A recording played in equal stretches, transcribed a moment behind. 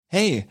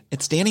Hey,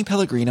 it's Danny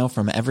Pellegrino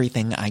from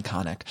Everything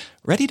Iconic.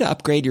 Ready to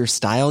upgrade your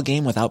style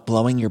game without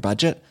blowing your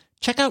budget?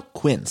 Check out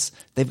Quince.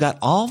 They've got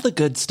all the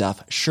good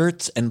stuff,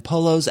 shirts and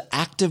polos,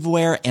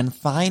 activewear, and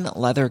fine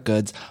leather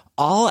goods,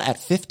 all at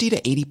 50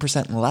 to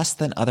 80% less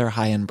than other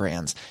high-end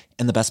brands.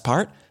 And the best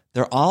part?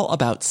 They're all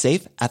about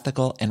safe,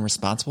 ethical, and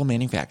responsible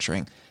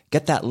manufacturing.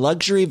 Get that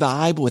luxury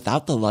vibe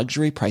without the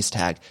luxury price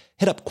tag.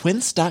 Hit up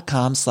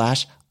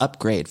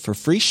quince.com/upgrade for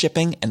free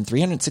shipping and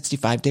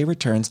 365-day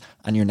returns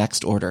on your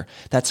next order.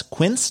 That's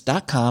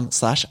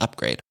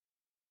quince.com/upgrade.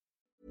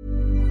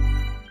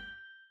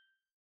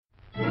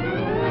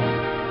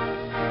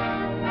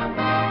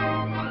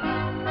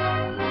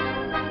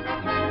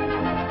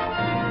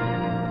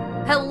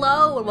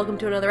 Hello, and welcome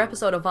to another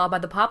episode of All by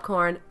the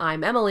Popcorn.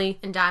 I'm Emily.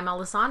 And I'm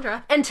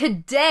Alessandra. And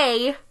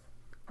today,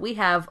 we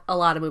have a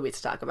lot of movies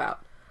to talk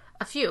about.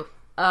 A few.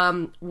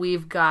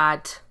 We've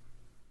got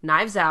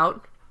Knives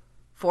Out,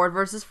 Ford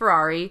versus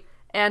Ferrari,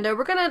 and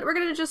we're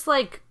gonna just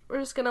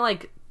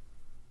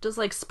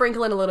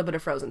sprinkle in a little bit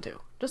of Frozen 2.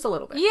 Just a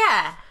little bit.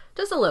 Yeah.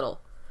 Just a little.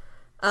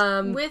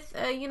 With,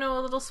 a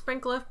little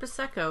sprinkle of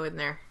Prosecco in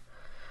there.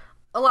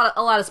 A lot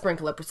of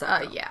sprinkle of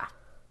Prosecco. Yeah.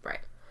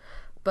 Right.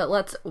 But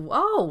let's...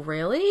 Whoa,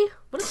 really?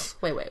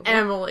 Wait.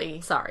 Emily.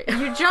 Sorry.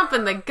 You're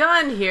jumping the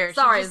gun here.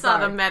 Sorry. She just saw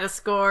the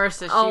Metascore,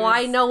 so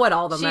I know what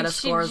all the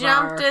Metascores are. She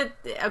jumped it.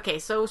 Okay,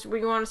 so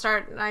we want to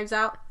start Knives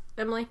Out,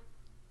 Emily?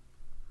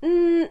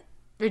 Or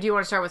do you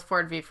want to start with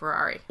Ford v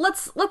Ferrari?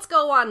 Let's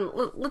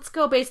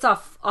go based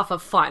off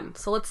of fun.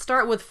 So let's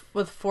start with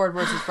Ford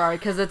versus Ferrari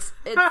because it's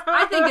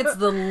I think it's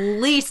the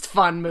least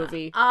fun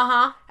movie.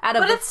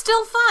 But it's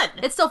still fun.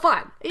 It's still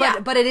fun. Yeah.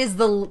 But it is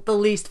the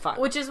least fun.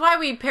 Which is why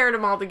we paired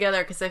them all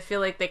together, because I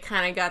feel like they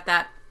kind of got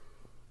that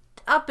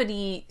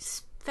uppity,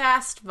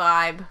 fast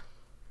vibe.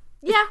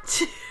 Yeah.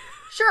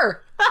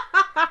 Sure.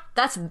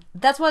 That's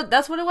what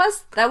it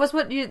was. That was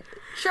what you.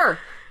 Sure.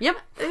 Yep.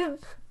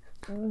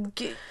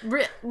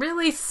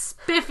 Really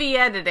spiffy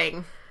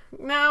editing.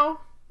 No?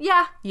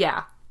 Yeah.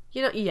 Yeah.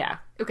 Yeah.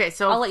 Okay,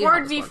 so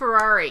Ford v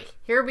Ferrari.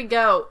 Here we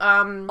go.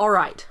 All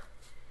right.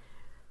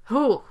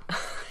 Who?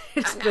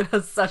 It's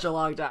been such a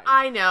long time.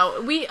 I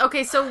know.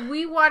 So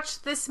we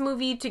watched this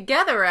movie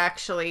together,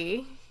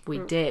 actually. We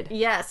did.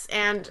 Yes,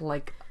 and...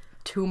 Like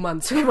 2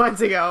 months ago. 2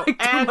 months ago.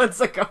 Two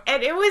months ago.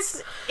 And it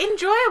was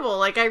enjoyable.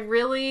 Like, I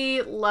really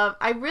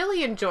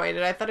enjoyed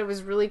it. I thought it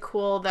was really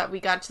cool that we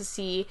got to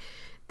see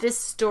this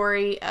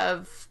story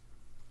of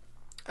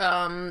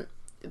Carol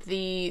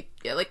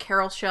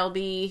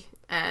Shelby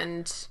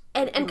and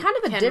kind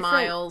of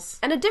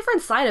a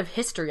different side of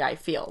history, I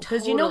feel,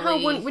 because you know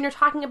how when you're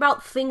talking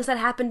about things that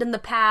happened in the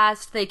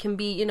past, they can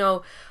be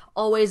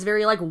always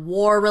very like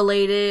war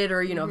related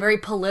or very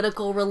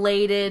political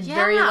related,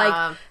 very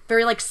like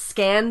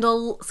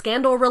scandal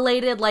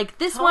related. Like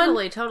this one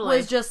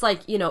was just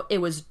like it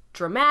was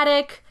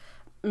dramatic,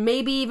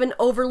 maybe even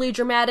overly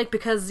dramatic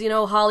because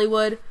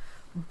Hollywood.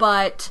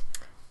 But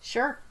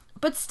sure,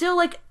 but still,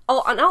 like,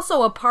 and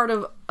also a part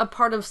of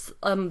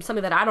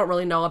something that I don't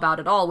really know about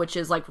at all, which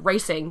is like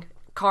racing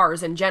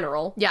cars in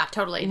general. Yeah,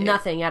 totally.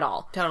 Nothing at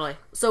all. Totally.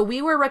 So we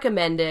were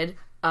recommended,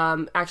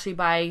 actually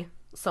by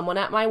someone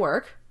at my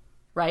work,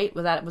 right?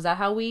 Was that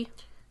how we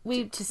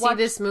to see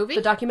this movie,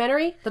 the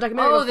documentary? The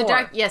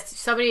documentary. Yes,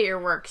 somebody at your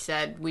work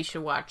said we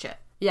should watch it.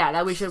 Yeah,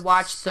 that we should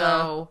watch.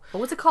 What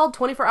was it called?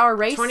 24-hour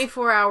race.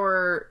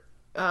 24-hour.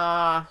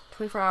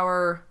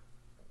 24-hour.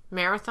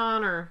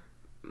 Marathon or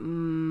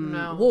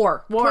no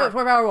war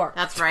 12-hour war.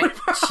 That's right.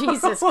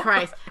 Jesus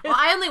Christ. Well,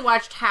 I only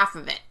watched half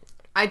of it.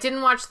 I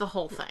didn't watch the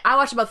whole thing. I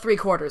watched about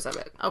 3/4 of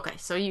it. Okay,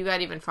 so you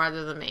got even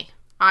farther than me.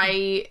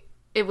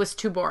 It was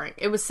too boring.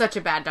 It was such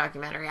a bad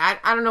documentary. I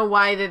don't know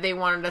why they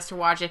wanted us to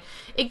watch it.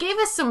 It gave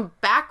us some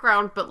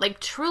background, but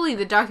like truly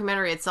the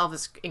documentary itself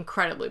is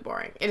incredibly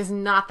boring. It is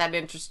not that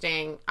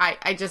interesting.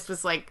 I just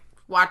was like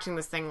watching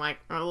this thing like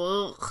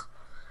ugh.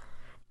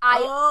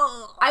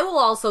 I will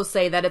also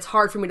say that it's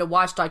hard for me to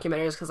watch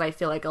documentaries because I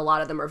feel like a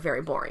lot of them are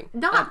very boring.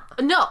 No,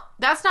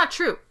 that's not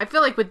true. I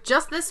feel like with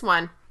just this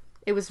one,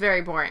 it was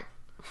very boring.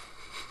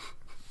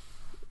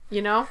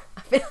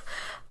 I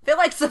feel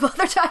like some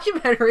other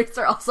documentaries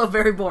are also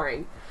very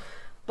boring.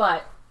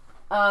 But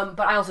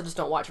I also just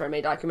don't watch very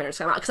many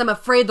documentaries because I'm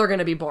afraid they're going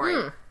to be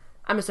boring.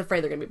 I'm just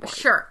afraid they're going to be boring.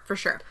 Sure, for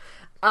sure.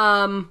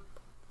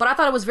 But I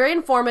thought it was very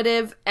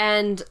informative,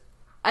 and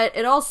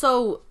it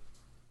also...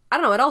 I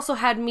don't know, it also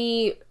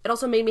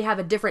made me have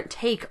a different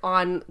take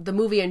on the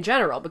movie in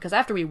general, because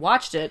after we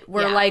watched it,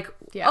 we're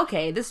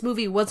okay, this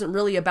movie wasn't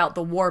really about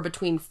the war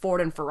between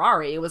Ford and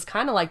Ferrari. It was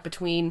kind of like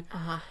between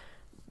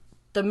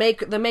the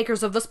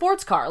makers of the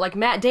sports car, like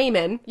Matt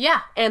Damon,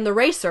 and the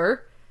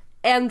racer,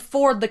 and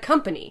Ford the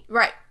company.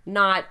 Right.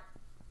 Not...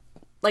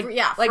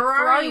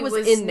 Ferrari was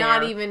in there.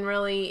 Not even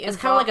really involved. It's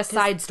kind of like a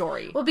side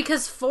story. Well,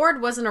 because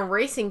Ford wasn't a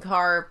racing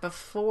car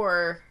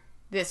before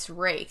this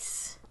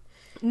race.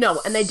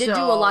 No, and they did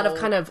do a lot of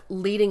kind of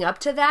leading up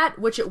to that,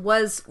 which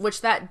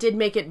that did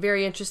make it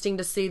very interesting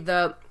to see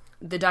the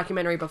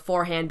documentary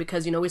beforehand,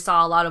 because we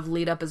saw a lot of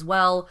lead up as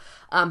well.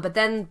 But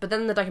then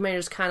the documentary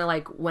just kind of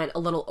like went a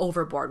little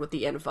overboard with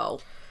the info.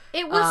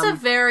 It was a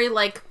very,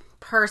 like,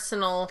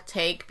 personal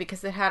take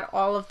because it had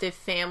all of the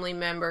family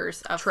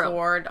members of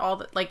Ford, all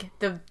the, like,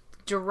 the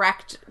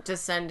direct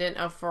descendant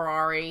of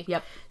Ferrari.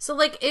 Yep. So,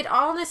 like, it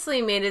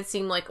honestly made it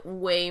seem like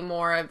way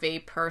more of a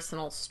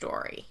personal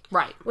story.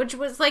 Right. Which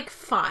was, like,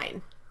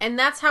 fine. And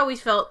that's how we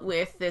felt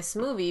with this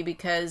movie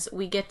because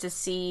we get to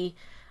see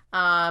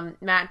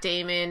Matt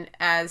Damon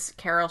as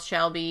Carroll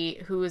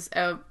Shelby, who is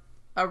a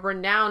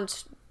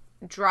renowned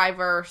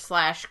driver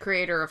 /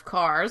 creator of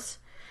cars.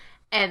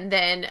 And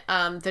then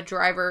the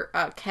driver,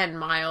 Ken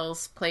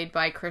Miles, played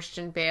by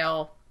Christian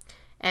Bale,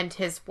 and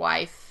his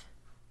wife,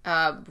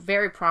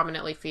 very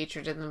prominently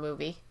featured in the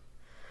movie,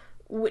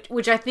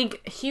 which I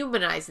think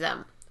humanized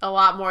them a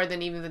lot more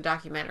than even the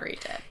documentary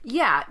did.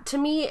 Yeah, to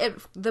me,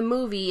 the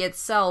movie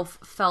itself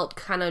felt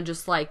kind of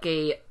just like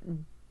a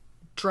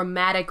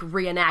dramatic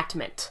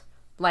reenactment.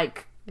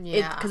 Like,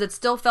 because it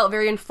still felt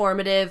very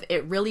informative.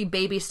 It really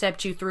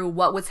baby-stepped you through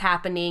what was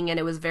happening, and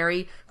it was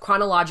very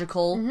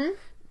chronological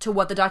to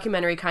what the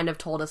documentary kind of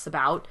told us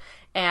about.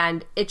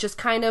 And it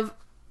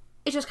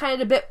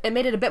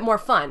made it a bit more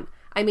fun.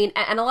 I mean,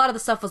 and a lot of the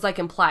stuff was, like,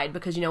 implied,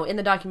 because, you know, in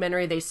the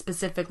documentary, they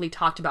specifically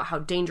talked about how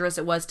dangerous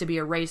it was to be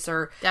a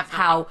racer. Definitely.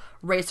 How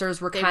racers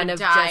were They kind would of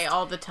die just...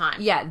 all the time.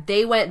 Yeah,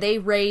 they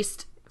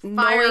raced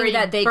knowing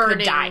that they could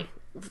die.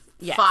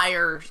 Yes.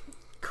 Fire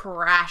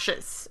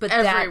crashes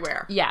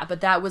everywhere.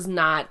 But that was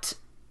not...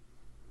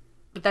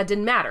 But that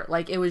didn't matter.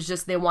 Like, it was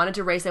just, they wanted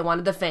to race, they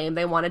wanted the fame,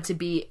 they wanted to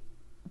be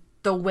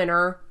the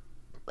winner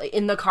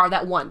in the car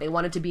that won. They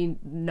wanted to be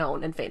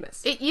known and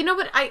famous. You know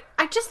what? I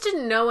just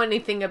didn't know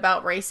anything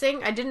about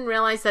racing. I didn't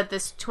realize that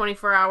this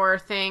 24-hour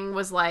thing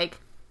was, like,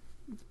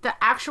 the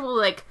actual,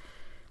 like,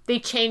 they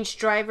changed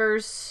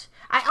drivers.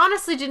 I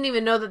honestly didn't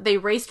even know that they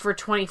raced for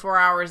 24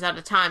 hours at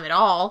a time at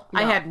all. No.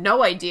 I had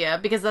no idea,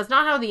 because that's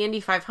not how the Indy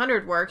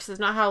 500 works. It's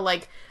not how,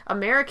 like,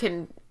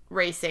 American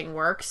racing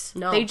works.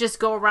 No. They just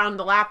go around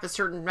the lap a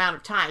certain amount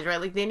of times, right?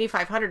 Like, the Indy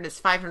 500 is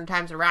 500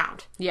 times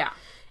around. Yeah.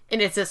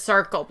 And it's a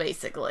circle,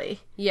 basically.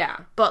 Yeah.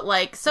 But,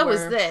 like, so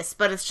is this.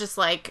 But it's just,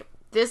 like,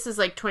 this is,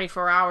 like,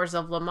 24 hours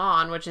of Le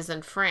Mans, which is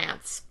in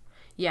France.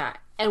 Yeah.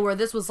 And where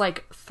this was,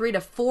 like, 3 to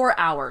 4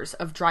 hours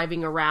of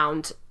driving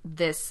around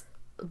this,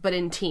 but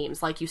in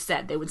teams, like you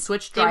said. They would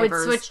switch drivers. They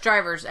would switch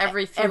drivers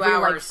every few hours.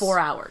 Every, like, 4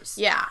 hours.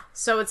 Yeah.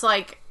 So it's,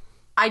 like,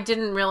 I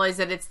didn't realize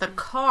that it's the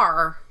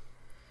car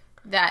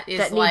that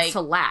needs to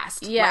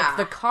last. Yeah. Like,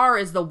 the car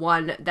is the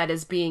one that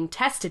is being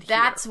tested here.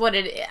 That's what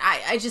it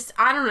is.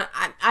 I don't know.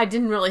 I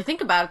didn't really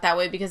think about it that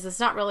way because it's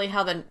not really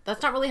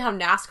that's not really how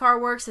NASCAR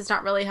works. It's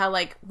not really how,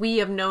 like, we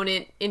have known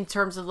it in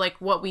terms of, like,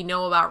 what we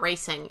know about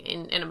racing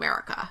in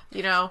America,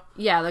 you know?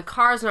 Yeah, the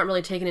car's not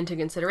really taken into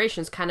consideration.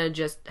 It's kind of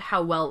just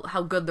how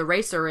good the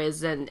racer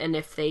is and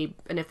if they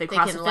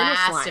cross the finish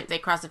line. If they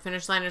cross the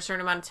finish line in a certain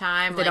amount of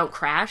time. If they don't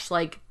crash.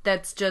 Like,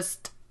 that's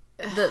just...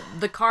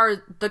 The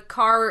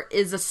car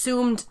is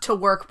assumed to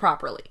work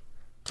properly,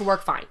 to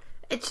work fine.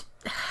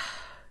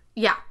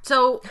 Yeah.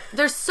 So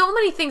there's so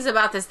many things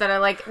about this that I,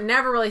 like,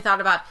 never really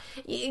thought about.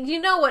 You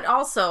know what?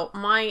 Also,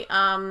 my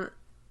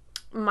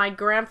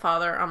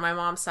grandfather on my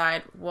mom's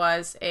side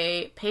was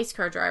a pace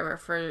car driver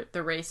for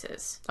the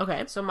races.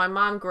 Okay. So my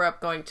mom grew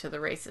up going to the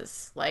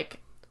races,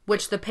 like.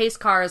 Which the pace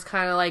car is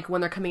kind of like when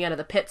they're coming out of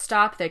the pit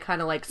stop, they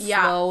kind of like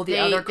slow the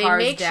other cars down.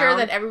 They make sure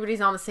that everybody's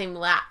on the same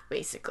lap,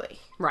 basically.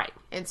 Right.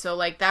 And so,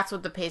 like, that's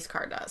what the pace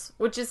car does.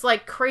 Which is,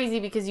 like, crazy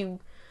because you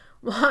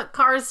want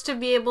cars to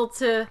be able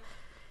to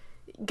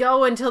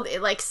go until,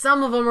 like,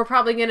 some of them are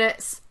probably going to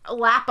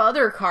lap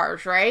other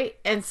cars, right?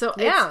 And so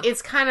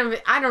it's kind of,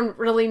 I don't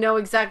really know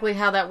exactly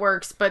how that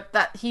works, but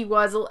that he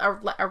was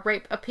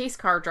a pace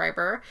car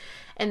driver.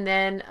 And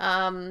then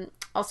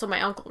also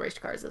my uncle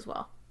raced cars as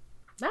well.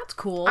 That's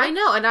cool. I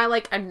know, and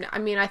I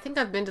mean, I think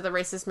I've been to the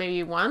races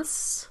maybe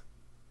once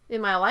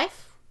in my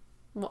life.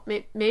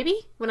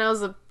 Maybe when I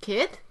was a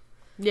kid.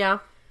 Yeah.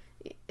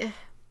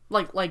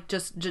 Like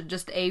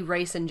just a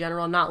race in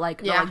general, not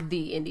like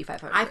the Indy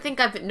 500. I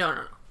think I've been,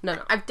 no.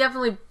 I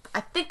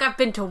think I've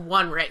been to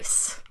one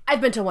race.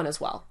 I've been to one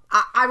as well.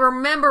 I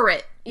remember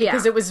it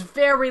because it was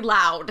very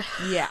loud.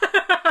 Yeah.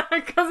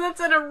 Because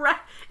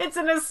it's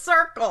in a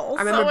circle.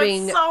 I remember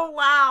it's so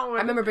loud.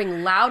 I remember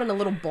being loud and a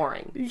little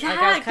boring.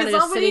 Yeah, because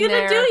what are you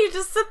going to do? You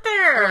just sit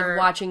there. Like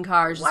watching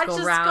cars just go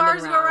round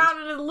cars and round. go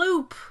around in a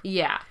loop.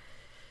 Yeah.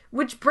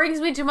 Which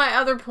brings me to my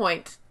other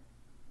point.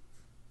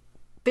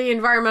 The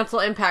environmental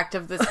impact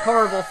of this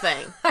horrible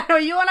thing. I know,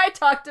 you and I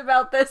talked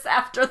about this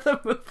after the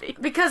movie.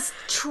 Because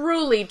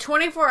truly,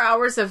 24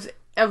 hours of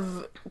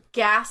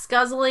gas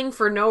guzzling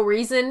for no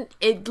reason,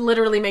 it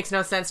literally makes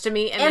no sense to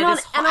me, and it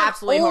is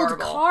absolutely old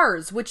horrible.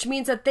 cars, which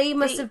means that they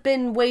must have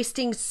been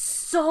wasting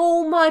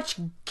so much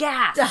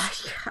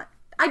gas.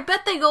 I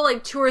bet they go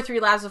like 2 or 3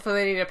 laps before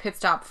they need a pit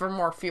stop for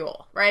more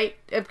fuel, right?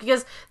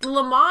 Because the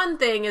Le Mans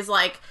thing is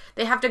like,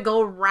 they have to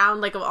go around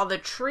like all the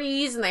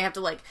trees and they have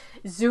to like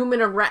zoom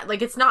in around.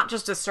 Like, it's not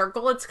just a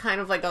circle, it's kind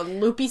of like a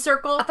loopy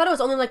circle. I thought it was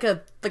only like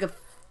a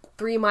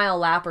 3-mile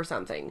lap or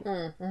something.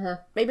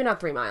 Maybe not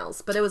 3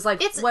 miles, but it was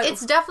like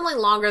it's definitely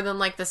longer than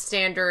like the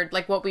standard,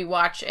 like what we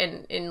watch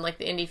in like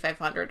the Indy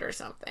 500 or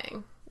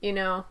something. You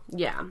know?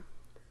 Yeah.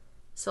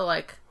 So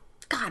like,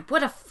 God,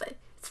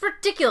 it's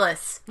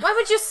ridiculous. Why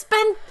would you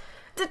spend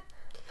the?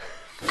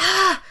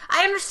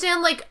 I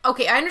understand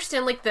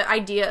like the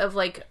idea of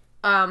like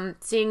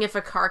seeing if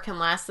a car can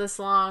last this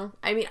long.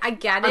 I mean, I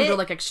get it. Under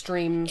like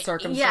extreme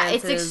circumstances. Yeah,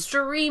 it's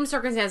extreme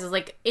circumstances.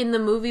 Like in the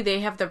movie,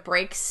 they have the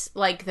brakes.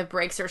 Like the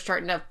brakes are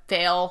starting to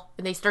fail,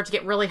 and they start to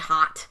get really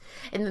hot,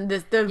 and then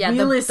the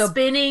wheel is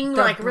spinning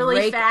like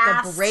really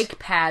fast. The brake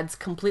pads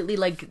completely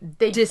like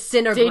they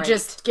disintegrate. They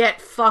just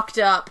get fucked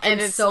up,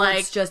 and it's so like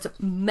it's just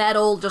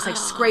metal, just like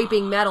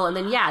scraping metal, and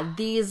then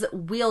these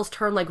wheels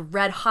turn like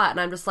red hot, and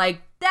I'm just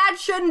like, that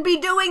shouldn't be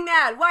doing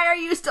that. Why are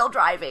you still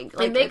driving?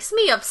 Like, it makes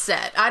me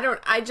upset.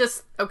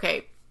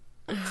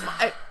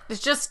 It's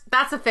just,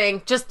 that's a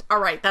thing. Just, all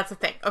right, that's a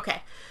thing.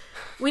 Okay.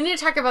 We need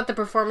to talk about the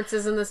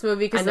performances in this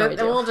movie, because then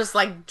we'll just,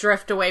 like,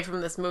 drift away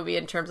from this movie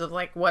in terms of,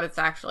 like, what it's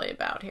actually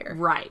about here.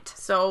 Right.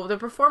 So, the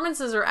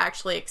performances are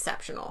actually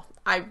exceptional.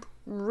 I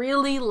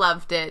really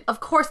loved it. Of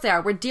course they are.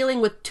 We're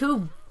dealing with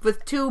two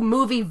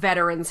movie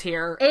veterans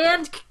here.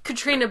 And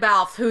Katrina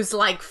Balfe, who's,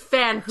 like,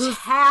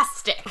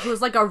 fantastic.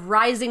 Who's like a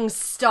rising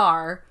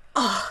star.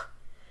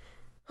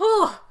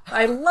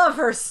 I love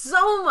her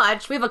so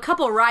much. We have a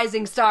couple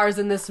rising stars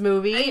in this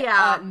movie.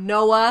 Yeah.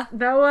 Noah,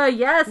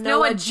 yes.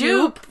 Noah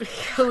Jupe.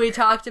 who we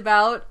talked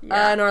about in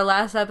our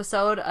last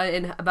episode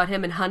about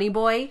him and Honey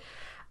Boy.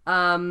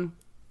 And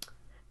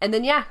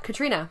then,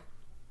 Katrina.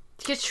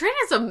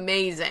 Katrina's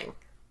amazing.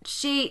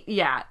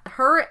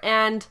 Her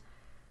and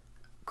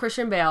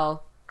Christian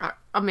Bale.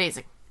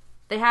 Amazing.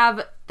 They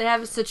have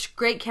such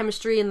great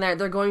chemistry, and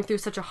they're going through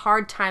such a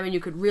hard time, and you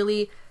could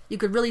really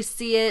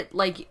see it.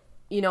 Like,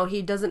 you know,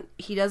 he doesn't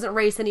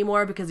race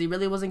anymore because he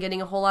really wasn't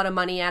getting a whole lot of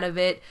money out of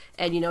it,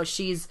 and you know,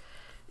 she's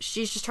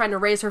just trying to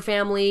raise her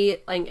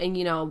family and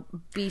you know,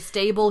 be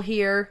stable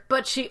here.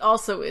 But she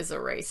also is a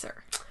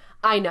racer.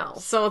 I know.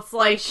 So it's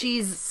like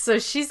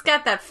she's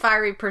got that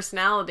fiery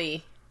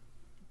personality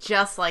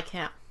just like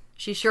him.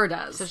 She sure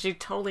does. So she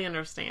totally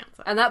understands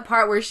it. And that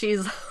part where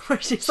she's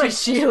like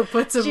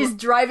she's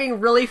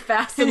driving really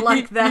fast and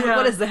like that.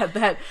 What is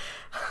that?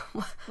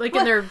 Like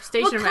in their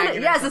station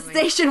wagon. It's a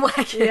station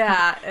wagon.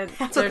 Yeah, and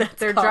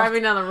they're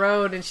driving down the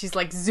road, and she's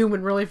like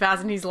zooming really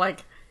fast, and he's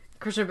like,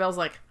 Christian Bale's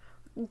like,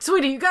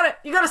 sweetie, you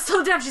gotta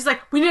slow down. She's like,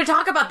 we need to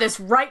talk about this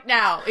right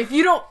now. If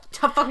you don't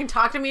fucking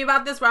talk to me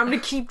about this, I'm gonna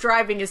keep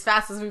driving as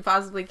fast as we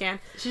possibly can.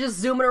 She's just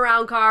zooming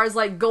around cars,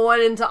 like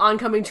going into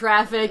oncoming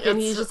traffic, and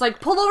he's just like,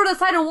 pull over to the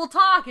side and we'll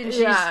talk. And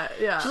she's like,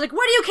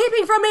 what are you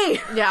keeping from me?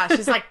 Yeah,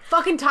 she's like,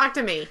 fucking talk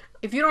to me.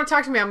 If you don't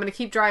talk to me, I'm gonna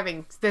keep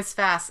driving this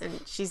fast.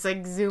 And she's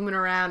like zooming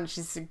around.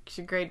 She's a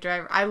great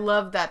driver. I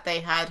love that they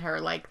had her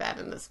like that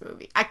in this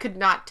movie. I could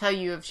not tell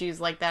you if she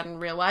was like that in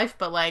real life,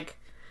 but like,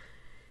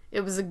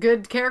 it was a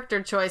good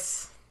character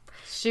choice.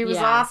 She was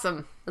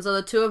awesome. And so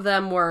the two of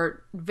them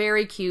were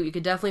very cute. You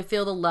could definitely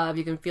feel the love.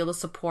 You can feel the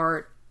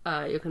support.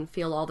 You can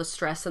feel all the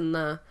stress and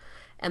the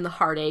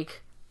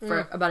heartache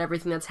about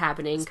everything that's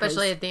happening.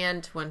 Especially at the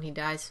end when he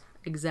dies.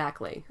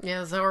 Exactly.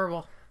 Yeah, it's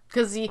horrible.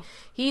 Because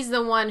he's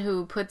the one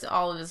who puts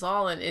all of his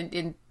all in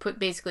and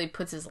basically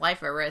puts his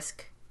life at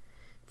risk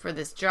for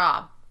this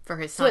job. For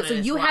his son. So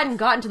you hadn't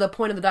gotten to the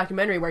point of the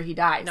documentary where he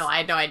dies. No, I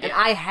had no idea.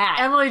 And I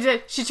had. Emily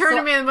did. She turned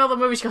to me in the middle of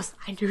the movie. She goes,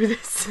 I knew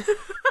this.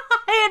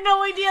 I had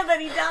no idea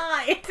that he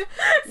died.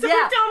 So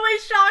it totally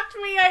shocked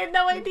me. I had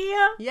no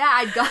idea. Yeah,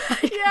 I was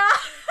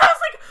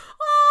like,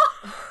 oh,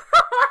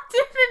 I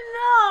didn't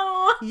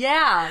know.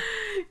 Yeah.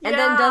 And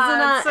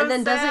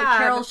then doesn't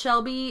Carol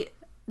Shelby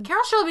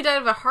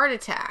died of a heart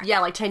attack. Yeah,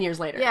 like 10 years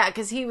later. Yeah,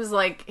 because he was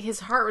like, his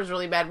heart was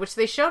really bad, which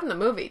they showed in the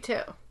movie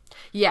too.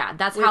 Yeah,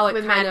 that's how it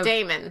with kind Matt of...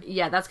 Damon.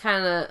 Yeah, that's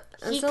kind of...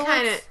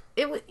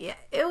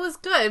 It was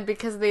good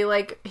because they,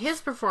 like,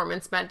 his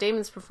performance, Matt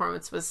Damon's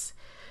performance was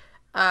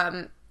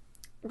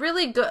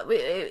really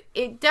good.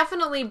 It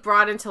definitely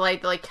brought into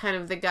light, like, kind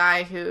of the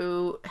guy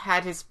who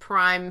had his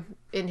prime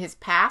in his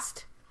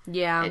past.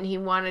 Yeah. And he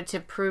wanted to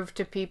prove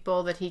to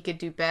people that he could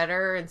do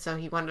better, and so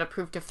he wanted to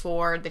prove to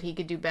Ford that he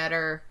could do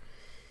better.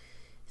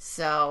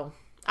 So,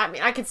 I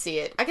mean, I could see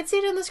it. I could see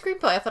it in the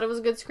screenplay. I thought it was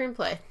a good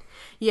screenplay.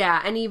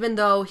 Yeah, and even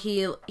though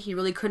he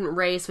really couldn't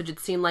race, which it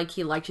seemed like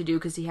he liked to do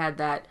because he had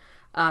that,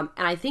 and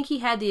I think he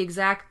had in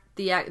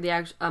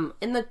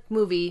the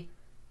movie,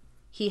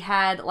 he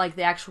had like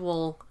the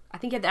actual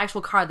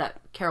car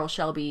that Carol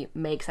Shelby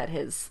makes at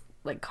his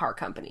like car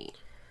company.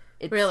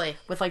 Really?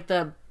 With like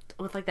that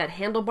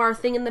handlebar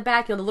thing in the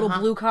back, you know, the little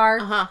blue car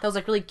that was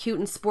like really cute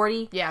and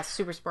sporty. Yeah,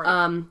 super sporty.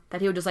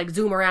 That he would just like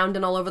zoom around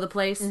and all over the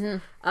place.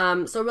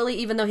 Mm-hmm. So really,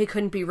 even though he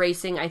couldn't be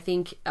racing, I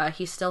think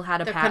he still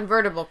had the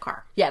convertible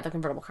car. Yeah, the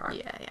convertible car.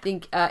 Yeah. I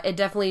think it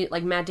definitely,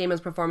 like, Matt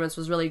Damon's performance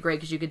was really great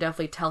because you could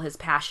definitely tell his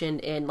passion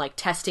in like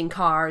testing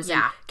cars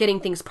and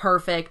getting things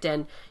perfect,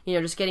 and you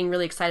know, just getting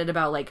really excited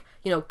about like,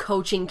 you know,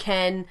 coaching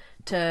Ken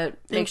to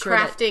make sure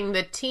crafting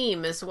the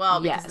team as well,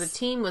 because the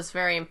team was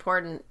very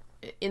important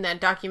in that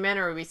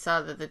documentary we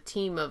saw that the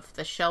team of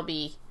the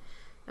Shelby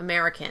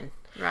American,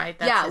 right?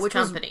 That's his which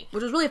company.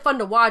 which was really fun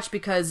to watch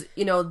because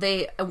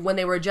they when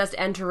they were just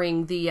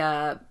entering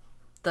the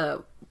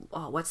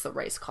what's the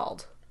race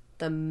called?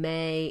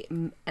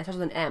 It starts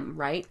with an M,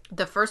 right?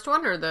 The first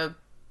one or the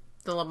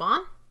Le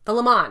Mans? The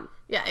Le Mans.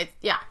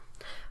 Yeah.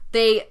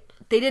 They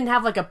didn't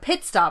have like a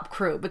pit stop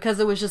crew because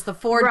it was just the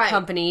Ford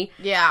company.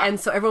 Yeah. And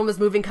so everyone was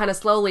moving kind of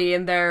slowly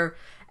and they're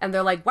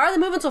like, why are they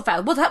moving so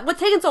fast? What's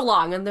taking so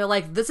long? And they're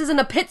like, this isn't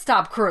a pit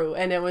stop crew.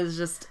 And it was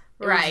just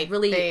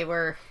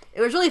it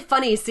was really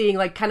funny seeing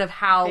like kind of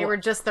how they were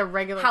just the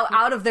regular how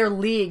out of their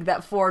league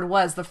that Ford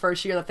was the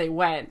first year that they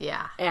went.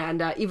 Yeah.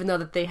 And even though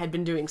that they had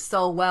been doing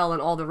so well in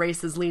all the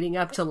races leading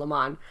up to Le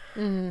Mans.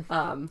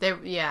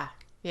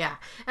 Yeah.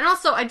 And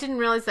also I didn't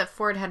realize that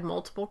Ford had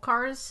multiple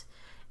cars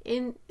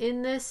in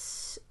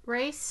this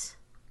race,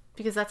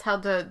 because that's how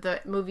the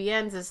movie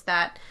ends, is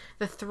that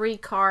the 3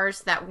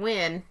 cars that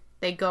win,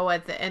 they go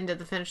at the end of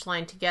the finish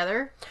line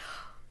together.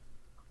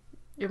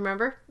 You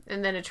remember?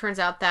 And then it turns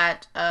out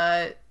that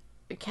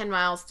Ken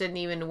Miles didn't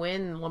even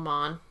win Le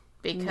Mans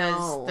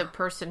because the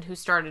person who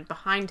started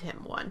behind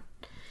him won.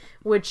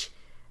 Which,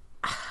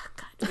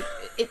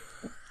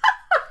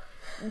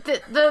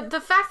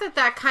 the fact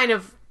that kind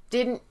of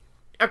didn't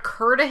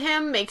occur to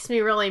him makes me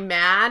really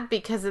mad,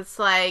 because it's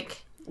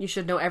like, you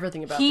should know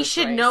everything about he this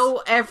should race.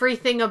 know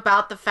everything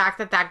about the fact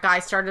that guy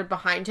started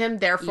behind him,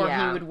 therefore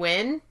he would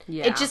win.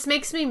 Yeah. It just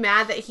makes me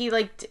mad that he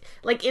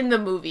like in the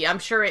movie, I'm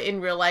sure in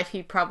real life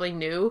he probably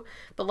knew,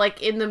 but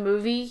like in the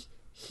movie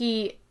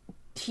he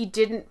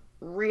didn't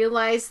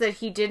realize that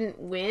he didn't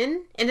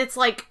win. And it's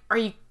like,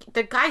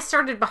 the guy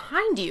started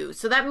behind you,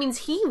 so that means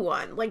he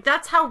won. Like,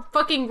 that's how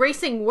fucking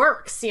racing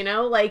works,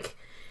 like,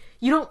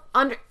 you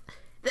don't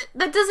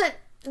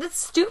that's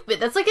stupid.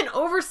 That's like an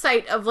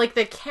oversight of like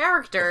the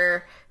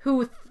character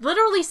who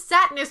literally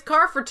sat in his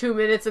car for 2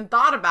 minutes and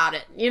thought about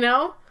it,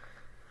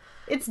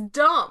 It's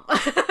dumb.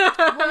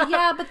 Well,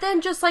 yeah, but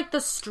then just like the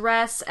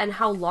stress and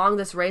how long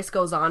this race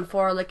goes on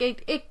for, like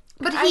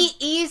he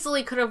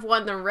easily could have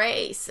won the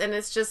race, and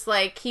it's just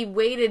like he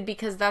waited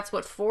because that's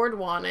what Ford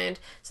wanted,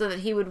 so that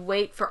he would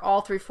wait for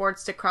all 3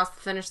 Fords to cross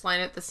the finish line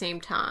at the same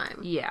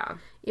time. Yeah.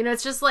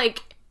 It's just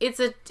like,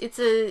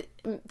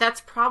 that's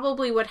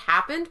probably what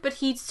happened, but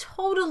he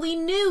totally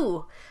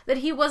knew that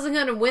he wasn't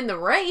going to win the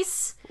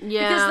race.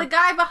 Yeah. Because the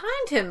guy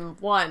behind him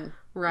won.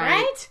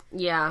 Right?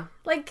 Yeah.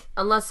 Like,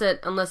 unless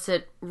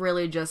it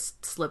really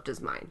just slipped his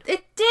mind.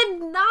 It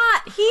did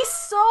not. He's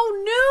so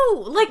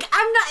new. Like,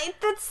 I'm not,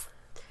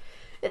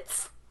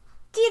 it's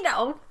he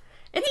possible.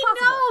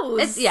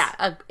 knows.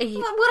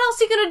 What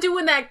else are you going to do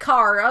in that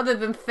car other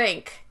than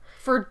think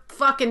for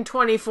fucking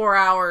 24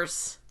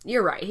 hours?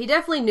 You're right. He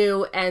definitely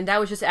knew, and that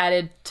was just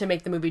added to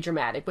make the movie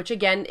dramatic, which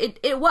again,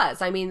 it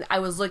was. I mean, I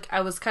was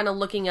kind of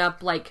looking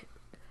up like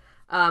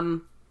how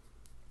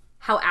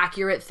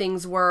accurate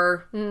things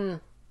were.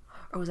 Or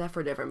was that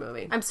for a different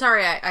movie? I'm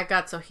sorry I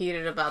got so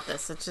heated about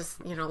this. It's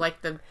just,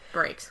 like the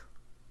brakes.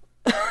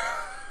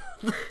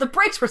 The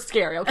brakes were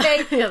scary,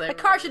 okay? Yeah, the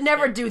car should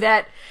never do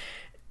that.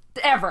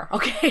 Ever,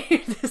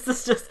 okay? This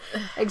is just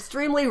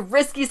extremely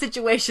risky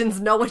situations.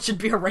 No one should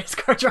be a race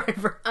car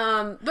driver.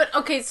 But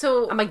okay,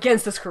 so I'm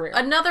against this career.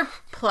 Another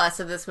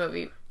plus of this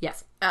movie,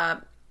 yes,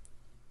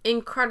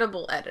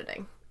 incredible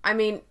editing. I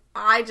mean,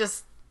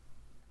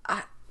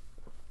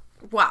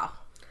 wow.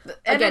 The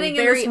editing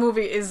in this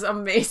movie is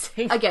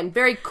amazing. Again,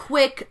 very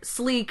quick,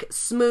 sleek,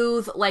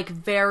 smooth, like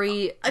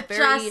very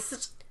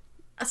just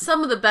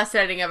some of the best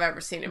editing I've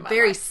ever seen in my life.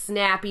 Very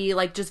snappy,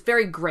 like just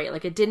very great.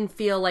 Like it didn't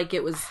feel like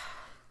it was.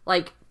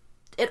 Like,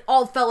 it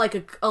all felt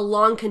like a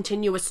long,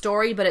 continuous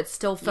story, but it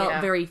still felt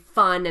very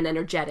fun and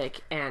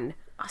energetic and...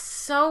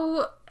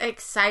 So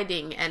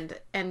exciting, and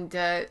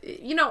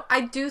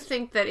I do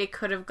think that it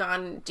could have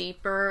gone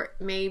deeper,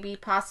 maybe,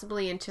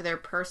 possibly into their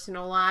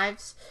personal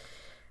lives.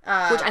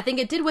 Which I think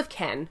it did with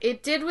Ken.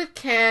 It did with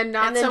Ken,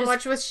 not so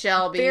much with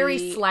Shelby.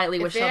 Very slightly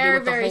with Shelby,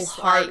 with the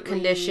whole heart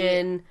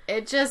condition.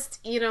 It just,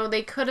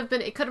 it could have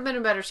been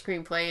a better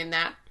screenplay in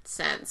that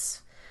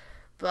sense.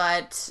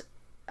 But...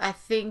 I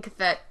think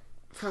that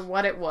for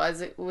what it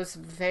was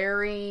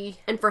very...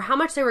 And for how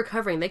much they were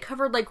covering, they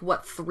covered,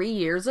 3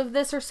 years of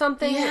this or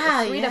something?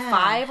 Yeah, 3 to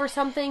 5 or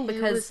something?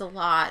 Because it was a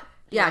lot.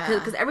 Yeah,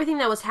 because everything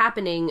that was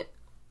happening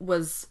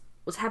was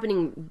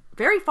happening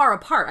very far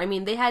apart. I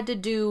mean, they had to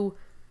do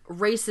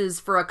races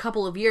for a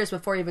couple of years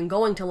before even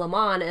going to Le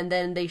Mans, and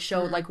then they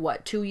showed,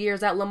 2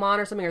 years at Le Mans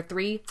or something, or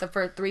 3?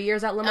 For 3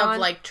 years at Le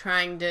Mans? Of,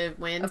 trying to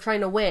win? Of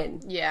trying to win.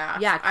 Yeah.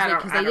 Yeah,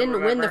 because they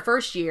didn't win the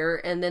first year,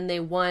 and then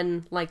they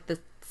won, the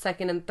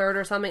second and third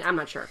or something. I'm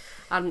not sure.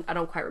 I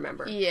don't quite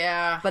remember.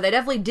 Yeah. But they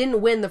definitely didn't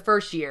win the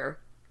first year.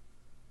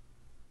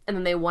 And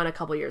then they won a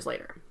couple years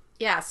later.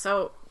 Yeah,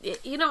 so,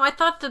 I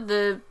thought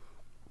that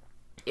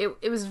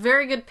it was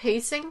very good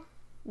pacing.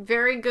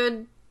 Very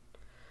good,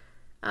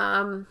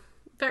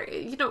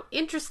 very,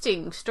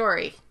 interesting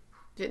story.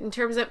 In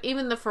terms of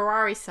even the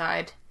Ferrari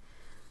side.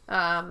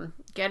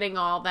 Getting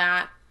all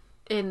that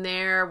in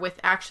there with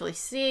actually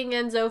seeing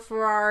Enzo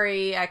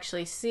Ferrari,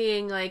 actually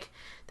seeing like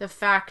the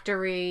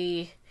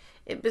factory.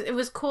 It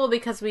was cool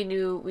because we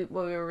knew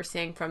what we were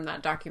seeing from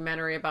that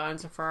documentary about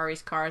Enzo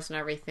Ferrari's cars and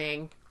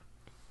everything.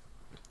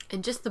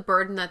 And just the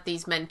burden that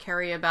these men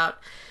carry about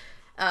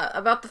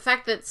the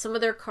fact that some of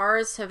their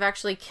cars have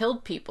actually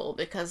killed people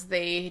because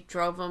they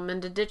drove them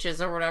into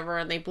ditches or whatever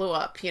and they blew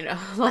up, you know?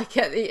 Like,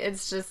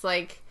 it's just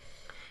like,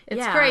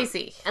 it's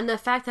crazy. And the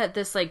fact that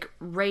this, like,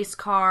 race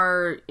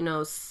car, you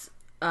know,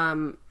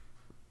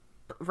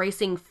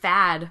 racing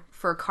fad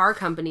for car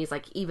companies,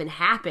 like, even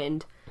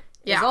happened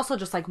is also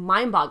just, like,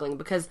 mind-boggling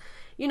because,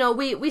 you know,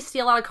 we see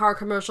a lot of car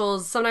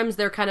commercials. Sometimes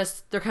they're kind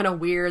of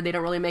weird. They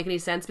don't really make any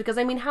sense because,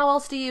 I mean, how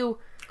else do you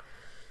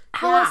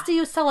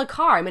sell a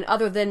car? I mean,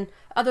 other than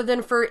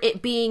for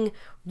it being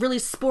really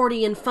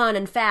sporty and fun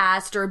and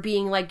fast, or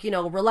being like, you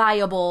know,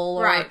 reliable,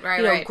 or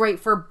you know,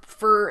 great for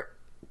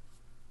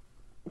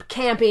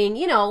camping,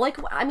 you know, like,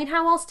 I mean,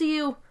 how else do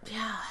you?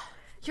 Yeah,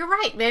 you're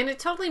right, man. It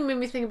totally made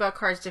me think about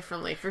cars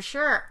differently, for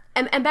sure.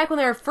 And back when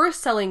they were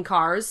first selling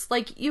cars,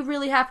 like, you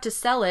really have to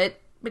sell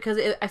it because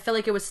I feel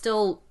like it was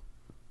still,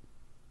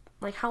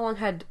 like, how long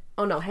had...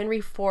 Oh no, Henry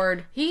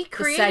Ford. He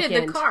created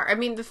the car. I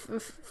mean,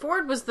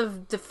 Ford was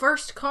the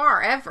first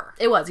car ever.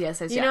 It was,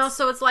 yes. You know,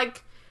 so it's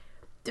like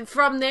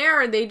from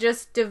there they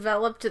just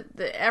developed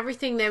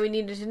everything that we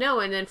needed to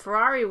know, and then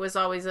Ferrari was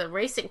always a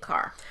racing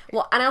car.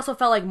 Well, and I also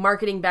felt like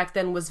marketing back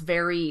then was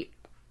very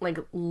like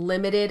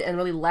limited and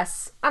really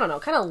less. I don't know,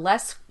 kind of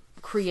less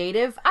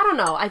creative. I don't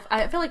know.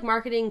 I feel like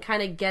marketing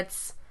kind of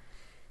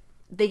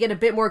they get a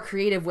bit more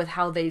creative with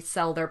how they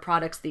sell their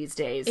products these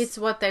days. It's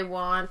what they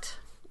want.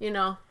 You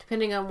know,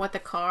 depending on what the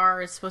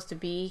car is supposed to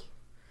be.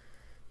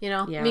 You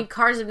know? Yeah. I mean,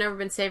 cars have never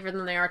been safer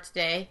than they are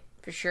today,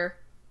 for sure.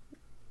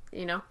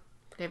 You know?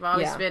 They've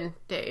always been...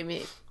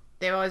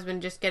 they've always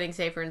been just getting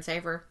safer and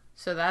safer.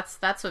 So that's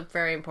what's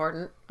very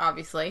important,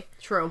 obviously.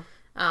 True.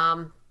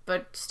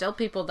 But still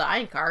people die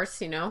in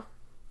cars, you know?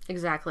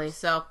 Exactly.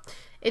 So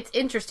it's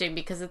interesting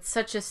because it's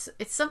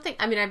something...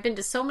 I mean, I've been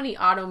to so many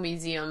auto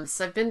museums.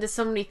 I've been to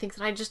so many things,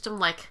 and I just am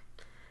like...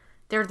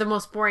 They're the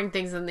most boring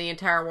things in the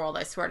entire world,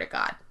 I swear to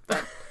God.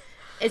 But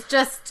it's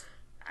just...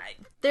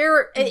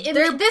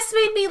 this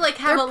made me, like,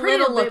 have a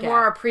little bit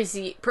more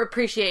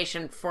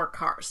appreciation for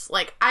cars.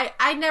 Like,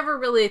 I never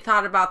really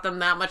thought about them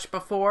that much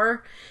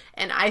before.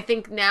 And I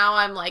think now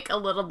I'm, like, a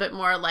little bit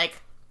more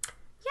like...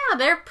 Yeah,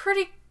 they're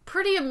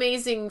pretty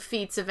amazing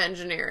feats of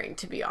engineering,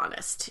 to be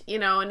honest. You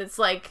know, and it's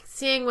like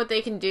seeing what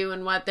they can do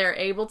and what they're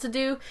able to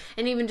do.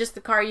 And even just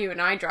the car you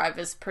and I drive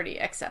is pretty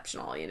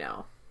exceptional, you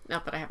know.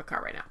 Not that I have a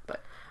car right now,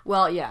 but...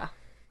 Well, yeah.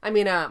 I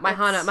mean, my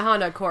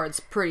Honda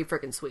Accord's pretty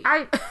freaking sweet.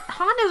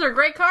 Hondas are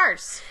great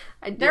cars.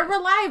 They're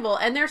reliable,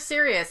 and they're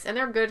serious, and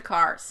they're good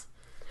cars.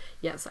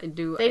 Yes, I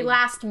do. They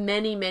last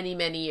many, many,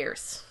 many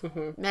years.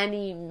 Mm-hmm.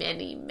 Many,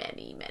 many,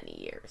 many,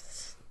 many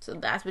years. So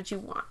that's what you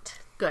want.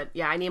 Good.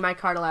 Yeah, I need my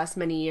car to last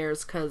many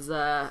years, because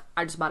I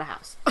just bought a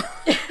house.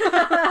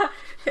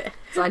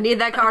 So I need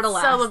that car to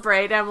last.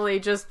 Celebrate Emily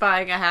just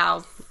buying a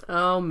house.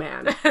 Oh,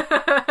 man.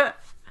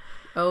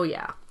 Oh,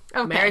 yeah.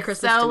 Okay, Merry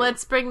Christmas. So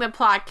let's bring the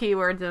plot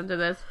keywords into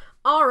this.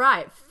 All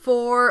right,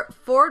 for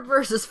Ford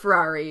versus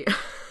Ferrari. I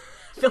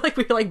feel like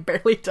we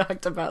barely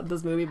talked about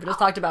this movie, but just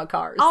talked about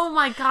cars. Oh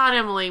my God,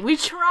 Emily, we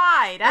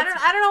tried. I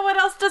don't know what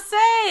else to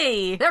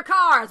say. They're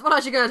cars. What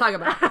else are you going to talk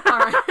about? All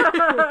right,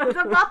 it's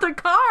about the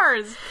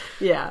cars.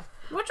 Yeah,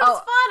 which was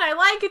fun. I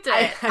liked it.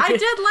 I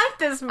did like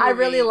this movie. I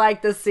really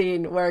liked the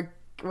scene where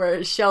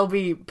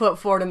Shelby put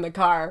Ford in the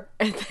car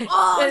and then, he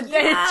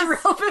drives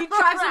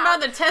him around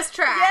the test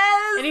track.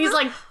 Yes, and he's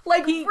like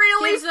he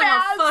really gives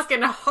fast. him a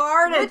fucking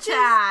heart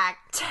attack.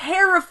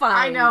 Terrifying.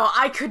 I know.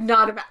 I could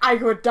not. I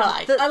would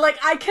die.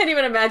 I can't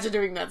even imagine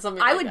doing that.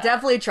 I would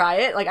definitely try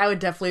it. Like, I would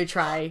definitely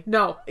try.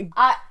 No.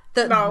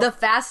 The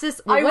fastest.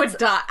 I would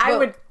die. I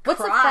would. What's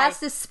the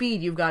fastest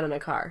speed you've got in a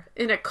car?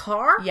 In a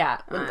car? Yeah,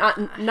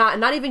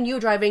 not even you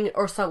driving,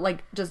 or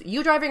just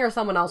you driving or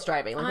someone else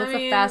driving. Like, what's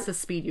the fastest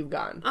speed you've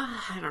gone?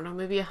 I don't know,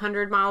 maybe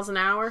 100 miles an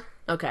hour.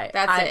 Okay,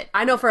 that's it.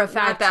 I know for a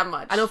fact. Not that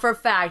much. I know for a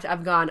fact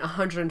I've gone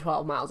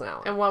 112 miles an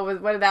hour. And what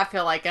did that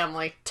feel like,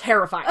 Emily?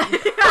 Terrifying.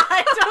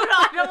 I don't know.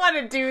 I don't want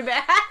to do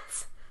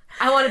that.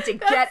 I wanted to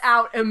get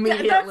out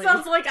immediately. That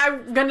sounds like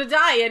I'm gonna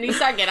die any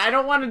second. I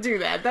don't want to do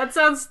that.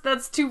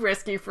 That's too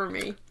risky for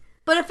me.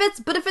 But if it's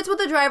with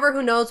a driver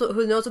who knows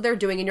what they're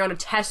doing, and you're on a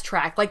test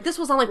track, like, this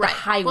was on, like, the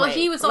highway. Well,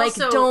 he was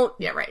also don't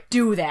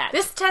do that.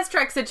 This test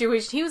track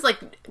situation, he was like,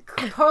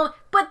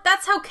 but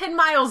that's how Ken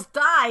Miles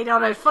died,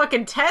 on a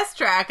fucking test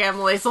track,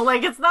 Emily. So,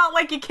 like, it's not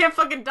like you can't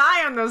fucking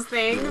die on those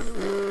things.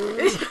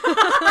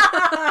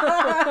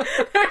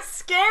 They're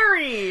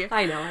scary.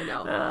 I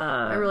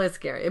know. They're really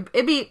scary.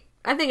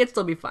 I think it'd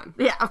still be fun.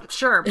 Yeah,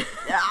 sure.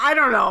 I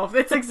don't know.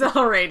 It's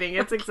exhilarating.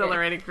 It's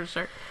exhilarating for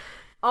sure.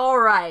 All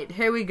right,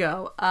 here we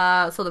go.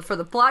 For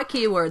the plot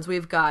keywords,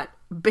 we've got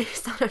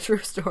based on a true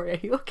story. Are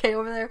you okay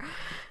over there?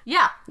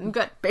 Yeah, I'm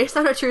good. Based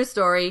on a true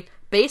story,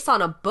 based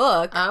on a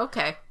book.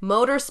 Okay.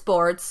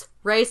 Motorsports,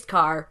 race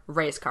car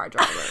driver.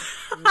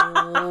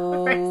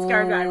 Race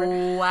car driver.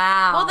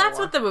 Wow. Well, that's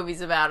what the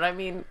movie's about. I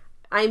mean,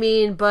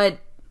 but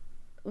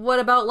what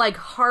about like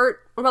heart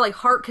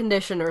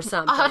condition or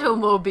something?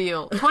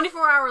 automobile.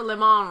 24-hour Le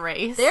Mans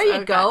race. There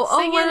you go. Oh,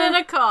 Singing in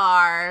a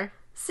car.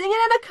 Singing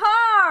in a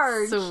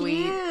car.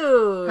 Sweet.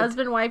 Cute.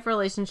 Husband-wife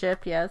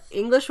relationship, yes.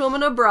 English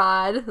woman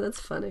abroad. That's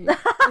funny.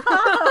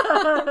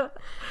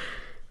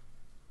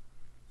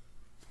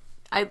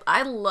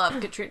 I love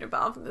Katrina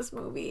Balfe in this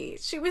movie.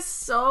 She was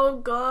so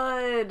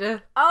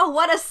good. Oh,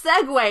 what a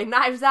segue.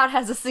 Knives Out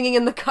has a singing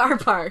in the car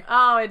part.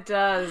 Oh, it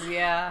does,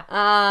 yeah.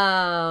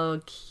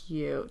 Oh,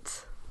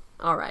 cute.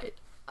 All right.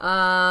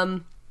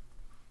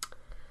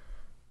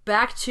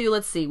 Back to,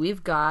 let's see,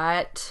 we've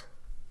got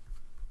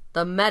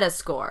the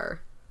Metascore.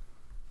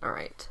 All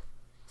right.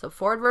 So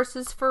Ford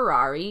versus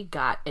Ferrari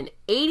got an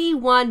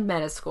 81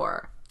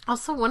 Metascore.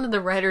 Also, one of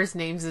the writers'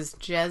 names is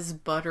Jez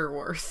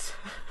Butterworth.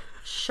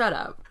 Shut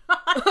up.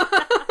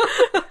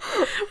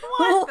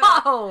 What?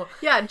 Whoa.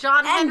 Yeah,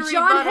 John And Henry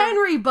John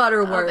Henry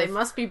Butterworth. Oh, they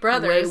must be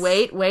brothers.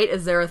 Wait.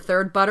 Is there a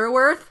third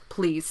Butterworth?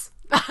 Please.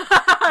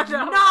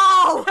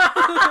 No!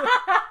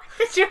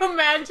 Could you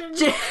imagine?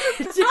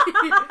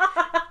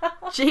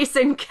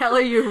 Jason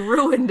Kelly, you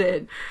ruined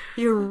it.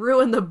 You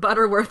ruined the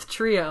Butterworth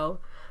trio.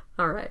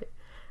 All right.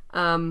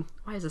 Why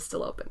is this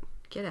still open?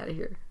 Get out of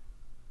here.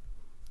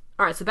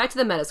 All right, so back to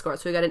the Metascore.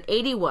 So we got an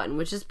 81,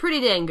 which is pretty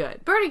dang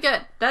good. Pretty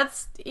good.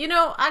 That's,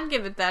 I'd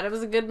give it that. It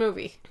was a good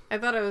movie. I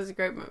thought it was a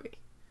great movie.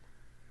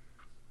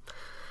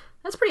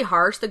 That's pretty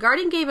harsh. The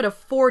Guardian gave it a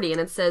 40,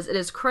 and it says, it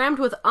is crammed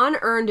with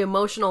unearned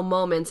emotional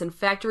moments and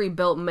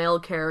factory-built male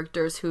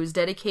characters whose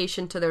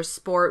dedication to their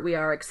sport we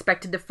are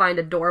expected to find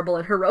adorable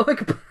and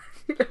heroic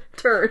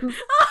turns.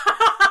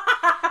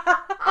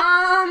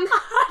 I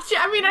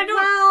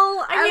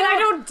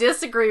don't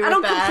disagree with that.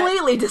 I don't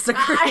completely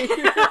disagree.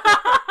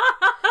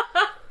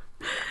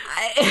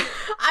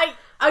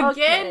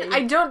 Okay.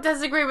 I don't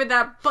disagree with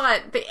that,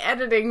 but the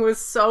editing was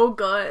so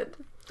good.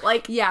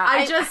 Like, yeah,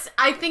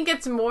 I think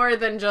it's more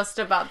than just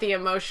about the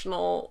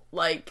emotional,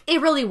 like...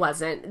 It really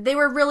wasn't. They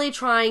were really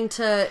trying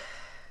to,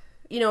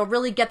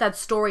 really get that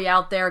story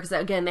out there, because,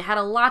 again, they had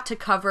a lot to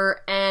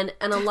cover, and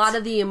a lot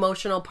of the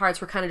emotional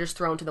parts were kind of just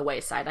thrown to the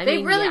wayside.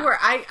 They really were.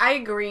 I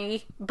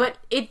agree, but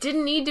it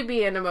didn't need to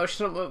be an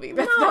emotional movie.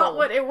 That's not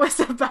what it was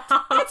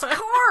about. It's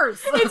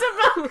cars! It's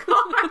about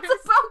cars!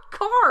 It's about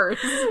cars!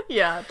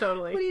 Yeah,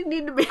 totally. What do you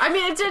need to be? I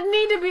mean, it didn't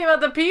need to be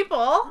about the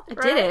people.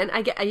 It didn't.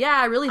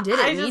 I really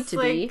didn't need to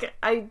be.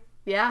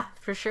 Yeah,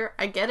 for sure.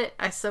 I get it.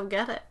 I so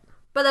get it.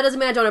 But that doesn't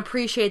mean I don't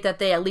appreciate that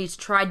they at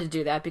least tried to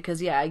do that,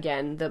 because, yeah,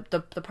 again,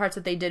 the parts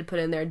that they did put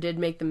in there did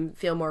make them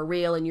feel more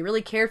real, and you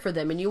really cared for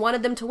them, and you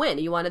wanted them to win.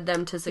 You wanted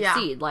them to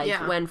succeed.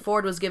 When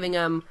Ford was giving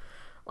them,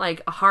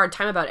 like, a hard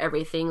time about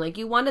everything, like,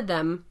 you wanted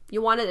them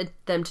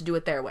to do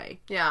it their way.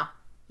 Yeah.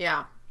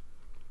 Yeah.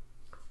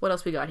 What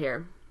else we got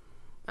here?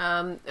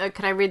 Can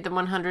I read the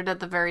 100 at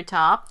the very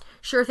top?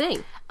 Sure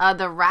thing.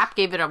 The Wrap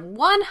gave it a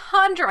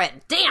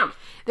 100. Damn!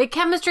 The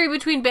chemistry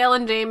between Bale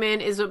and Damon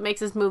is what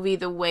makes this movie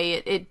the way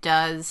it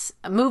does,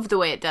 move the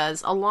way it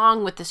does,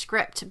 along with the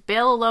script.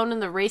 Bale alone in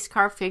the race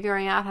car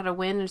figuring out how to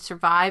win and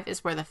survive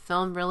is where the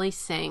film really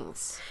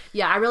sings.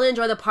 Yeah, I really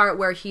enjoy the part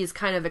where he's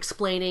kind of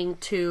explaining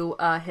to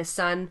his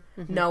son,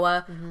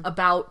 Noah,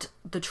 about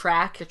the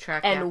track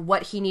and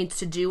what he needs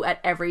to do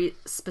at every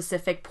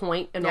specific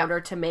point in order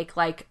to make,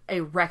 like, a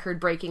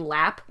record-breaking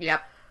lap.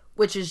 Yep.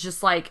 Which is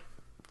just, like,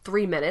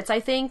 3 minutes, I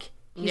think.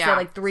 He said,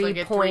 like,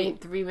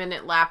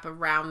 3-minute lap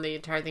around the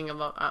entire thing.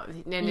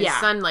 And his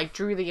son, like,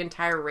 drew the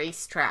entire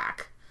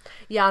racetrack.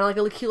 Yeah, on, like,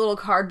 a cute little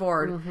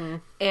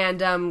cardboard. And,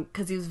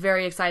 because he was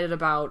very excited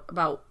about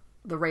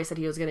the race that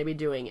he was going to be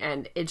doing.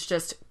 And it's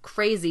just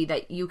crazy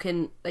that you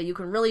can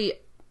really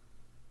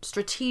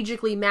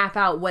strategically map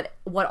out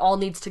what all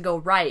needs to go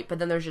right, but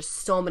then there's just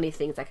so many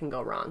things that can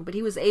go wrong. But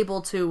he was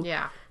able to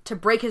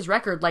break his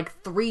record, like,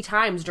 3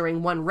 times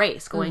during one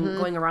race,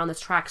 going around this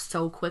track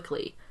so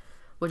quickly,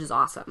 which is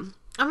awesome.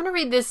 I'm going to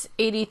read this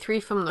 83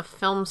 from the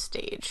film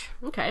stage.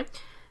 Okay.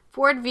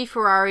 Ford v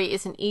Ferrari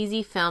is an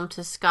easy film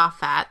to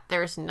scoff at.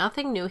 There is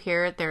nothing new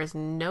here. There is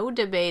no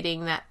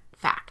debating that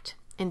fact.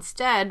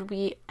 Instead,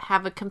 we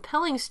have a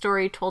compelling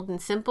story told in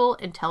simple,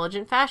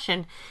 intelligent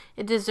fashion.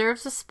 It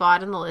deserves a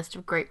spot in the list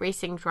of great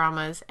racing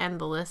dramas and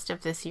the list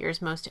of this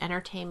year's most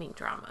entertaining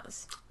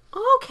dramas.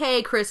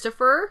 Okay,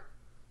 Christopher.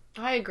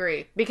 I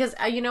agree. Because,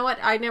 you know what?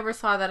 I never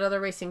saw that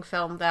other racing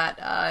film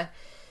that,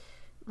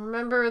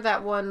 remember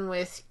that one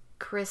with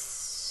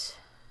Chris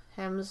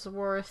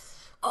Hemsworth?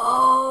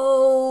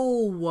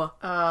 Oh!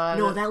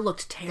 No, that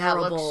looked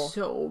terrible. That looked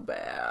so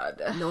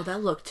bad. No,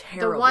 that looked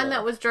terrible. The one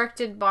that was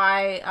directed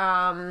by,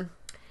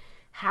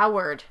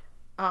 Howard.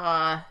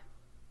 Howard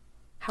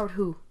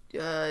who?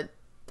 The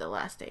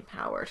last name,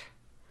 Howard.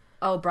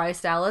 Oh,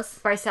 Bryce Dallas?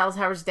 Bryce Dallas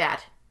Howard's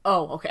dad.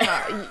 Oh, okay.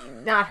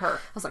 Not her.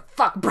 I was like,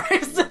 fuck,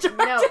 Bryce.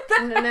 No.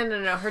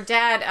 Her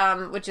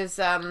dad, which is,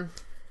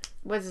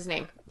 what's his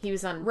name? He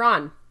was on...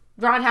 Ron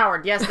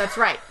Howard. Yes, that's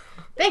right.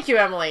 Thank you,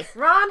 Emily.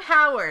 Ron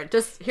Howard.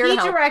 Just here to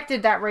help. He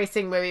directed that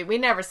racing movie. We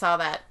never saw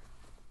that.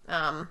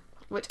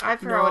 which I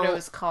forgot what it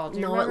was called. Do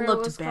you No, remember it what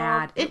looked was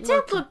bad. called? It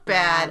did look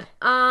bad.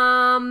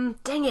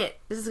 Dang it.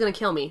 This is gonna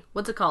kill me.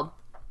 What's it called?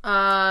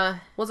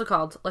 What's it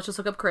called? Let's just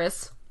look up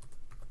Chris.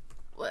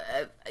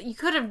 You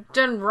could have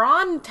done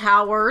Ron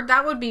Tower.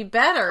 That would be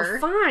better.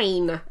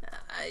 Fine.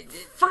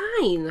 Fine.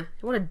 You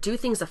want to do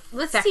things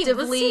effectively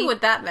Let's see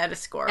what that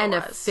Metascore and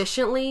was.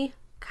 efficiently?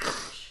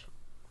 Gosh.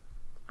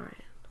 All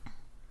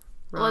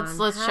right.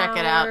 Let's check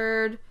it out.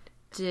 Howard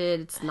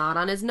it's not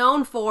on his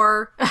known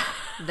for.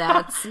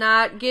 That's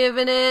not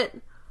giving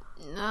it.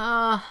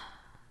 No.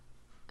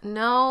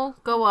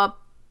 Go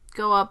up.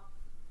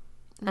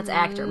 That's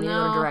actor. We need to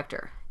go to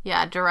director.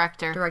 Yeah,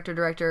 director.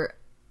 Director.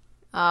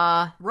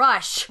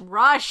 Rush.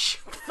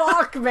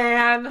 Fuck,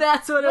 man.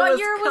 That's what it was What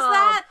year was called.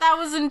 that? That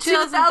was in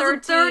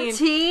 2013.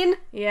 2013?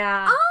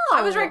 Yeah. Oh.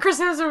 I was right. Chris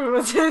Hemsworth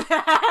was in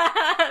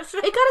that.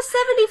 It got a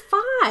 75.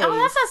 Oh,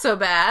 that's not so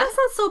bad. That's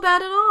not so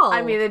bad at all.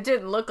 I mean, it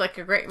didn't look like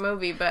a great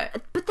movie,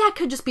 but but that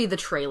could just be the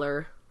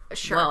trailer.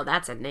 Sure. Well,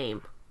 that's a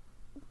name.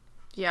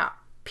 yeah.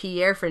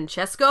 Pierre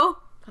Francesco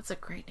That's a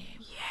great name.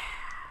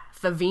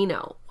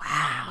 Favino.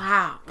 Wow.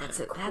 Wow. That's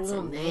a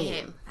cool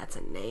name. That's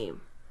a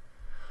name.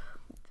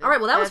 All right,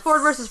 well, that was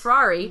Ford versus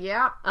Ferrari.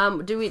 Yeah.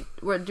 Do we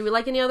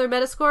like any other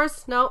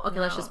Metascores? No? Okay,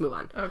 let's just move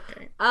on.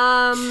 Okay.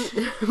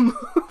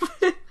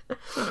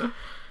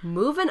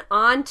 Moving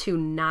on to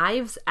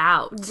Knives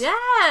Out.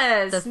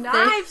 Yes.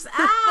 Knives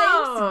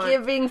Out.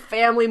 Thanksgiving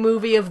family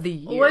movie of the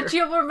year. Would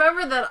you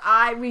remember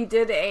that we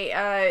did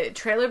a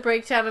trailer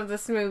breakdown of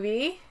this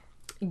movie?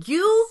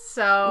 You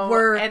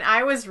were and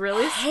I was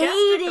really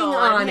hating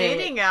on it.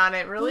 hating on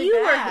it really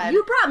bad.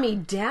 You brought me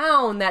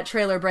down that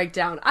trailer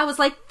breakdown. I was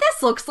like,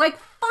 this looks like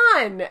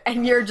fun.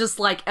 And you're just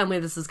like, Emily,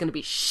 this is going to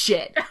be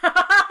shit. And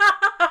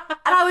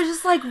I was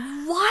just like,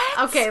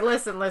 what? Okay,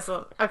 listen.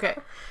 Okay.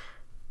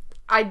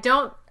 I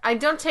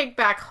don't take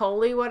back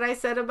wholly what I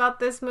said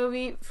about this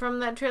movie from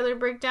that trailer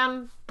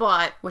breakdown,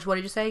 but What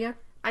did you say again?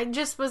 I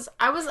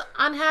was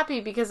unhappy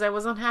because I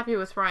was unhappy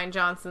with Rian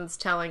Johnson's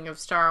telling of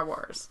Star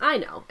Wars. I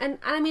know. And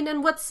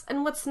what's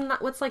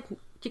like,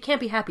 you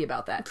can't be happy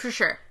about that. For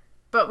sure.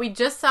 But we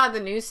just saw the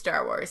new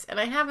Star Wars, and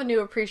I have a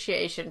new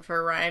appreciation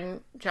for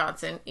Rian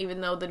Johnson,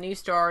 even though the new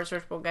Star Wars,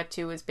 which we'll get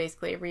to, is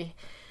basically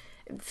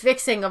a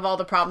fixing of all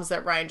the problems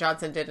that Rian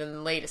Johnson did in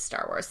the latest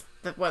Star Wars,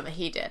 the one that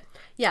he did.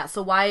 Yeah,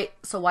 so why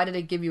did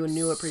it give you a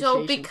new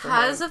appreciation? So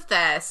because of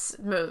this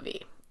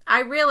movie,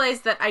 I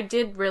realized that I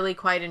did really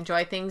quite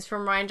enjoy things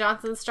from Rian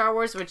Johnson's Star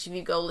Wars, which if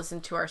you go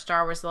listen to our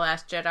Star Wars The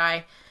Last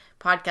Jedi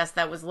podcast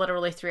that was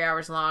literally 3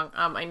 hours long,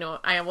 I know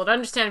I would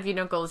understand if you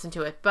don't go listen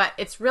to it, but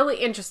it's really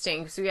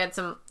interesting because we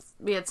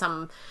had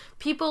some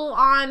people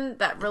on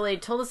that really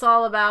told us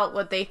all about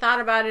what they thought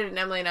about it, and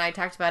Emily and I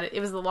talked about it. It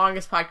was the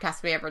longest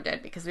podcast we ever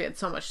did because we had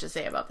so much to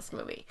say about this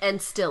movie.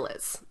 And still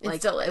is.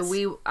 Still is.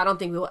 I don't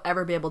think we will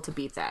ever be able to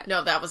beat that.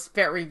 No, that was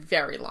very,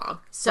 very long.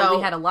 So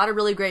we had a lot of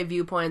really great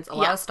viewpoints, a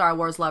lot of Star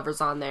Wars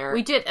lovers on there.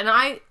 We did, and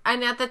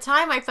at the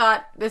time I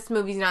thought this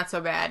movie's not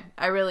so bad.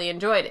 I really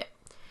enjoyed it.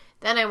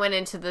 Then I went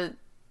into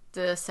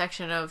the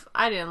section of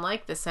I didn't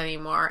like this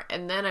anymore,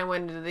 and then I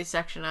went into the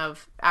section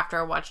of after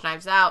I watched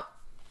Knives Out,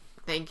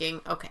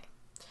 thinking, okay,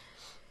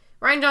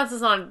 Rian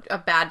Johnson's not a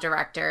bad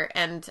director,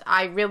 and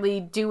I really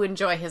do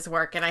enjoy his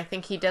work, and I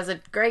think he does a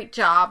great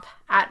job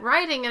at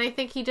writing, and I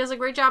think he does a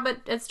great job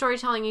at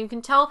storytelling. You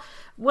can tell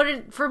what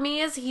it, for me,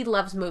 is he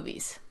loves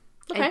movies.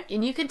 Okay.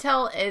 And you can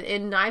tell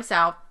in Knives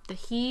Out that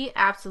he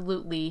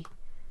absolutely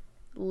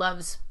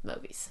loves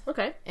movies.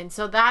 Okay. And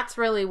so that's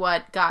really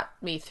what got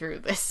me through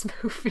this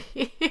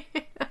movie.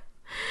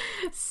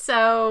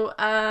 So,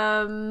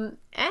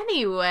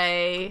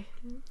 anyway,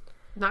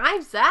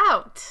 Knives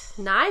Out.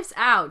 Knives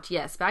Out.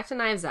 Yes, back to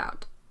Knives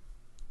Out.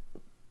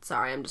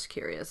 Sorry, I'm just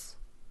curious.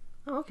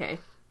 Oh, okay.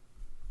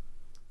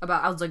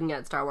 I was looking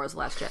at Star Wars The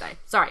Last Jedi.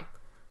 Sorry.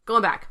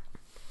 Going back.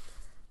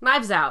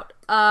 Knives Out.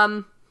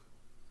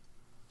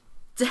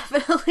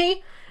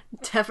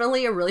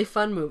 Definitely a really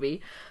fun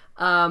movie.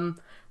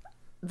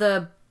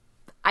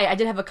 I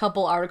did have a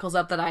couple articles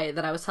up that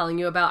I was telling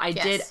you about. I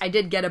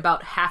did get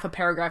about half a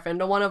paragraph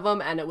into one of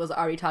them, and it was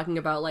already talking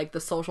about like the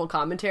social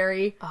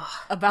commentary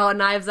about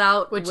Knives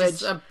Out, Which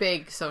is a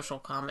big social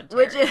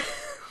commentary.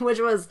 which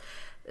was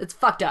it's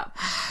fucked up,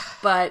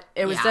 but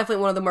it was Yeah.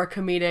 definitely one of the more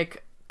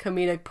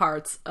comedic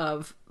parts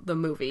of the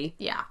movie.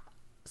 Yeah.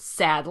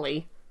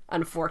 Sadly,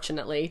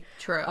 unfortunately,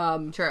 True.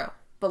 True.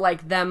 but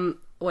like them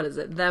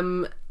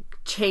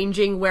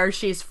changing where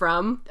she's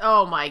from.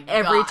 Oh my god.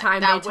 Every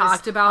time they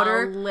talked about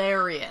her.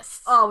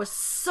 Hilarious. Oh, it was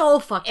so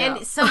fucked up.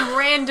 And some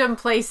random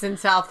place in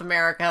South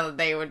America that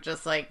they would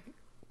just like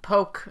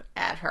poke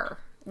at her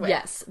with.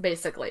 Yes,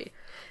 basically.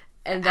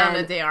 And then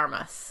Ana de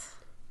Armas.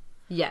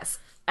 yes.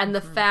 And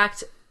the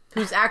fact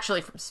Who's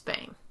actually from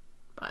Spain.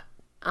 But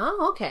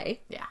oh,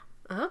 okay. yeah.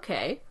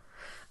 Okay.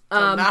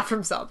 So not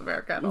from South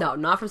America at all. No,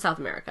 not from South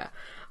America.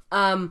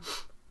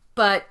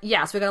 But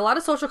yeah, so we got a lot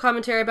of social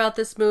commentary about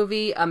this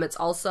movie. It's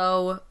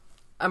also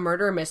a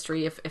murder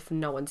mystery. If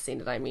no one's seen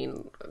it, I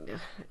mean,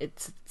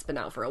 it's been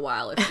out for a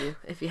while.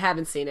 If you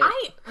haven't seen it,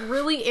 I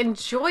really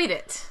enjoyed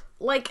it.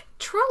 Like,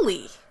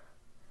 truly.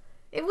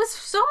 It was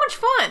so much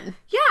fun.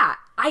 Yeah,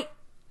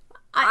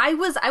 I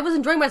was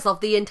enjoying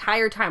myself the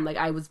entire time. Like,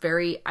 I was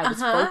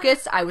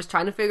focused. I was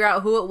trying to figure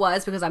out who it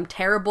was because I'm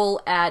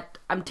terrible at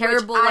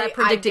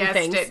predicting I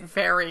things. guessed it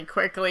very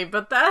quickly,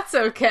 but that's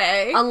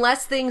okay.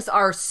 Unless things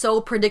are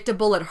so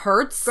predictable it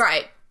hurts.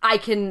 Right. I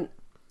can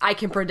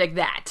predict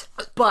that.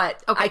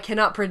 But I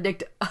cannot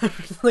predict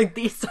like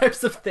these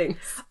types of things.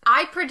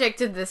 I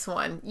predicted this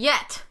one,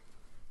 yet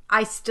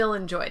I still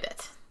enjoyed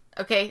it.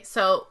 Okay,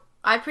 so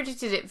I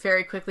predicted it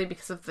very quickly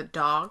because of the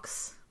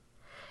dogs.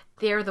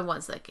 They're the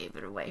ones that gave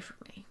it away for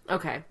me.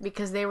 Okay.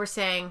 Because they were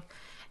saying,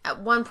 at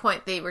one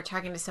point they were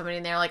talking to somebody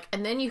and they're like,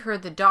 and then you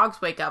heard the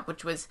dogs wake up,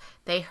 which was,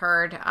 they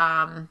heard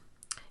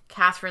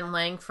Catherine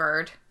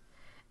Langford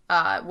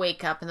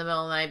wake up in the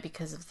middle of the night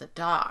because of the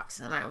dogs.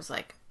 And I was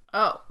like,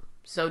 oh,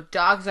 so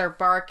dogs are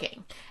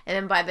barking. And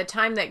then by the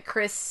time that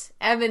Chris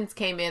Evans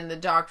came in, the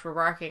dogs were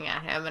barking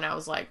at him. And I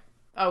was like,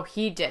 oh,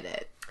 he did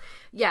it.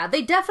 Yeah,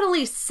 they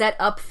definitely set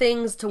up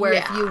things to where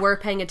if Yeah. you were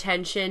paying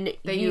attention,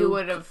 That you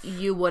would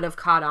have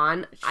caught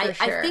on. For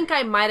sure. I think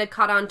I might have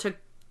caught on to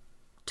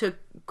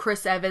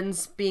Chris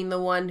Evans being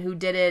the one who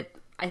did it.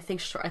 I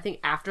think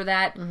after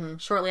that,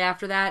 shortly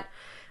after that.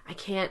 I'm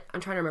trying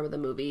to remember the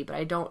movie, but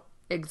I don't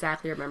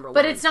exactly remember.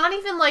 But it's not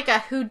even like a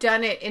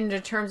whodunit in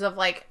terms of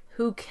like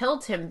who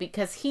killed him,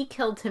 because he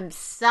killed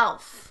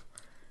himself.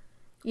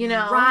 You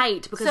know,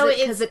 right?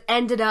 Because it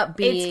ended up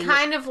being. It's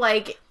kind of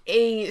like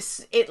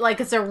it's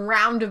a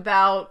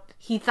roundabout.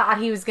 He thought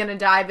he was gonna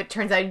die, but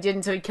turns out he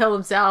didn't, so he killed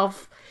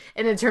himself.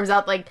 And it turns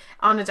out like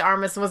Ana de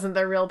Armas wasn't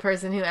the real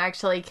person who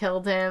actually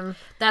killed him.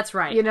 That's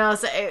right. You know,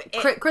 so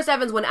Chris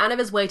Evans went out of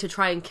his way to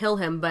try and kill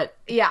him, but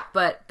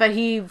but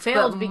he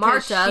failed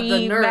because Marta, she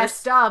the nurse,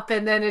 messed up,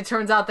 and then it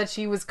turns out that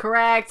she was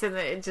correct, and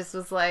it just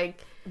was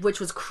like.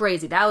 Which was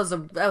crazy. That was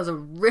a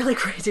really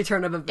crazy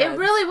turn of events. It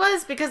really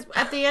was, because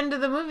at the end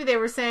of the movie they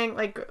were saying,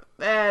 like,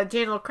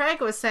 Daniel Craig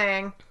was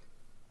saying,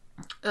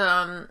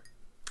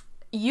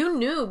 you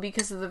knew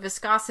because of the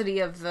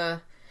viscosity of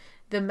the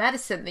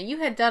medicine that you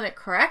had done it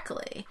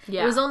correctly.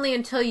 Yeah. It was only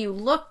until you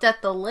looked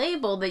at the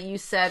label that you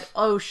said,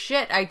 oh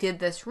shit, I did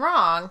this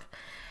wrong.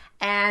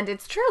 And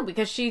it's true,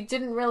 because she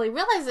didn't really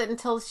realize it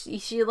until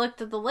she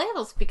looked at the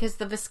labels, because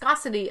the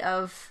viscosity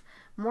of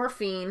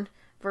morphine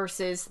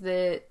versus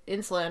the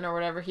insulin or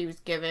whatever he was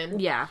given.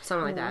 Yeah,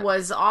 something like that.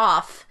 Was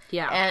off.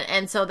 Yeah.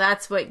 And so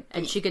that's what...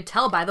 And she could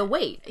tell by the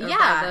weight.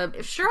 Yeah,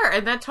 sure.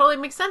 And that totally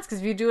makes sense, because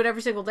if you do it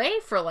every single day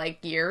for, like,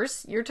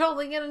 years, you're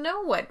totally going to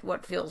know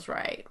what feels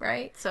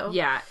right? So...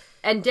 Yeah.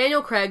 And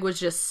Daniel Craig was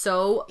just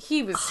so...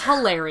 He was...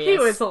 hilarious. He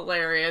was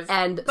hilarious.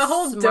 And the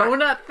whole smart.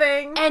 donut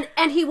thing.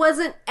 And he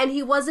wasn't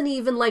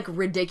even, like,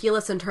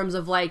 ridiculous in terms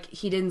of, like,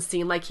 he didn't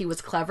seem like he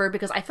was clever,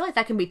 because I feel like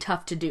that can be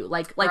tough to do.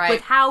 Like Right.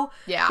 with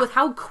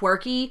how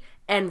quirky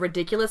and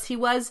ridiculous he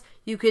was,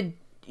 you could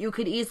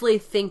easily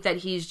think that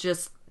he's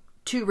just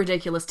too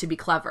ridiculous to be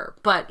clever,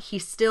 but he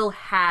still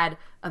had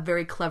a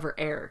very clever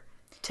air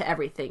to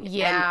everything.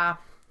 Yeah.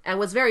 And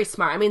was very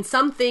smart. I mean,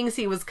 some things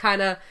he was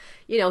kind of,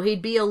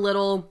 he'd be a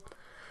little...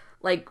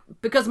 Like,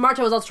 because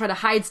Marta was also trying to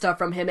hide stuff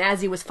from him as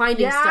he was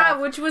finding stuff.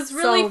 Yeah, which was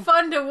really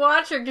fun to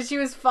watch her, because she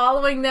was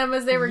following them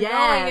as they were going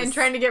and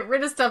trying to get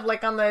rid of stuff,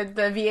 like on the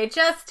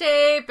VHS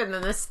tape, and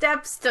then the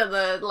steps to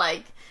the,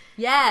 like...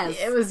 Yes.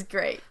 It was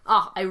great.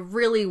 Oh, I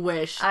really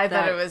wish thought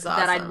it was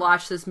that I'd awesome.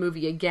 watch this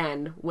movie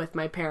again with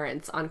my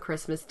parents on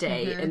Christmas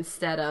Day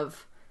instead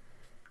of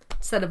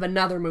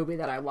another movie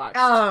that I watched.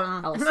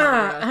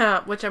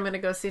 Alessandra. Which I'm going to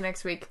go see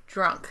next week,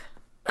 drunk.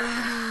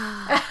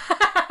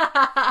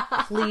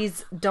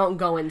 Please don't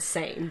go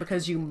insane,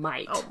 because you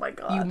might. Oh my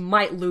God. You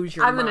might lose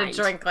your I'm mind. going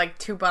to drink like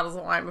 2 bottles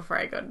of wine before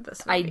I go to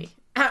this movie.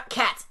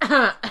 Cats.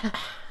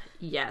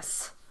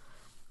 Yes.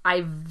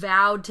 I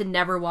vowed to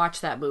never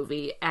watch that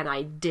movie, and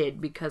I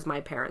did because my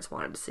parents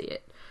wanted to see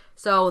it.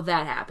 So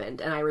that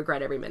happened, and I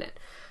regret every minute.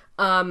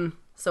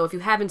 So if you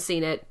haven't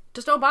seen it,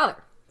 just don't bother.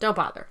 Don't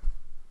bother.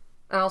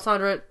 And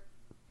Alessandra,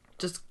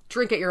 just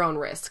drink at your own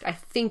risk. I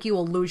think you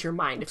will lose your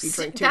mind if you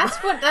drink too much.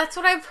 That's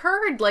what I've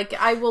heard. Like,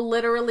 I will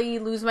literally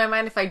lose my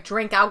mind if I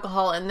drink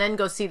alcohol and then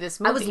go see this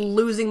movie. I was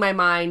losing my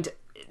mind.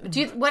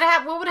 What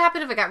would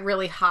happen if I got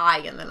really high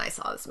and then I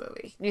saw this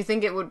movie? Do you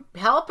think it would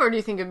help, or do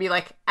you think it would be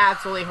like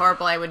absolutely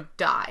horrible? I would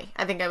die.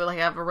 I think I would like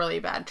have a really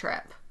bad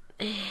trip.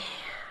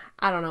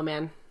 I don't know,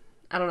 man.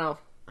 I don't know.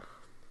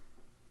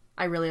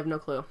 I really have no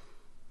clue.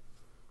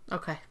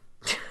 Okay.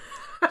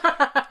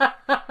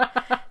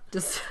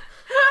 Just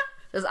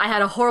I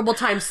had a horrible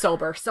time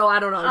sober, so I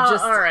don't know.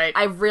 All right.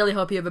 I really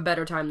hope you have a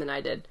better time than I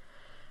did.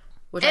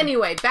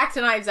 Anyway, back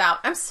to Knives Out.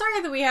 I'm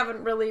sorry that we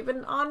haven't really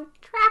been on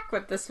track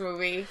with this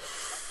movie.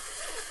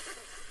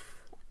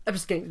 I'm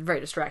just getting very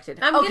distracted.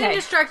 I'm getting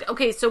distracted.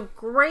 Okay, so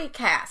great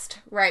cast,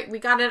 right? We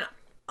got an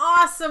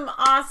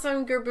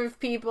awesome group of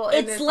people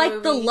in this It's like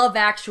movie. the Love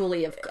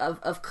Actually of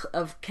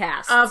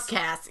casts. Of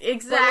cast,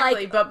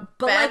 exactly, but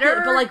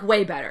better. But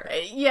way better.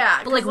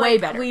 Yeah, but way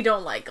better. We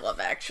don't like Love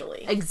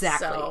Actually.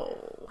 Exactly.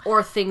 So.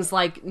 Or things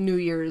like New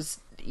Year's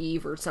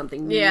Eve or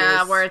something.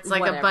 Where it's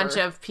like a bunch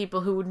of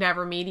people who would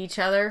never meet each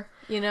other,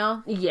 you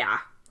know? Yeah.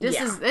 This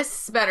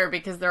is better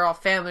because they're all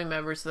family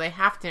members, so they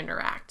have to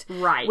interact.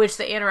 Right. Which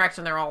they interact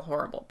and they're all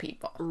horrible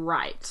people.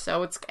 Right.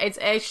 So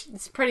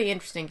it's pretty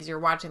interesting because you're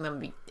watching them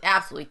be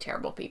absolutely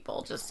terrible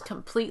people, just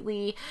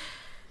completely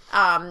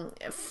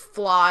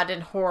flawed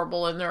and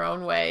horrible in their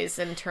own ways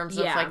in terms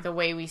of like the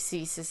way we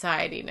see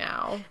society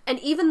now. And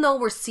even though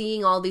we're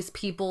seeing all these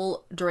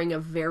people during a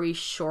very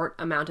short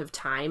amount of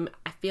time,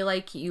 I feel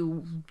like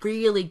you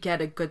really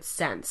get a good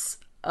sense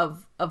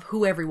of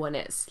who everyone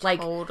is. Like,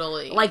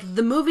 totally. Like,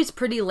 the movie's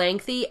pretty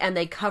lengthy, and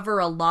they cover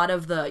a lot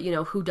of the,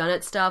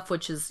 whodunit stuff,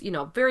 which is,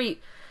 very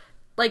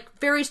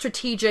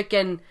strategic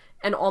and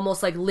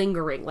almost, like,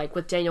 lingering. Like,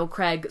 with Daniel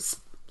Craig,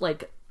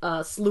 like,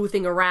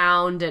 sleuthing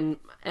around, and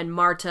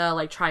Marta,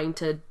 like, trying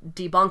to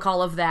debunk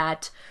all of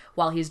that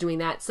while he's doing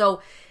that.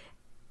 So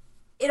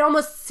it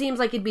almost seems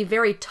like it'd be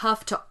very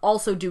tough to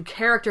also do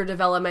character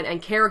development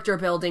and character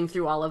building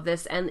through all of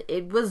this, and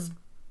it was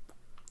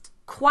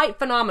quite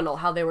phenomenal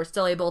how they were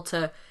still able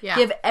to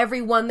give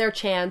everyone their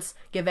chance,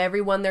 give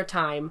everyone their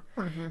time,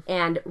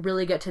 and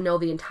really get to know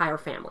the entire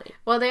family.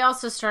 Well, they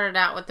also started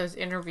out with those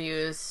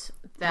interviews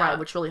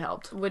which really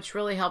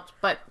helped.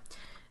 But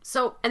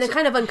and they're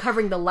kind of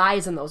uncovering the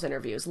lies in those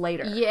interviews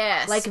later.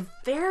 Yes. Like,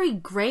 very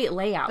great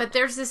layout. But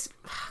there's this,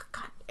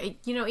 God,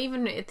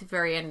 even at the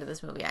very end of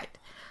this movie,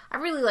 I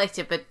really liked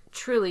it, but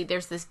truly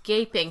there's this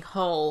gaping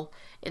hole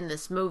in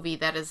this movie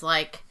that is,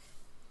 like,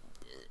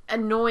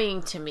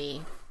 annoying to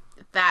me.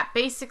 That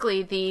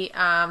basically the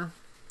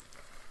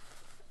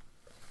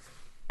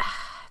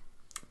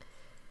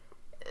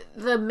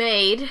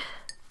maid,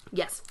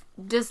 yes,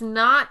 does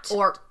not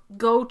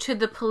go to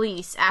the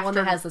police after one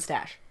that has the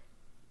stash.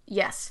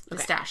 Yes, the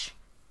stash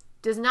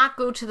does not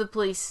go to the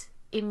police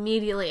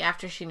immediately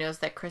after she knows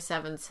that Chris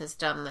Evans has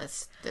done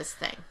this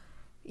thing.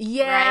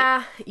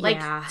 Yeah, right?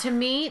 Like, to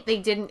me, they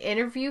didn't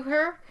interview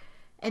her,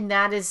 and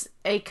that is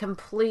a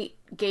complete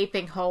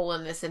gaping hole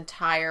in this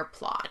entire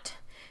plot.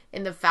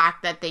 In the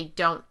fact that they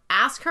don't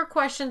ask her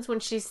questions when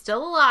she's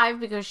still alive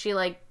because she,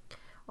 like,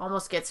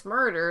 almost gets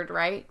murdered,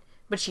 right?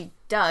 But she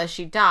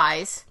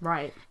dies.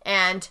 Right.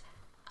 And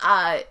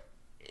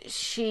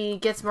she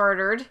gets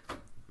murdered.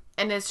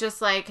 And it's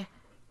just like,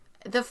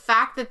 the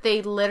fact that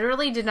they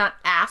literally did not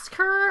ask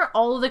her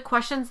all of the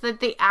questions that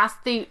they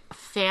asked the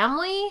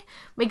family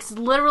makes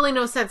literally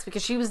no sense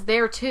because she was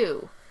there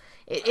too.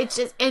 It's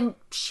just, and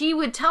she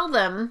would tell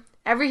them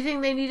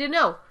everything they need to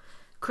know.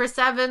 Chris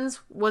Evans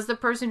was the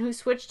person who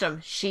switched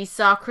them. She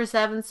saw Chris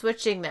Evans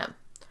switching them.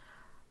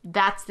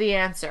 That's the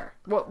answer.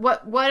 What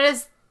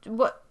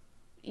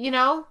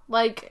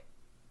like,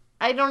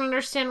 I don't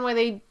understand why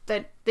they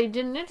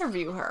didn't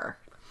interview her.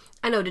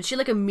 I know. Did she,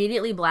 like,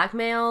 immediately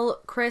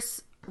blackmail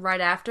Chris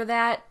right after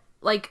that?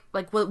 Like,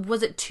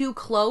 was it too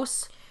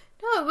close?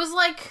 No, it was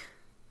like,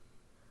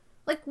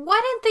 why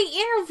didn't they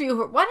interview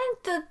her? Why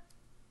didn't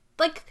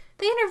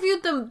they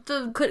interviewed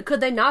them?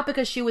 Could they not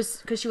because she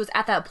was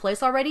at that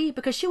place already?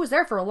 Because she was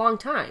there for a long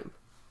time,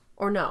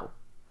 or no?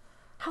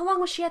 How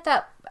long was she at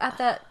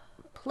that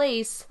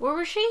place? Where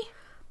was she?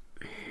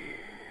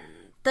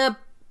 The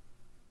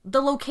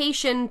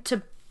location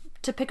to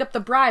pick up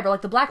the bribe, or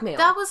like the blackmail.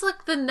 That was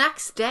like the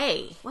next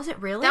day. Was it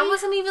really? That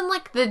wasn't even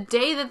like the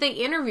day that they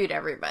interviewed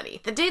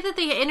everybody. The day that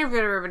they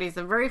interviewed everybody is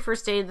the very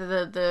first day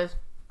that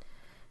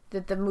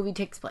the movie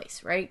takes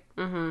place, right?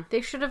 Mm-hmm. They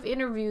should have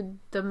interviewed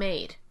the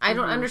maid. I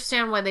don't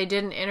understand why they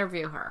didn't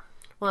interview her.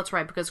 Well, that's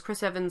right, because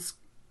Chris Evans...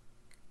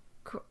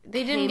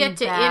 They didn't get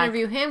to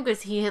interview him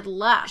because he had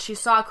left. She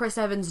saw Chris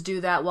Evans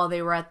do that while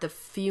they were at the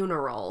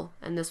funeral,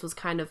 and this was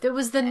kind of... It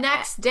was the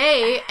next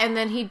day, and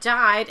then he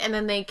died, and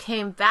then they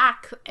came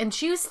back, and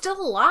she was still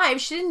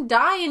alive. She didn't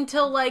die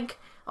until, like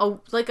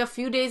a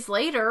few days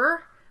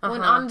later...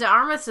 When Ana de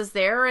Armas is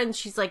there, and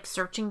she's, like,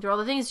 searching through all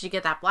the things, you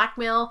get that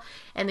blackmail,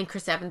 and then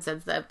Chris Evans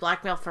sends the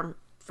blackmail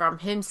from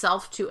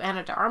himself to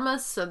Ana de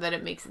Armas, so that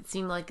it makes it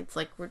seem like it's,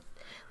 like,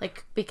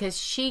 because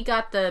she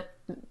got the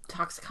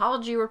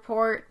toxicology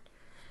report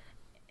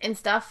and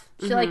stuff,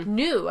 she, like,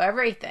 knew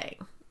everything,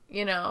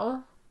 you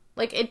know?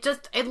 Like, it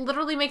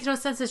literally makes no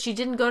sense that she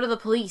didn't go to the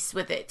police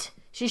with it.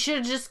 She should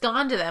have just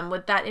gone to them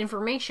with that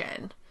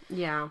information.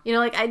 Yeah. You know,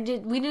 like,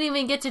 we didn't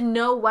even get to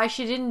know why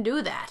she didn't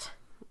do that.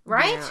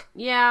 Right?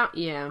 Yeah.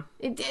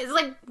 It's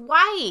like,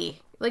 why?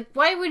 Like,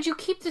 why would you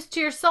keep this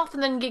to yourself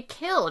and then get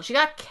killed? She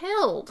got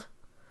killed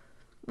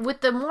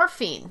with the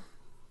morphine.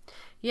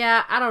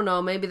 Yeah, I don't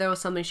know. Maybe there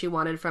was something she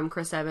wanted from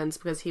Chris Evans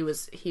because he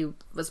was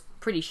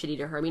pretty shitty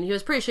to her. I mean, he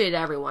was pretty shitty to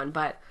everyone,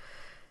 but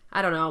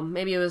I don't know.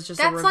 Maybe it was just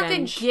a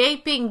revenge. That's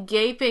like a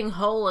gaping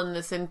hole in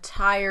this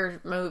entire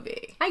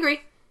movie. I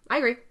agree.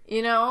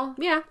 You know?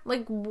 Yeah.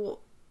 Like,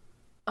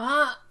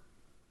 I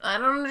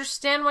don't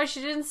understand why she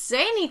didn't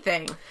say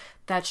anything.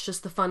 That's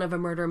just the fun of a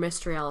murder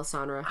mystery,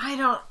 Alessandra.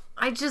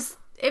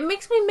 It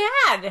makes me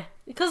mad.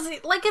 Because,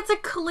 like, it's a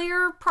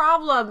clear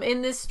problem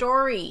in this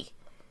story.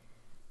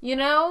 You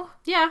know?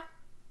 Yeah.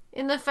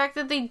 in the fact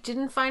that they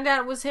didn't find out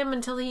it was him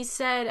until he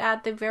said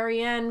at the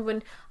very end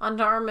when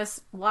Ana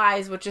Armas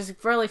lies, which is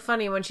really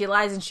funny when she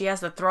lies and she has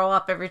to throw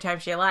up every time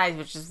she lies,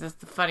 which is just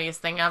the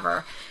funniest thing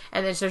ever.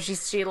 And then so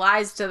she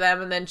lies to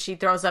them and then she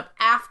throws up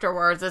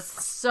afterwards.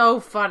 It's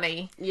so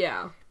funny.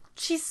 Yeah.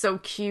 She's so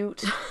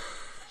cute.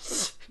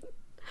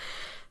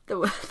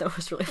 That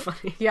was really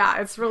funny.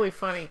 Yeah, it's really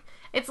funny.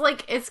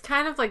 It's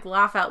kind of like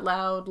laugh out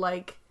loud,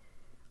 like,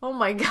 oh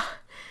my god.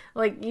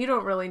 Like, you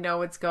don't really know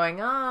what's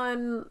going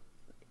on.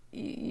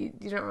 You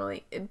don't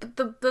really...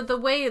 The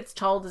way it's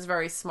told is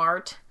very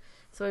smart.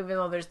 So even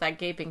though there's that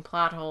gaping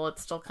plot hole,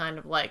 it's still kind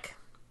of like...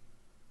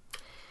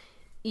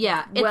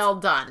 Yeah. Well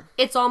done.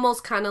 It's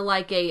almost kind of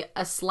like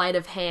a sleight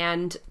of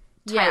hand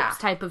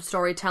type of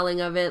storytelling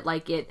of it.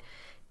 Like,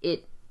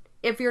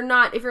 if you're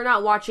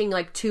not watching,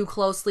 like, too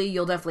closely,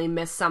 you'll definitely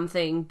miss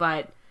something,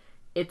 but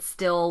it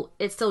still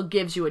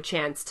gives you a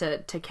chance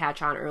to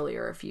catch on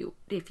earlier if you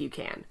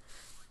can.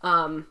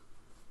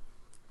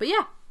 But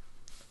yeah.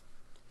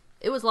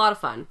 It was a lot of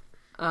fun.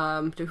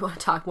 Do we want to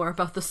talk more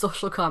about the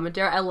social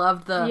commentary? I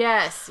loved the...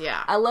 Yes,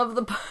 yeah. I love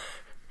the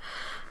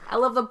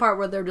part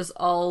where they're just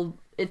all...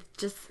 It's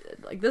just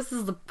like this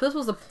was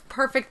the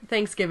perfect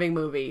Thanksgiving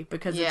movie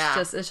because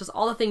it's just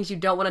all the things you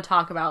don't want to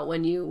talk about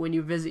when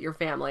you visit your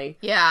family.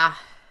 Yeah.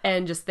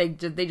 And just they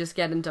just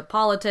get into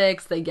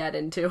politics, they get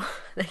into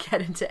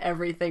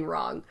everything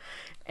wrong.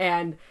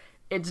 And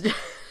it's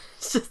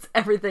just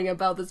everything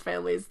about this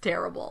family is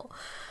terrible.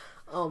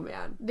 Oh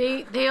man.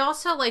 They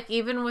also, like,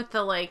 even with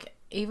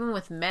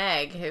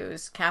Meg,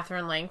 who's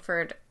Catherine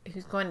Langford,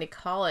 who's going to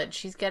college,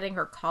 she's getting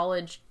her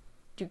college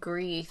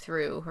degree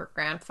through her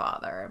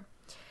grandfather.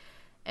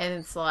 And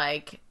it's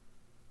like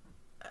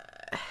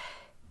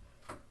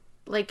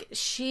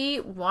she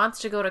wants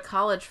to go to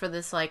college for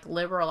this, like,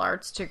 liberal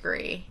arts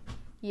degree,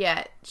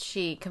 yet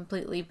she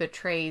completely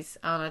betrays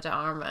Ana de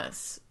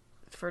Armas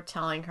for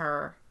telling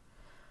her,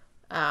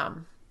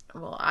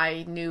 well,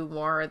 I knew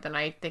more than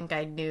I think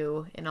I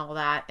knew and all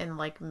that. And,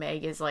 like,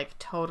 Meg is, like,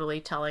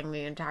 totally telling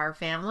the entire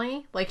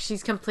family. Like,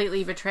 she's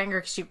completely betraying her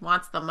because she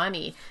wants the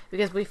money.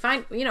 Because we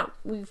find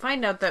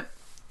out that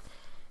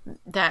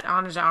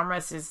Ana de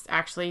Armas is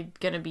actually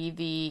going to be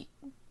the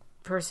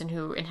person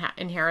who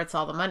inherits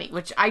all the money.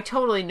 Which I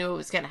totally knew it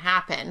was going to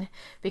happen.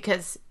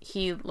 Because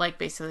he, like,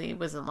 basically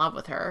was in love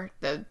with her.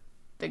 The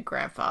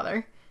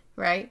grandfather.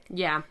 Right?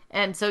 Yeah.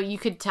 And so you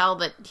could tell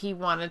that he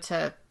wanted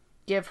to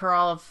give her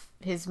all of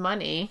his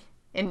money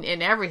and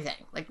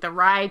everything, like the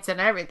rights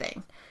and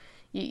everything.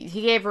 He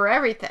gave her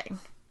everything,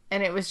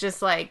 and it was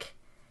just like,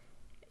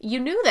 you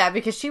knew that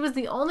because she was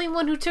the only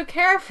one who took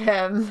care of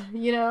him,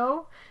 you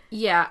know?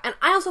 Yeah, and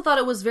I also thought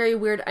it was very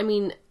weird. I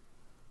mean,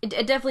 it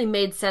definitely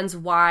made sense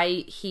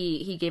why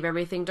he gave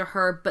everything to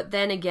her, but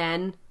then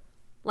again,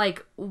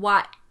 like,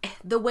 why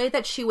the way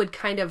that she would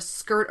kind of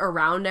skirt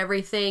around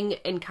everything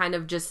and kind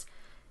of just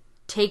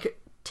take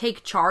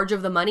charge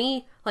of the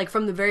money, like,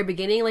 from the very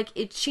beginning. Like,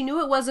 she knew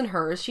it wasn't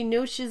hers. She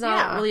knew she's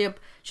not really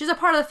she's a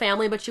part of the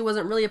family, but she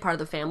wasn't really a part of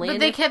the family. But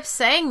they kept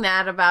saying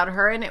that about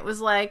her, and it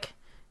was, like,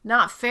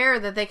 not fair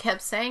that they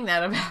kept saying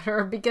that about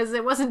her because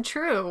it wasn't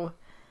true.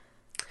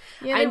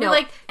 Yeah, I know.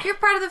 Like, you're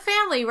part of the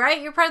family,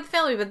 right? You're part of the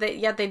family, but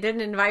yet they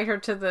didn't invite her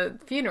to the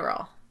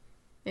funeral.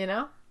 You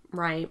know?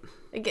 Right.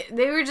 Like,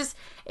 they were just...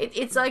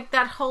 It's like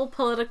that whole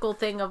political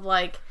thing of,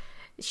 like,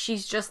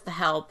 she's just the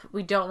help.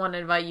 We don't want to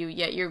invite you,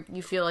 yet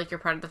you feel like you're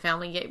part of the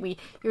family, yet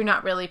you're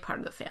not really part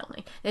of the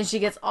family. And she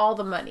gets all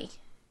the money.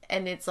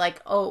 And it's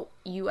like, oh,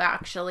 you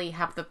actually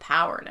have the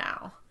power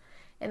now.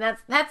 And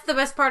that's the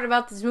best part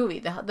about this movie.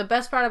 The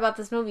best part about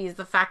this movie is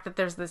the fact that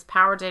there's this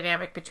power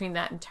dynamic between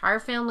that entire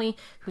family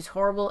who's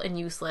horrible and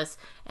useless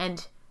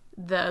and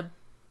the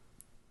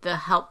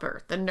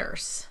helper, the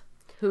nurse,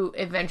 who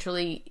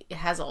eventually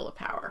has all the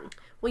power.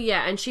 Well,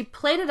 yeah, and she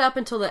played it up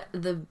until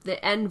the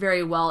end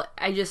very well.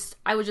 I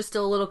was just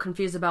still a little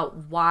confused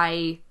about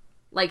why,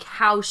 like,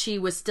 how she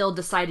was still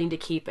deciding to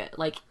keep it.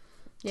 Like,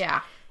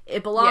 yeah.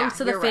 It belongs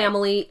to the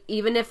family, right.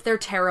 Even if they're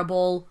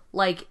terrible.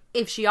 Like,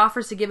 if she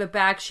offers to give it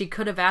back, she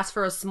could have asked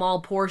for a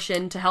small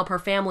portion to help her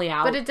family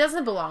out. But it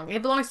doesn't belong.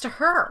 It belongs to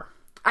her.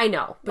 I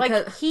know.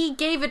 Like, he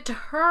gave it to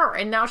her,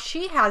 and now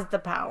she has the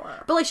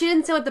power. But, like, she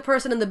didn't seem like the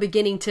person in the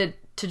beginning to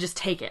just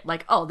take it.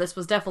 Like, oh, this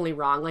was definitely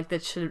wrong. Like,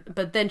 that should...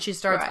 But then she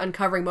starts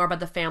uncovering more about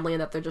the family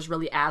and that they're just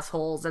really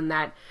assholes and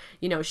that,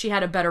 you know, she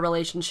had a better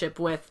relationship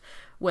with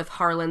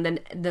Harlan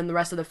than the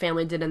rest of the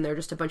family did, and they're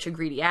just a bunch of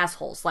greedy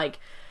assholes. Like,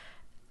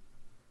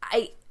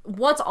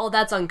 once all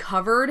that's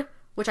uncovered,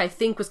 which I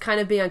think was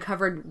kind of being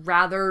uncovered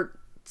rather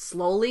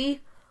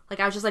slowly, like,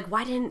 I was just like,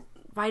 why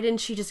didn't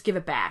she just give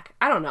it back?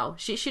 I don't know.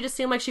 She just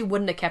seemed like she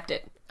wouldn't have kept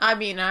it. I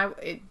mean, I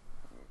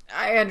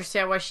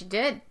understand why she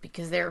did,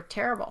 because they're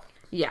terrible.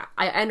 Yeah,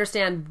 I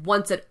understand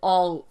once it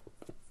all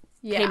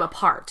came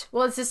apart.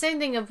 Well, it's the same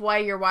thing of why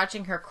you're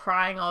watching her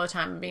crying all the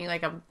time and being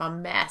like a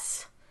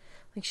mess.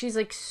 Like, she's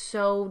like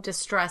so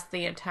distressed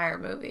the entire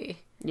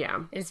movie.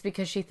 Yeah. It's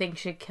because she thinks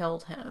she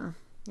killed him,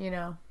 you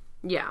know?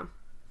 Yeah.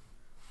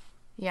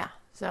 Yeah,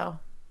 so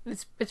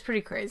it's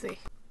pretty crazy.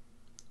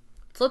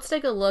 So let's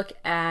take a look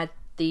at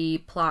the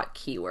plot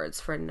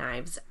keywords for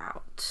Knives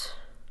Out.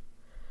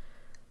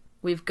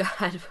 We've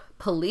got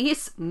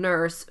police,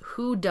 nurse,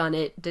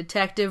 whodunit,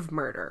 detective,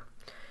 murder.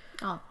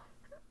 Oh.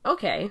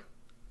 Okay.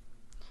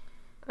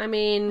 I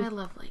mean... I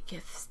love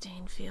Lakeith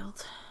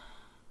Stanfield.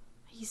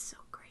 He's so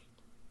great.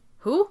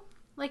 Who?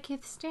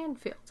 Lakeith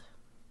Stanfield.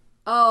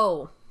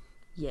 Oh,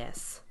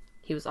 yes.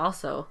 He was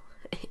also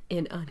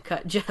in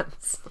Uncut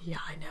Gems. Yeah,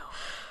 I know.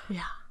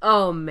 Yeah.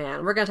 Oh,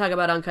 man. We're going to talk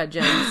about Uncut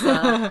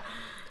Gems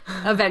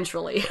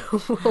eventually.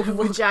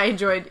 Which I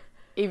enjoyed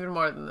even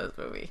more than this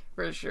movie,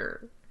 for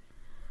sure.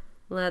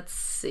 Let's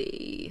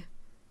see.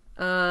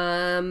 So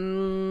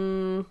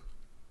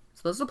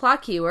those are the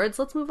plot keywords.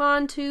 Let's move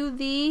on to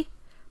the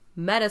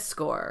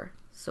Metascore.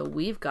 So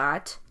we've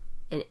got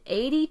an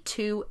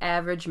 82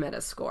 average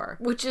Metascore.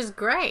 Which is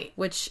great.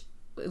 Which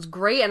is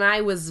great, and I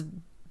was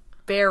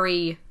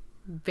very,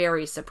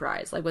 very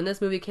surprised. Like, when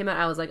this movie came out,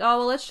 I was like, oh,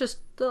 well, I'm just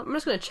going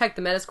to check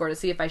the Metascore to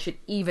see if I should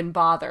even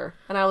bother.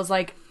 And I was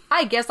like,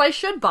 I guess I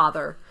should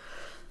bother.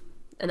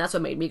 And that's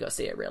what made me go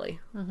see it, really.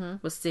 Mm-hmm.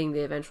 Was seeing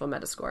the eventual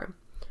Metascore.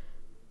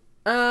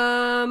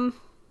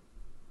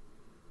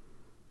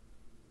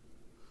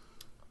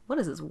 What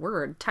is this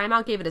word? Time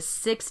Out gave it a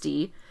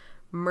 60.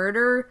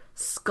 Murder,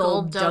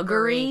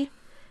 skullduggery,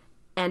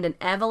 and an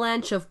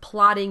avalanche of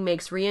plotting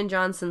makes Rian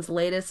Johnson's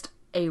latest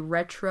a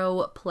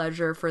retro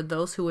pleasure for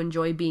those who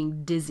enjoy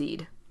being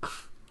dizzied.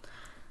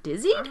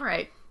 Dizzied? All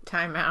right.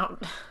 Time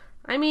Out.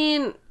 I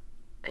mean,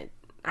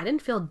 I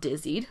didn't feel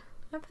dizzied.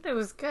 I thought it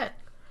was good.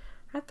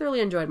 I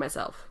thoroughly enjoyed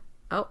myself.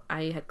 Oh,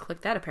 I had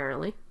clicked that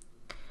apparently.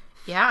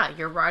 Yeah,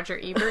 you're Roger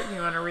Ebert.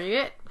 You want to read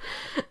it?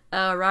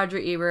 Roger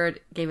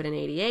Ebert gave it an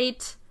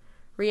 88.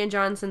 Rian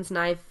Johnson's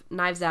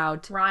Knives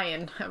Out.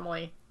 Ryan,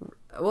 Emily.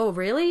 Oh,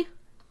 really?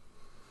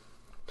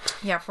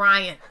 Yeah,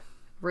 Ryan.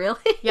 Really?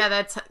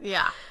 Yeah,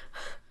 yeah.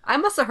 I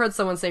must have heard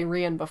someone say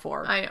Rian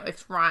before. I know,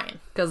 it's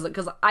Ryan.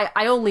 Because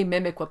I only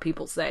mimic what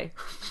people say.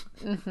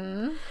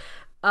 Mm-hmm.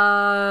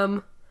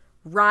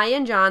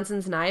 Rian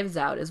Johnson's Knives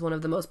Out is one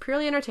of the most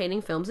purely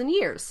entertaining films in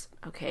years.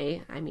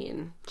 Okay, I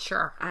mean...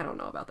 Sure. I don't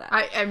know about that.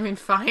 I mean,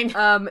 fine.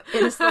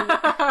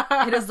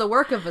 It is the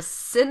work of a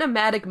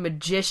cinematic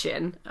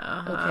magician,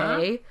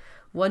 okay?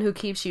 One who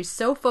keeps you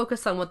so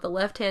focused on what the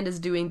left hand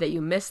is doing that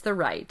you miss the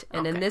right.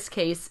 And in this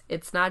case,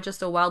 it's not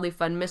just a wildly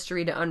fun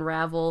mystery to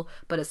unravel,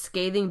 but a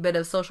scathing bit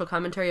of social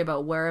commentary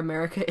about where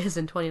America is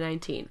in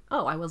 2019.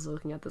 Oh, I was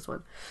looking at this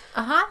one.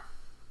 Uh-huh.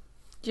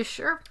 You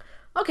sure?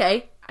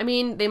 Okay. I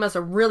mean, they must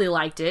have really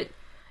liked it.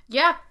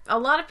 Yeah, a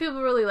lot of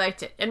people really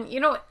liked it. And, you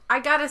know, I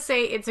gotta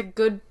say, it's a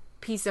good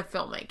piece of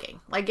filmmaking.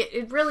 Like,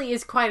 it really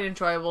is quite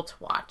enjoyable to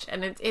watch.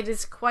 And it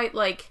is quite,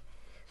 like,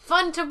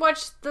 fun to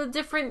watch the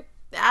different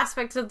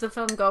aspects of the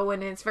film go,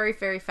 and it's very,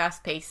 very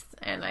fast-paced.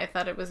 And I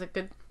thought it was a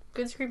good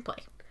screenplay.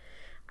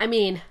 I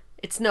mean,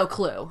 it's no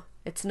Clue.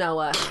 It's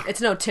no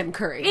Tim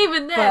Curry.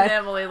 Even then,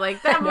 Emily,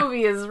 like, that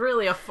movie is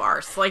really a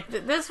farce. Like,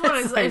 this one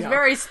is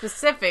very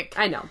specific.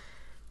 I know.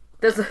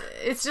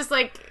 It's just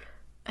like...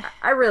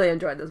 I really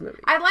enjoyed this movie.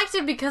 I liked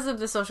it because of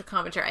the social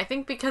commentary. I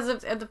think because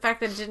of the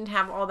fact that it didn't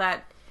have all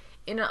that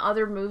in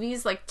other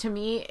movies. Like, to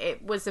me,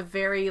 it was a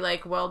very,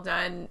 like, well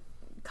done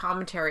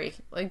commentary.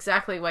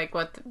 Exactly like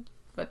what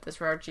this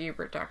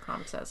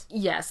RogerEbert.com says.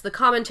 Yes, the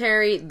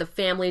commentary, the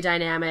family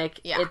dynamic,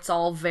 it's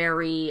all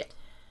very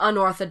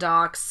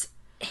unorthodox.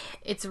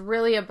 It's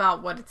really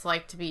about what it's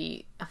like to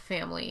be a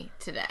family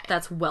today.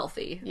 That's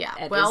wealthy.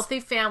 Yeah, wealthy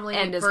family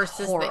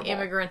versus the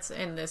immigrants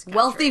in this country.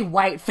 Wealthy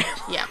white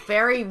family. Yeah,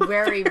 very,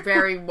 very,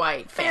 very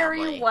white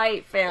family. Very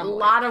white family. A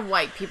lot of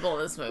white people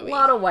in this movie. A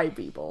lot of white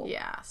people.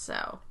 Yeah,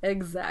 so.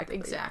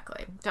 Exactly.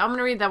 So I'm going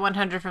to read that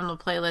 100 from the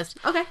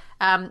playlist. Okay.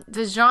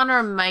 The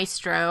genre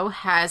maestro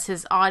has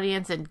his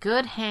audience in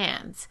good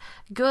hands.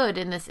 Good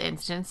in this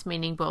instance,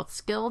 meaning both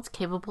skilled,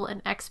 capable,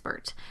 and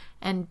expert.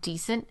 And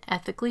decent,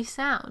 ethically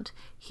sound.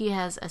 He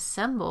has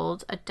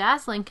assembled a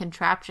dazzling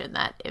contraption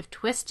that, if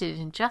twisted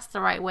in just the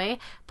right way,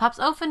 pops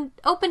open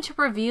to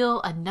reveal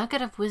a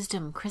nugget of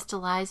wisdom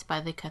crystallized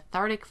by the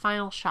cathartic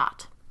final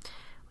shot.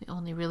 We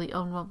only really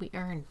own what we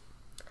earn.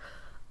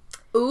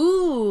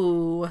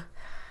 Ooh.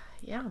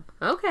 Yeah.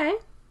 Okay.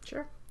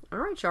 Sure. All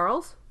right,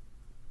 Charles.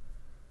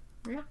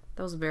 Yeah.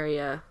 That was a very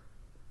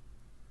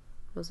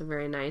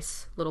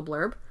nice little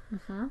blurb.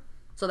 Mm-hmm.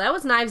 So that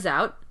was Knives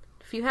Out.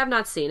 If you have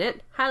not seen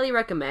it, highly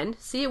recommend.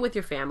 See it with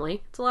your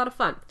family. It's a lot of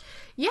fun.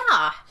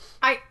 Yeah.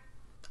 I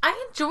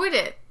enjoyed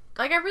it.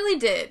 Like, I really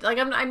did. Like,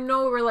 I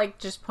know we're, like,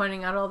 just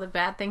pointing out all the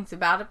bad things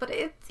about it, but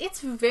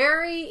it's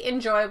very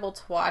enjoyable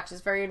to watch.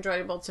 It's very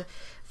enjoyable to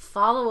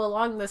follow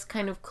along this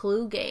kind of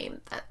clue game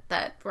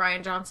that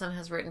Rian Johnson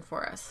has written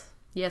for us.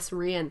 Yes,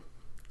 Rian.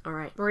 All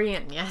right.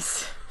 Rian,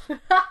 yes.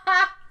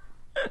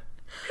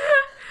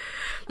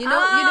 You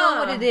know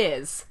what it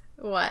is?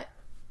 What?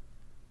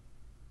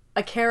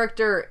 A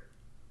character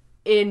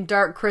in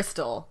Dark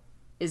Crystal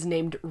is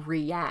named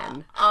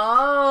Rian.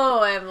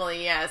 Oh,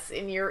 Emily, yes.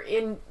 And you're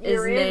in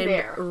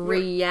there.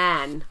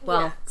 Rian.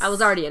 Well, yes. I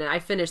was already in it. I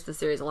finished the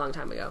series a long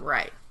time ago.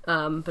 Right.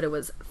 But it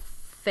was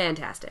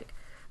fantastic.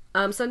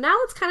 So now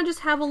let's kind of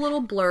just have a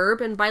little blurb,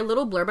 and by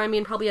little blurb I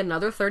mean probably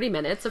another 30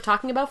 minutes of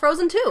talking about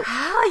Frozen 2.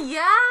 Ah,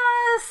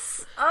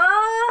 yes!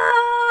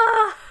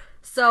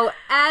 So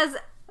as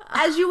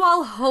you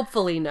all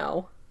hopefully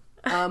know,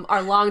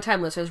 our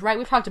longtime listeners, right?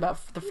 We've talked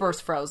about the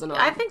first Frozen.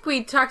 I think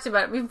we talked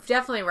about it. We've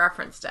definitely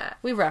referenced it.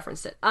 We've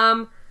referenced it.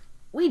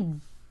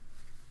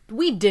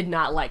 We did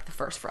not like the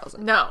first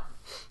Frozen. No.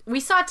 We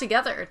saw it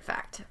together, in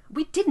fact.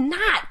 We did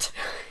not.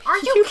 Are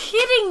you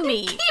kidding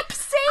me? Keep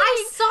saying.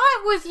 I saw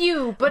it with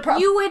you, but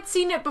you had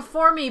seen it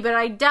before me, but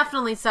I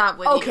definitely saw it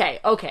with you.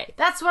 Okay.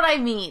 That's what I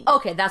mean.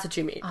 Okay, that's what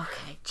you mean.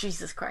 Okay,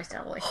 Jesus Christ,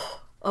 Emily.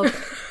 Okay.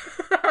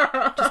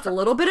 Just a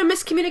little bit of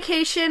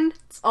miscommunication.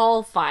 It's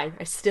all fine.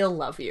 I still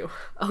love you.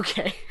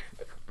 Okay.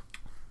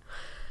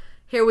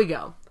 Here we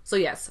go. So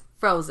yes,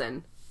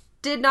 Frozen.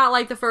 Did not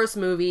like the first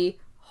movie.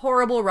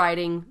 Horrible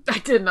writing. I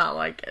did not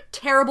like it.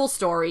 Terrible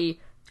story.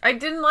 I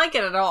didn't like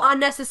it at all.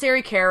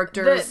 Unnecessary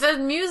characters. The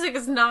music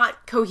is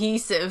not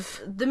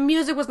cohesive. The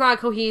music was not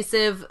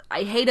cohesive.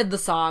 I hated the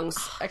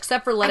songs,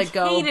 except for Let It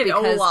Go. I hated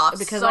Olaf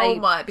so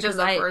much in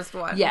the first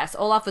one. Yes,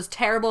 Olaf was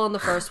terrible in the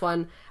first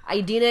one.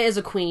 Idina is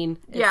a queen.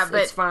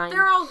 It's fine.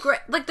 They're all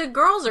great. Like, the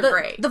girls are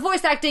great. The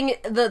voice acting,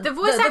 the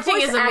voice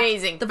acting is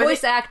amazing. The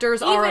voice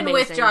actors are amazing. Even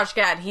with Josh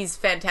Gad, he's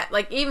fantastic.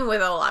 Like, even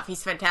with Olaf,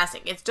 he's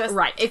fantastic. It's just,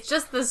 It's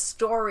just the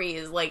story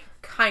is, like,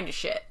 kind of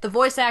shit. The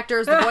voice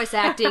actors, the voice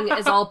acting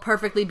is all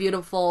perfectly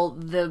beautiful.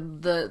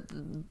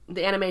 The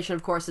animation,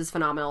 of course, is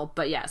phenomenal.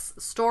 But yes,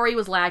 story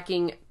was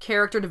lacking.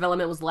 Character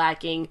development was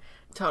lacking.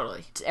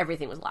 Totally.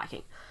 Everything was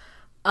lacking.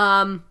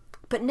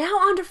 But now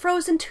on to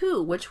Frozen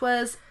 2, which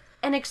was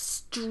an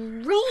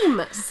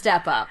extreme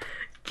step up.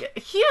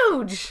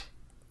 Huge.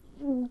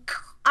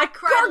 I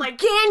cried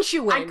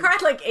gargantuan. I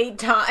cried like 8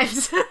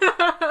 times.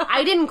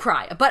 I didn't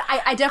cry, but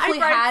I definitely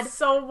cried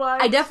so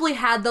much. I definitely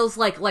had those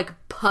like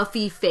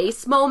puffy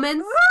face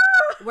moments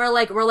where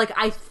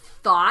I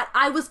thought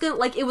I was gonna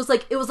it was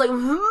like and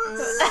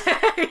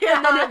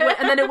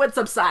then it would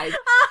subside,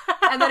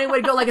 and then it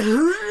would go like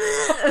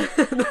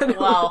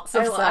wow.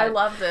 I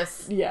love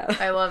this. Yeah,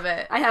 I love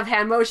it. I have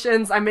hand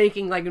motions. I'm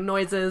making like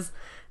noises,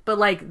 but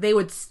like they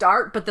would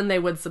start, but then they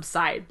would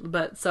subside.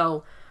 But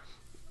so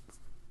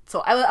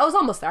I was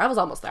almost there.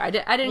 I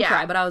didn't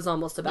cry, but I was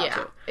almost about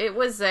to. It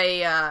was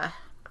a. I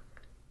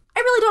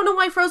really don't know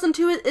why Frozen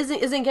 2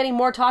 isn't getting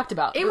more talked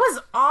about. It was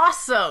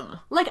awesome.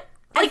 Like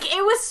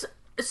it was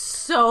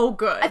so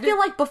good. I feel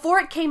like before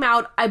it came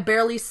out, I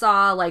barely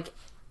saw like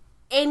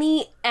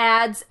any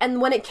ads,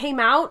 and when it came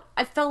out,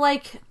 I felt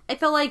like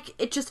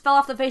it just fell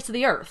off the face of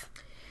the earth.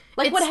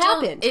 Like, what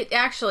happened? It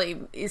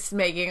actually is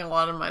making a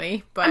lot of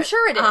money, but I'm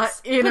sure it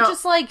is. But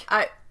just like,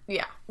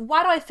 yeah.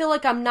 Why do I feel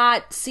like I'm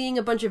not seeing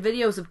a bunch of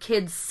videos of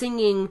kids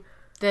singing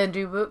the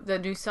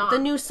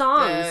new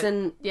songs?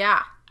 And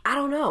yeah, I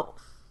don't know.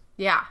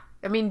 Yeah,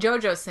 I mean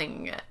JoJo's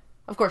singing it.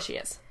 Of course she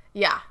is.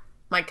 Yeah,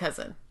 my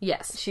cousin.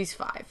 Yes, she's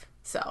 5,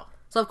 so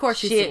of course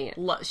she's singing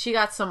it. She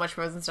got so much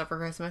Frozen stuff for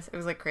Christmas. It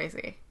was like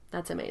crazy.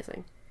 That's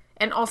amazing.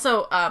 And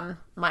also,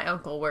 my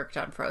uncle worked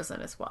on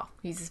Frozen as well.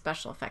 He's a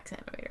special effects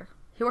animator.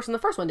 He worked on the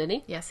first one, didn't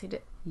he? Yes, he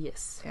did.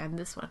 Yes, and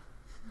this one.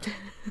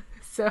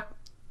 So.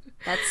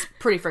 That's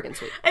pretty freaking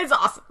sweet. It's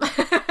awesome.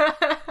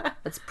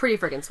 That's pretty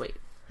freaking sweet.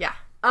 Yeah.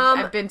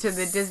 I've been to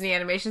the Disney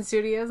Animation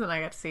Studios and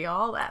I got to see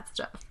all that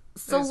stuff.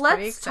 So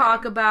let's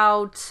talk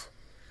about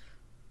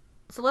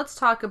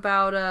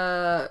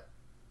I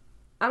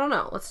don't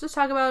know. Let's just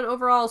talk about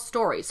overall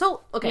story.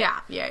 So, okay.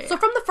 Yeah. So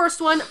from the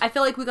first one, I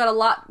feel like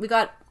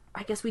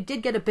I guess we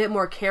did get a bit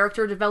more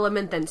character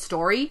development than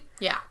story.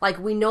 Yeah. Like,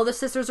 we know the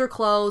sisters are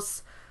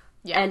close.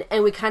 Yeah.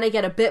 And we kind of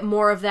get a bit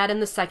more of that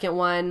in the second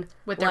one.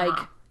 With their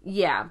mom.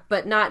 Yeah,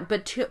 but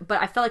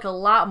I felt like a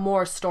lot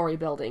more story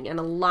building and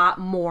a lot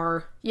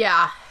more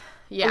a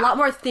lot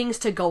more things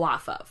to go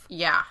off of.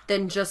 Yeah.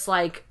 Than just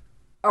like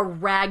a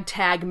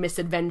ragtag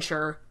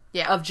misadventure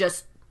of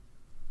just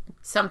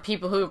some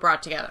people who were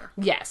brought together.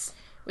 Yes.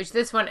 Which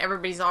this one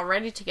everybody's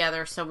already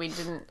together, so we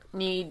didn't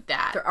need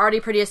that. They're already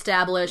pretty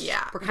established.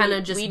 Yeah. We're kind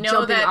of just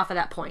jumping off of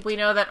that point. We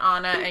know that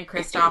Anna and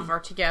Kristoff are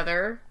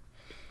together.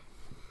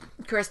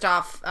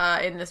 Kristoff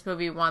in this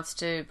movie wants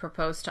to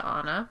propose to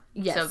Anna.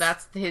 Yes. So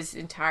that's his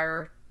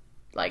entire,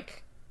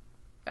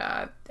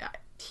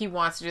 he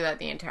wants to do that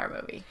the entire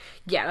movie.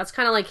 Yeah, that's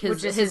kind of like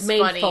his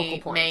main focal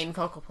point. Main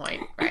focal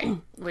point, right.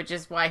 Which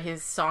is why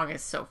his song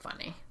is so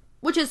funny.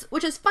 Which is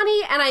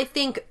funny, and I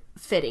think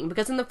fitting,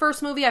 because in the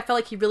first movie, I felt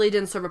like he really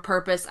didn't serve a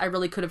purpose. I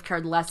really could have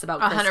cared less about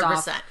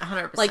Kristoff.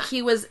 100%. Like,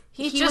 he was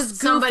just was goofy.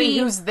 Somebody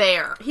who's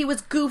there. He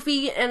was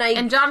goofy,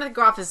 and Jonathan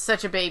Groff is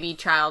such a baby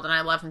child, and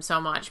I love him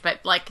so much, but,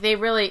 like, they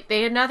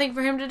had nothing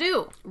for him to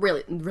do.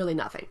 Really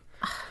nothing.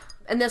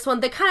 And this one,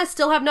 they kind of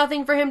still have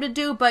nothing for him to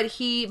do, but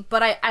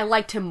I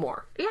liked him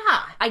more.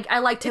 Yeah. I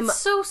liked him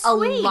so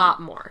sweet. A lot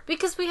more.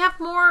 Because we have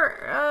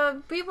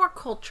more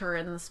culture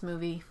in this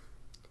movie.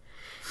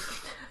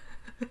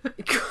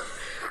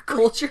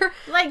 Culture?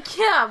 Like,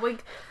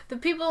 the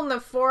people in the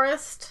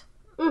forest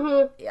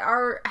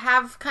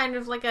have kind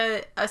of like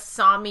a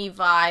Sami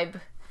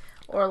vibe,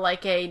 or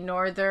like a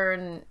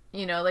northern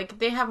You know, like,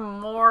 they have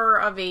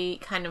more of a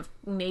kind of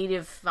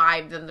native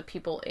vibe than the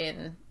people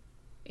in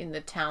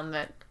the town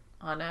that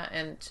Anna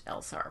and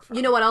Elsa are from.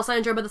 You know what else I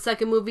enjoyed about the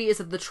second movie is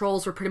that the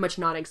trolls were pretty much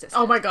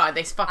non-existent. Oh my god,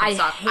 they fucking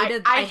suck.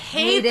 I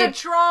hate the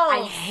trolls.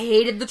 I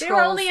hated the trolls. They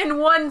were only in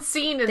one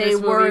scene in this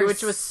movie,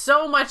 which was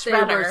so much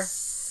better. They were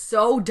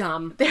so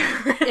dumb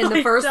really in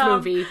the first dumb.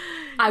 movie.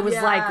 I was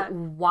like,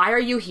 why are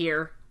you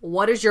here?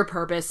 What is your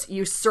purpose?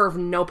 You serve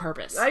no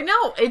purpose. I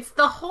know. It's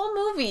the whole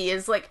movie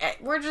is like,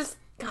 we're just...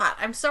 God,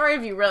 I'm sorry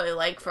if you really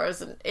like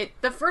Frozen.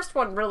 The first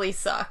one really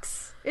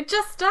sucks. It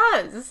just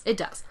does. It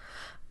does.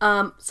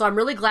 So I'm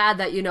really glad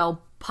that, you know,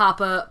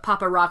 Papa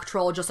Rock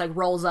Troll just, like,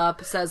 rolls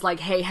up, says, like,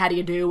 hey, how do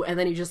you do? And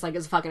then he just, like,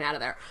 is fucking out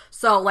of there.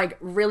 So, like,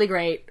 really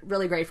great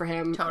for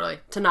him. Totally.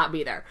 To not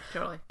be there.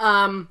 Totally.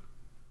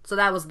 So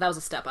that was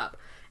a step up.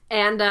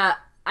 And, I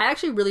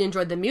actually really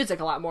enjoyed the music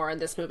a lot more in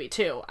this movie,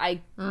 too. I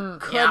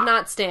could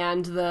not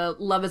stand the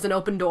Love is an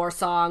Open Door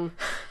song.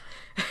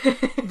 Do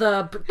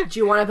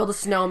you want to build a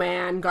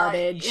snowman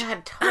garbage?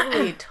 Yeah,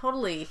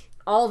 totally.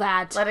 All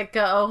that. Let it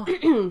go.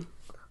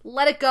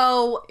 Let it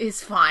go.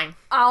 Is fine.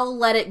 I'll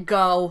let it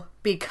go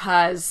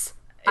because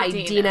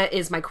Idina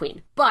is my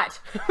queen. But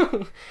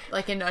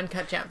like in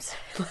Uncut Gems.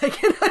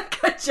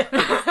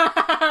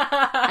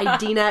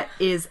 Idina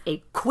is a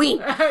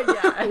queen.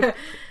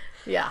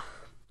 Yeah.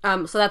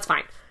 So that's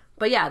fine.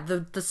 But yeah,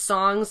 the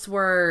songs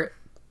were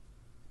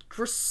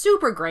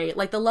super great.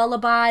 Like the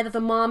lullaby that the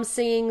mom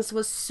sings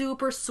was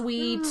super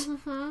sweet,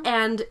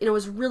 and you know, it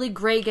was really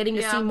great getting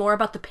to see more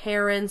about the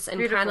parents and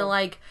kind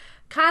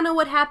of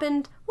what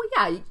happened. Well,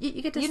 yeah,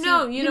 you get to see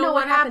you know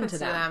what happened to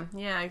them.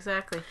 Yeah,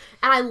 exactly.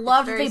 And I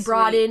loved that they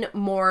brought in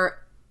more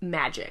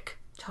magic.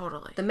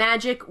 Totally. The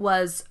magic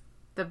was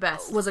the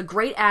best. Was a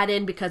great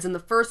add-in because in the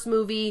first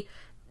movie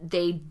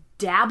they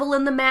dabble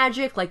in the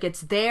magic, like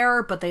it's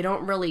there, but they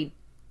don't really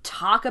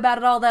talk about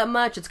it all that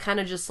much. It's kind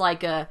of just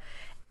like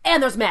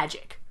and there's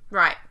magic.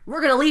 Right. We're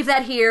going to leave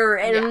that here,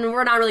 and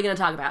we're not really going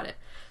to talk about it.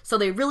 So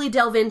they really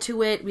delve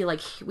into it. We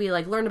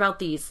learn about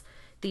these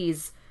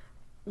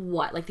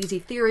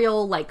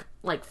ethereal, like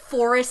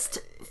forest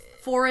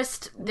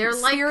they're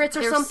spirits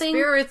or they're something.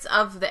 Spirits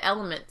of the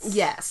elements.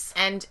 Yes.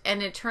 And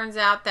it turns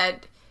out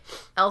that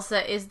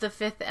Elsa is the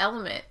fifth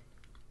element,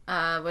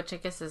 which I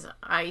guess is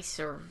ice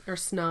or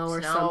snow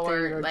or something,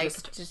 or like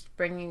just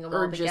bringing them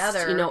all together.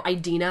 Just, you know,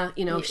 Idina,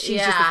 you know,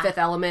 she's just the fifth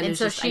element, and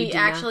so she Idina.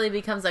 actually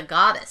becomes a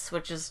goddess,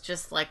 which is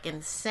just like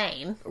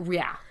insane.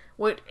 Yeah,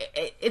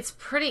 it's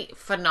pretty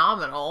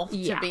phenomenal,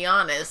 to be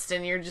honest.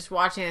 And you're just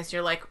watching this,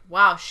 you're like,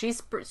 wow,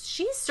 she's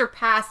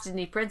surpassed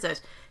Disney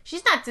princess.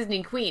 She's not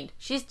Disney queen,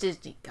 she's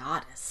Disney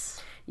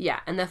goddess.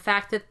 Yeah, and the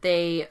fact that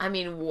they... I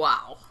mean,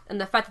 wow.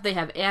 And the fact that they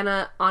have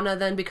Anna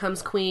then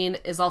becomes queen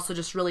is also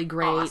just really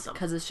great.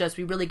 Because it's just,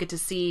 we really get to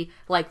see,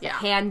 like, the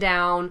hand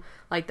down,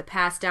 like, the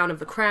pass down of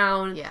the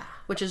crown. Yeah.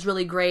 Which is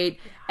really great.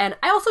 And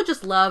I also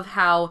just love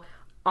how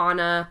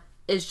Anna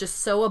is just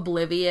so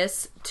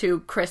oblivious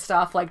to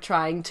Kristoff, like,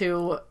 trying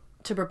to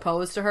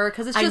propose to her,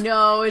 because it's just... I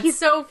know, it's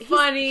so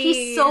funny.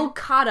 He's so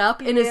caught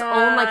up in his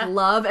own, like,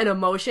 love and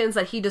emotions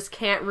that he just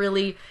can't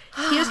really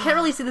see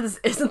that this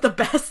isn't the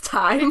best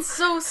time. It's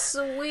so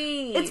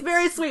sweet. It's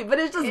very sweet, but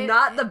it's just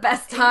not the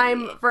best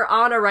time for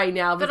Anna right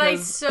now.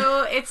 Because...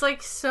 But it's,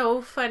 like,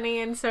 so funny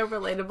and so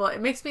relatable.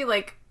 It makes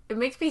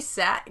me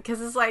sad,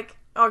 because it's like,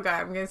 oh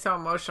god, I'm getting so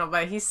emotional,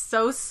 but he's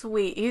so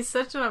sweet. He's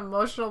such an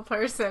emotional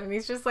person, and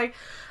he's just like,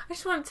 I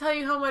just want to tell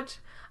you how much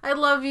I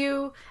love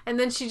you. And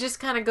then she just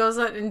kind of goes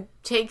out and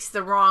takes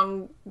the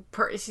wrong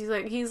he's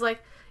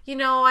like, you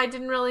know, I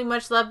didn't really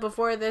much love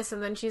before this.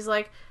 And then she's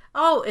like,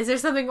 oh, is there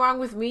something wrong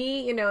with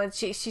me? You know, and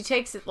she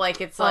takes it like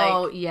it's like,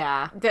 oh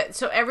yeah.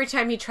 So every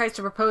time he tries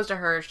to propose to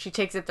her, she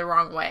takes it the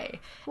wrong way.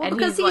 Well, and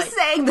because he's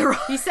saying the wrong...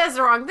 He says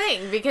the wrong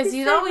thing, because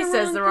he always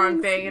says the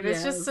wrong thing, and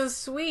it's just so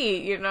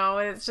sweet, you know.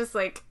 And it's just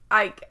like,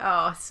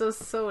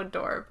 so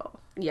adorable.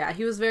 Yeah,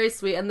 he was very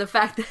sweet, and the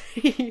fact that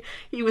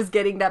he was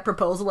getting that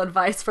proposal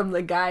advice from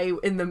the guy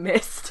in the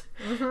mist,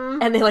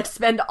 and they like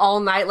spend all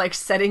night like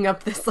setting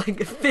up this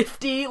like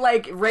 50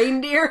 like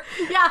reindeer.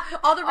 Yeah,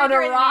 all the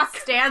reindeer on a rock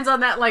stands on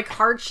that like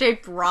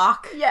heart-shaped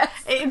rock. Yes,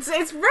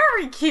 it's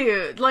very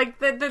cute.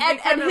 Like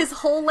and his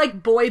whole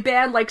like boy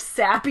band like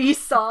sappy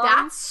song.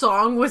 That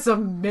song was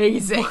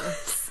amazing.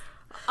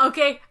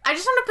 Okay, I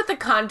just want to put the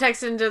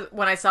context into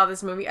when I saw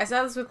this movie. I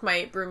saw this with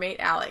my roommate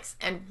Alex,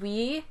 and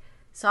we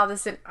saw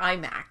this in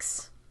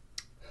IMAX.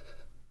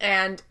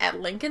 And at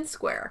Lincoln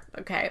Square,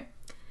 okay?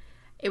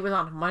 It was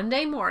on a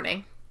Monday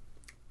morning.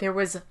 There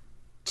was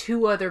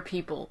 2 other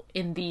people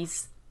in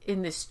this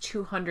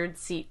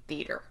 200-seat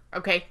theater,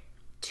 okay?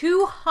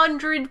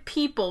 200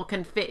 people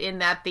can fit in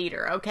that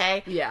theater,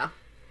 okay? Yeah.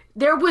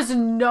 There was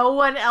no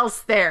one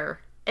else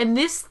there. And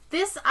this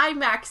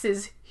IMAX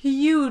is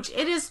huge.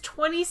 It is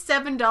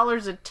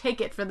 $27 a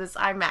ticket for this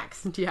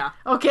IMAX. Yeah.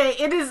 Okay,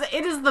 it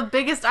is the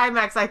biggest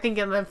IMAX I think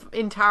in the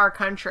entire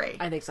country.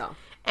 I think so.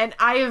 And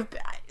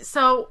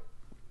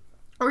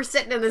we're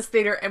sitting in this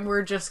theater and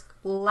we're just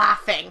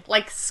laughing,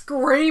 like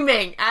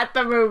screaming at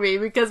the movie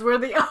because we're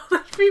the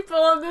only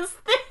people in this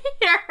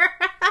theater.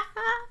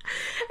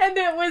 And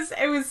it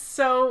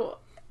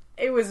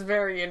was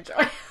very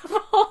enjoyable.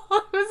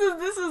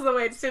 This is the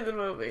way to see the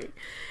movie,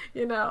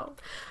 you know.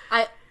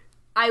 I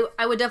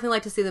would definitely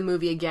like to see the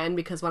movie again,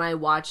 because when I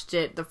watched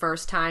it the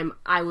first time,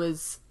 I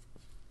was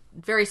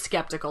very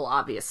skeptical,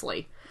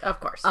 obviously. Of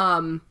course.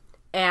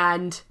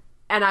 And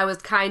I was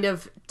kind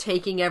of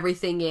taking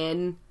everything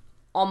in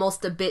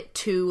almost a bit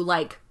too,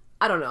 like,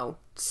 I don't know,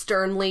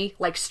 sternly,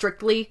 like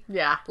strictly.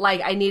 Yeah.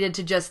 Like I needed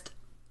to just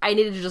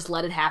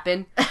let it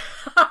happen.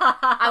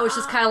 I was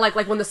just kind of like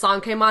when the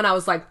song came on, I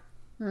was like,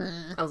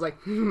 like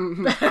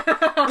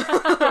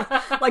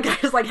I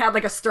just like had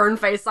like a stern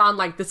face on,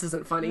 like this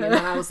isn't funny, and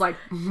then I was like,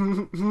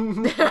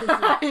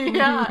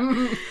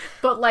 yeah.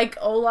 But like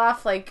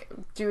Olaf, like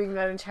doing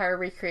that entire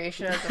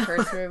recreation of the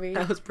first movie,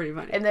 that was pretty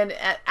funny. and then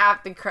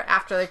after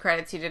the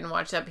credits, you didn't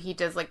watch that, but he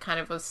does like kind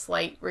of a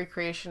slight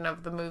recreation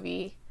of the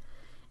movie,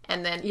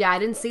 and then yeah, I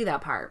didn't see that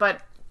part, but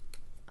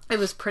it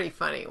was pretty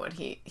funny when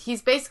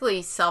he's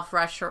basically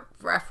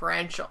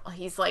self-referential.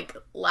 He's like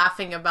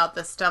laughing about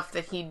the stuff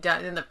that he'd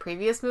done in the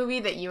previous movie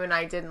that you and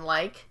I didn't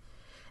like,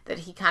 that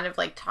he kind of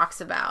like talks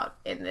about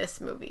in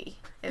this movie.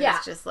 And yeah.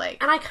 It's just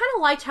like, and I kind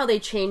of liked how they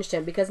changed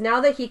him, because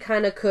now that he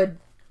kind of could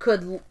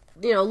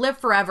live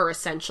forever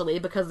essentially,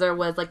 because there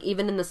was like,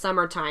 even in the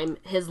summertime,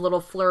 his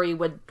little flurry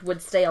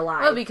would stay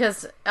alive. well,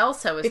 because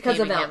Elsa was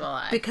keeping him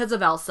alive. Because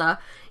of Elsa,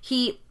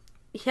 he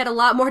had a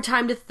lot more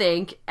time to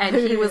think, and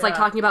he was like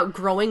talking about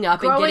growing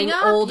up and getting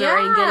older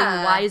and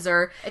getting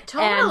wiser.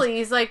 Totally. And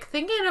he's like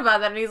thinking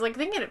about that, and he's like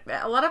thinking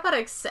a lot about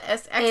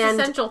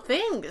existential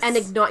things. And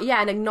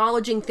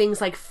acknowledging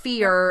things like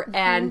fear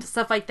and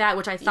stuff like that,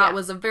 which I thought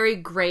was a very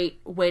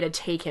great way to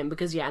take him,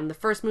 because in the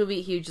first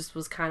movie he just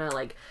was kind of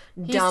like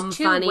dumb, he's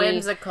too funny,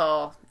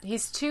 whimsical.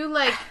 He's too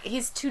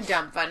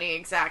dumb funny,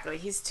 exactly.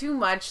 He's too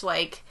much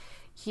like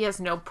he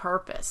has no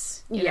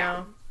purpose, you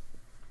know?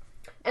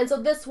 And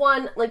so this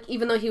one, like,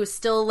 even though he was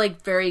still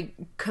like very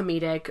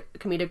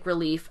comedic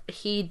relief,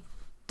 he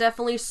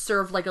definitely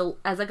served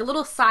as a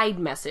little side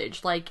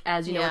message, like,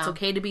 as you know, it's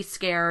okay to be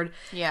scared.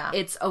 Yeah,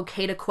 it's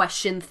okay to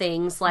question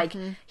things. Like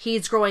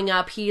he's growing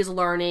up, he's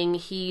learning,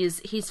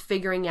 he's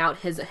figuring out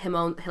his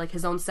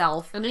own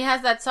self. And he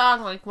has that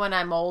song like, "When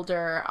I'm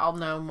older, I'll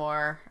know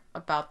more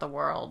about the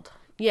world."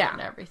 Yeah,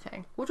 and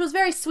everything, which was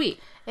very sweet.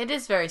 It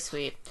is very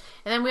sweet.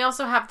 And then we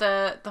also have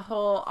the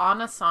whole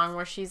Anna song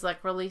where she's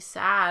like really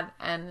sad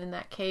and in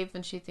that cave,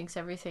 and she thinks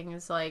everything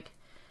is like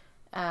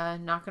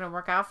not gonna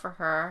work out for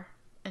her,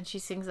 and she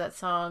sings that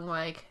song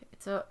like,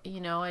 it's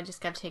I just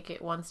gotta take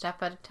it one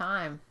step at a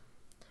time.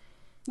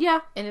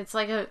 Yeah, and it's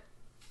like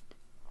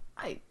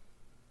I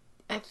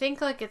think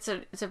like it's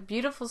a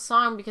beautiful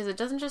song, because it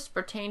doesn't just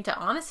pertain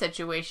to Anna's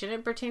situation,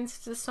 it pertains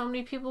to so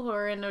many people who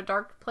are in a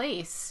dark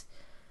place.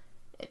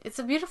 It's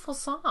a beautiful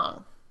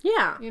song.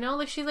 Yeah.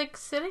 Like she's like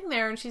sitting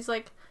there and she's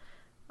like,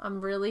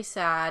 I'm really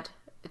sad.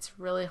 It's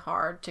really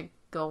hard to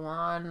go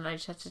on, and I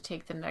just have to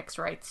take the next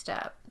right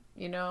step,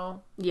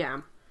 Yeah.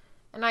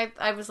 And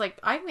I was like,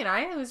 I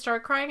even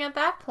started crying at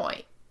that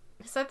point,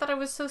 because I thought it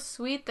was so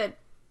sweet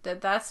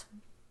that's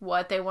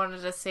what they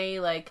wanted to say.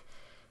 Like,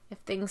 if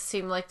things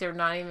seem like they're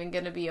not even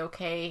going to be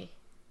okay,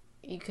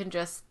 you can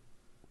just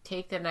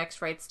take the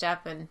next right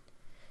step and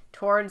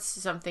towards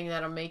something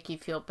that'll make you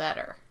feel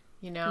better.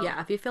 Yeah,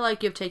 if you feel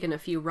like you've taken a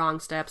few wrong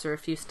steps or a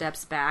few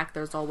steps back,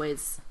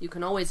 you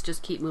can always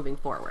just keep moving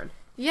forward.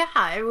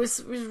 Yeah, it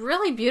was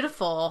really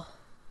beautiful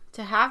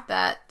to have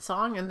that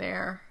song in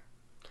there.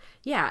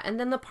 Yeah, and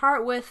then the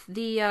part with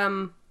the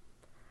I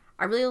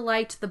really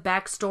liked the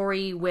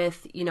backstory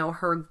with,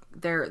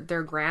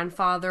 their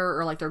grandfather,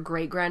 or like their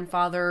great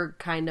grandfather,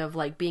 kind of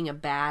like being a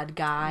bad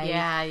guy.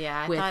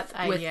 Yeah. With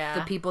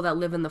the people that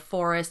live in the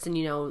forest, and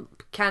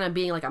kind of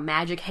being like a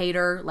magic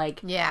hater,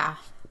 like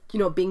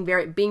being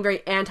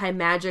very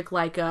anti-magic,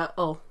 like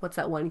what's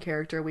that one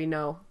character we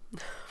know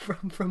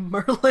from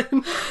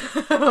Merlin?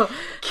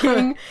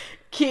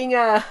 King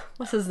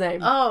what's his name?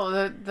 Gun.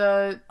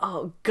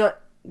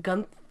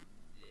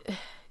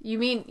 You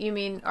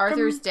mean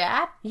Arthur's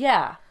dad?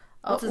 Yeah.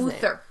 What's his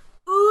Uther. Name?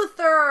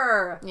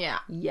 Uther. Yeah.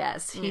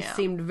 Yes, he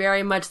seemed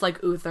very much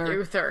like Uther.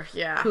 Uther,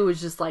 yeah. Who was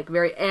just like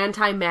very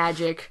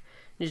anti-magic.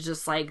 He's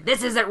just like,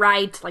 this isn't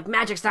right. Like,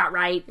 magic's not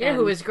right. Yeah,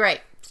 who was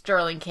great?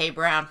 Sterling K.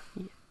 Brown.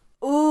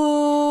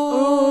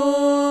 Ooh.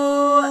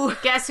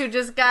 Guess who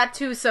just got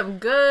to some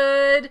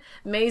good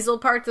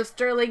Maisel parts of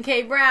Sterling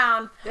K.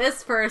 Brown?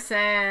 This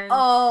person.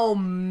 Oh,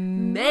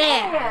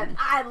 man.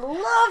 I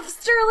love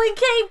Sterling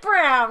K.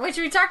 Brown, which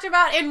we talked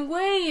about in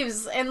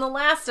Waves in the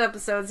last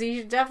episode, so you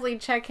should definitely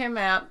check him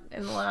out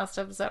in the last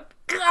episode.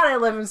 God, I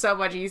love him so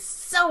much. He's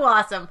so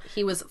awesome.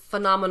 He was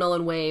phenomenal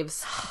in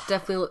Waves.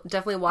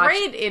 Definitely watch.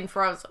 Great in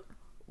Frozen.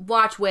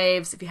 Watch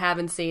Waves if you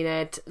haven't seen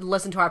it.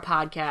 Listen to our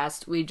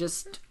podcast. We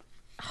just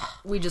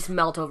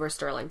melt over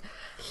Sterling.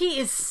 He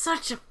is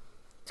such a...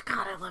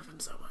 God, I love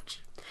him so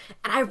much.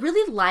 And I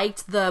really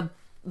liked the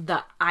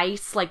the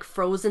ice, like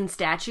frozen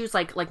statues,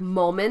 like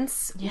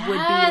moments would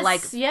be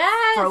like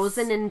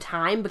frozen in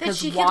time because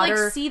that she water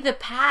could, like, see the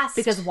past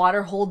because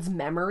water holds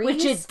memories,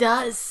 which it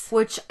does,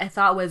 which I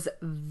thought was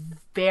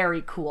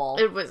very cool.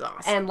 It was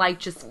awesome, and like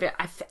just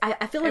I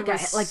feel like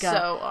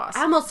so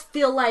awesome. I almost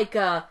feel like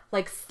a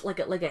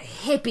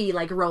hippie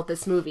like wrote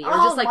this movie, or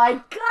oh just like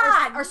my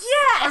god, or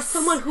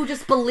someone who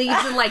just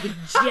believes in like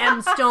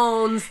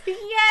gemstones,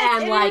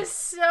 and like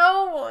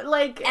so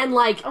like and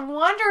like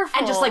wonderful,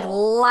 and just like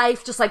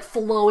life just like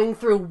flowing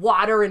through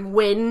water and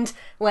wind,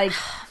 like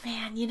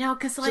man, you know,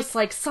 because like just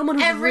like someone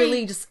who's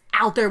really just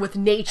out there with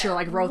nature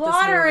like wrote this movie.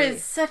 Water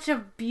is such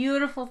a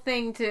beautiful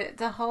thing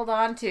to hold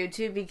on to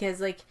too, because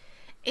like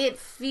it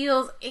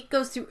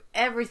goes through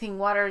everything.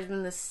 Water has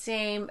been the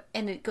same,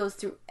 and it goes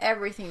through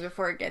everything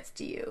before it gets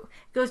to you.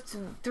 It goes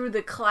through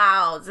the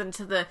clouds and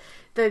to the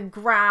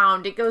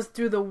ground. It goes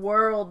through the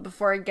world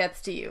before it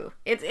gets to you.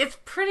 It's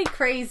pretty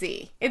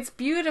crazy. It's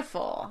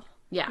beautiful.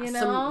 Yeah, you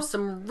know?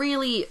 some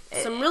really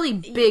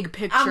big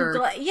picture.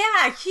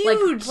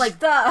 Huge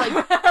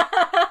stuff.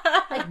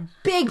 Like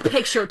big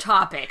picture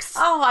topics.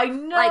 Oh, I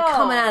know. Like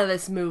coming out of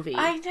this movie.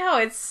 I know,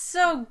 it's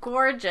so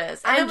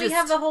gorgeous. And then we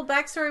have the whole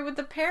backstory with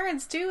the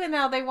parents too, and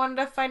how they wanted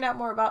to find out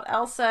more about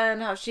Elsa,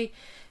 and how she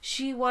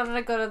wanted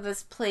to go to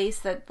this place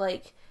that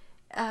like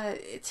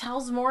it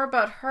tells more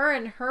about her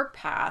and her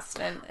past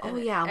and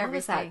what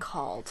was that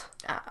called?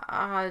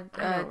 I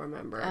don't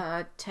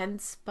remember.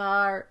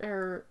 Tenspar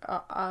or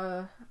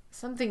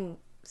something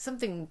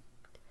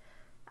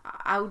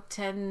out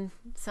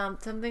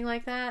something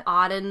like that.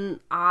 Oh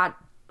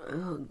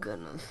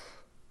goodness.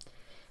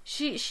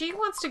 She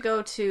wants to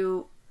go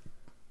to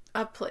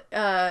a place.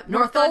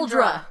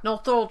 Northuldra.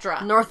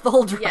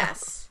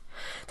 Yes.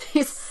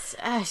 These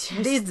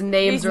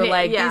names are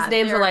like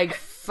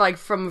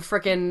from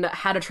frickin'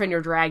 How to Train Your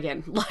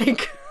Dragon.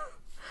 Like,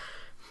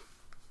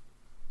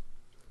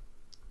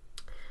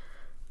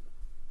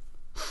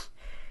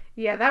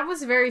 yeah, that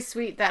was very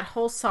sweet. That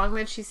whole song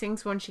that she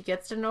sings when she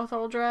gets to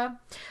Northuldra.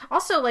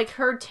 Also, like,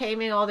 her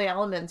taming all the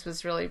elements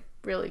was really,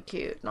 really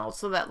cute. And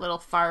also that little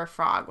fire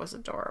frog was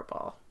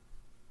adorable.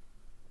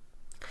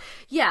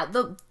 Yeah,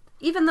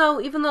 even though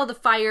the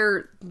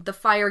fire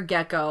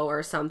gecko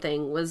or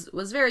something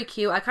was very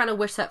cute, I kind of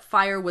wish that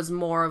fire was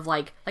more of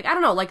like I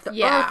don't know, like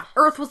the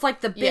Earth was like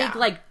the big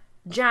like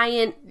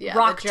giant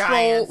rock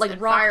troll,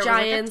 like rock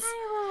giants, like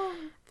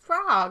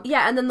frog.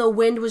 Yeah, and then the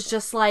wind was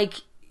just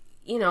like,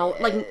 you know,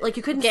 like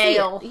you couldn't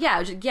Gale. see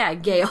it. Yeah,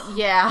 Gale.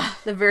 Yeah,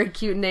 the very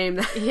cute name.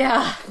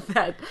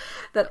 That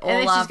Olaf.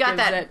 And then she's got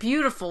that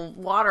beautiful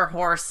water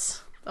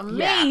horse.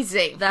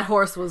 Amazing. Yeah, that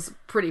horse was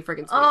pretty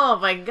freaking sweet. Oh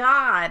my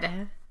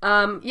god.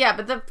 Yeah,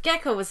 but the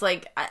gecko was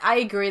like, I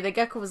agree, the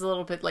gecko was a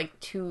little bit like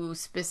too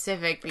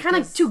specific. Kind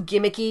of too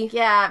gimmicky.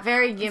 Yeah,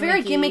 very gimmicky.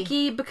 Very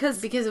gimmicky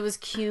because it was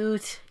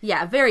cute.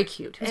 Yeah, very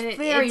cute. It was and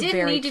very, it didn't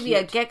very need to be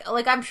a gecko.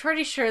 Like, I'm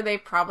pretty sure they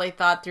probably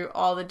thought through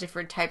all the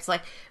different types.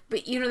 Like,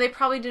 but you know, they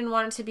probably didn't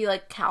want it to be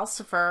like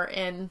Calcifer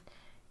in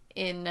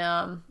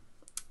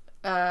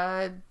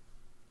Howl's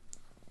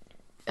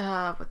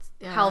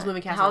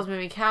Moving Castle. Howl's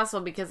Moving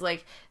Castle, because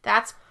like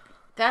that's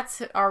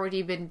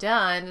already been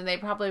done, and they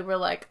probably were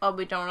like, oh,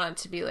 we don't want it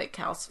to be like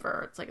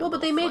Calcifer. It's like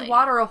but they made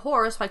water a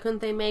horse. Why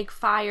couldn't they make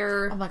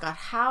fire? Oh my god,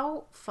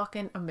 how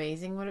fucking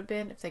amazing would it have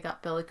been if they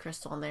got Billy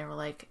Crystal and they were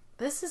like,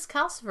 this is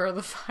Calcifer,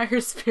 the fire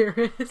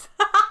spirit.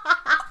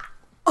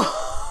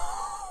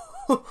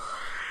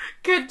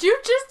 Could you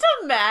just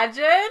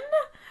imagine?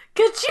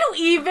 Could you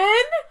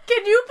even?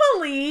 Can you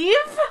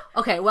believe?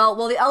 Okay, well,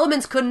 the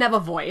elements couldn't have a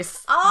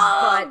voice.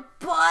 Oh,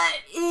 but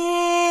maybe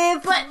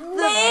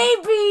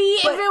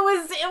if it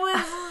was,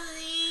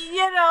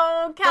 you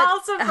know,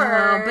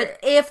 Calcifer. But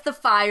if the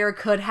fire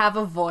could have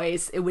a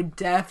voice, it would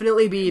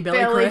definitely be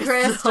Billy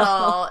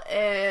Crystal.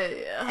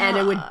 And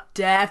it would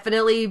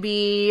definitely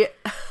be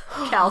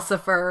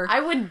Calcifer. I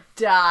would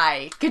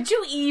die. Could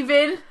you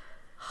even?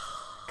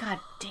 God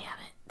damn it.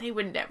 They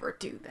would never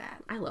do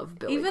that. I love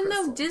Billy Even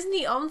Crystal. though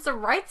Disney owns the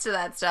rights to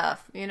that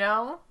stuff, you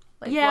know?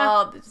 Like, yeah.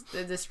 Well,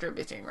 the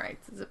distributing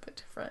rights is a bit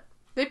different.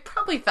 They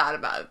probably thought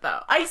about it, though.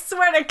 I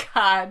swear to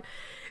God.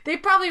 They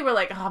probably were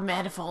like, oh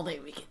man, if only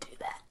we could do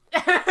that.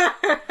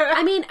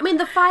 I mean,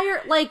 the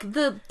fire, like,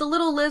 the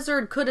little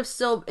lizard could have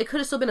still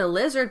been a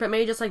lizard, but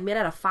maybe just, like, made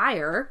out of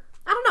fire.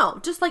 I don't know.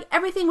 Just, like,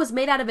 everything was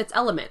made out of its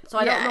element. So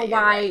I don't know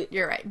why. Right.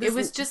 You're right. It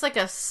was just, like,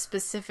 a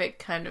specific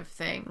kind of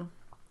thing.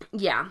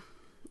 Yeah.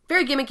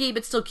 Very gimmicky,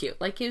 but still cute.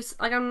 Like, he was,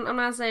 like, I'm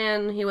not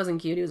saying he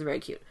wasn't cute. He was very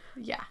cute.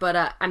 Yeah.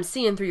 But, I'm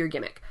seeing through your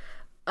gimmick.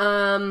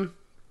 Other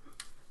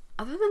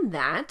than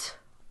that,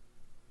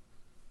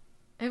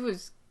 I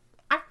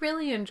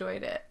really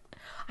enjoyed it.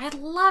 I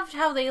loved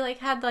how they, like,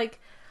 had,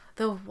 like,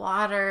 the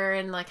water,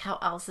 and, like, how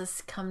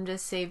Elsa's come to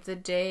save the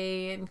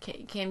day and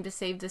came to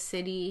save the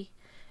city,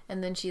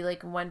 and then she,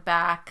 like, went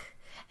back,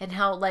 and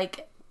how,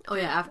 like,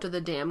 after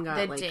the dam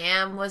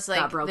dam was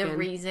like the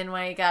reason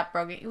why it got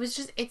broken. It was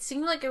just, it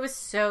seemed like it was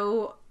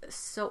so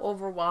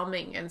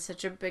overwhelming and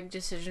such a big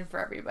decision for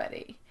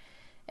everybody.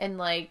 And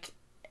like,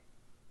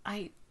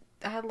 I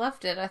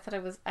loved it. I thought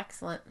it was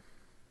excellent.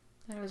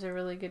 That was a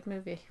really good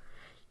movie.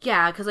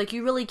 Yeah, because like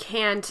you really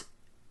can't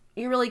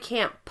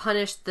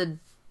punish the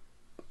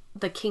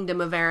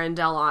kingdom of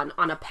Arendelle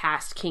on a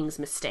past king's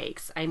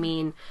mistakes. I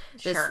mean,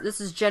 this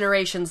is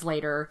generations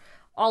later.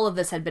 All of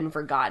this had been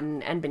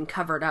forgotten and been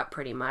covered up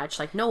pretty much.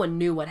 Like, no one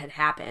knew what had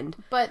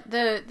happened. But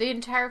the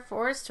entire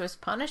forest was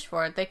punished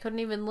for it. They couldn't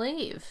even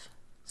leave.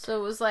 So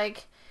it was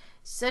like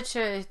such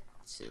a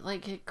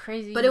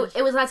crazy. But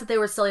it was nice that they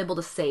were still able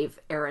to save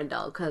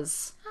Arendelle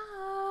because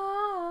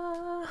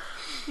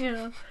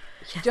yeah.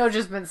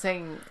 JoJo's been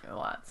singing a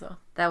lot, so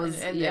that was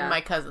and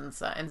my cousin's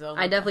Enzo.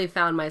 I definitely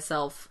found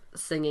myself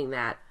singing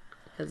that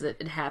because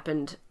it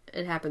happened.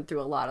 It happened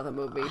through a lot of the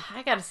movie.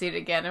 I got to see it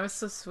again. It was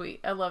so sweet.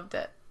 I loved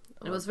it.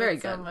 It was very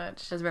good. So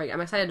much. It was very good.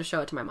 I'm excited to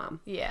show it to my mom.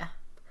 Yeah.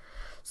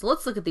 So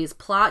let's look at these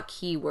plot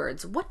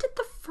keywords. What did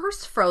the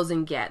first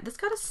Frozen get? This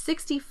got a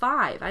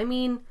 65. I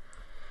mean,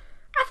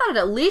 I thought it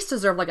at least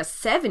deserved like a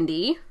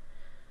 70.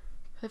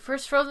 The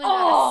first Frozen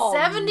got a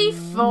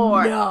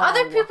 74. No.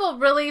 Other people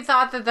really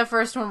thought that the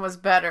first one was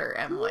better,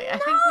 Emily. I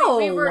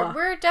think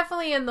we're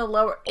definitely in the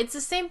lower. It's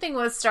the same thing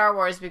with Star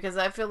Wars because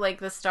I feel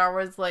like the Star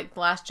Wars like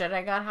Last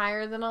Jedi got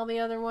higher than all the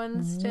other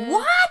ones did.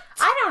 What?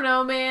 I don't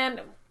know, man.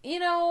 You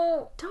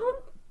know,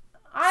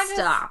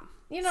 Stop.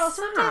 You know,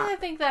 sometimes I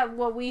think that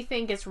what we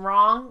think is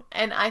wrong,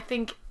 and I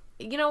think,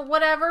 you know,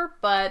 whatever,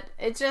 but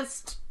it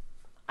just,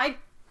 I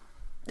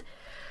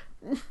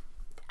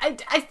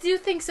do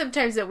think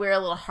sometimes that we're a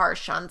little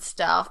harsh on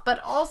stuff,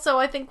 but also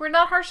I think we're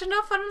not harsh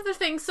enough on other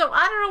things, so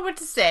I don't know what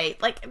to say.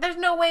 Like, there's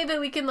no way that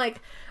we can, like,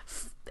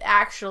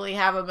 actually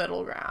have a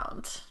middle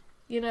ground,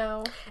 you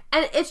know?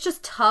 And it's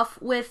just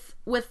tough with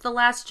The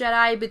Last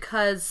Jedi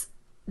because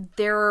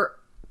there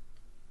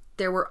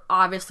were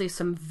obviously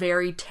some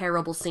very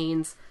terrible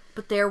scenes,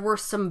 but there were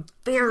some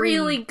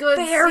really good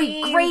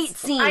very great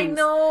scenes. I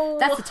know.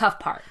 That's the tough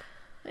part.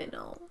 I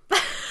know.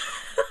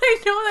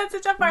 I know that's a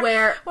tough part.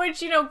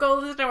 Which, you know, go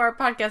listen to our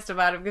podcast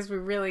about it because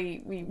let's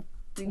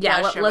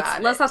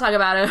not talk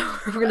about it.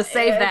 We're gonna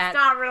save that. It's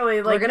not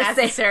really like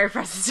necessary for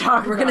us to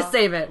talk. We're gonna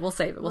save it. We'll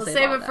save it. We'll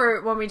save it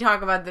for when we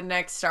talk about the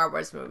next Star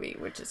Wars movie,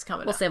 which is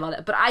coming. We'll save all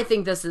that. But I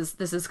think this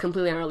is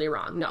completely and utterly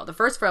wrong. No, the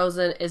first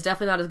Frozen is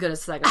definitely not as good as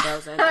the second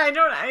Frozen. I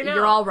know.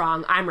 You're all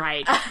wrong. I'm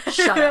right.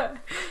 Shut up.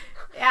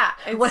 Yeah.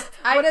 What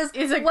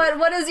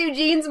does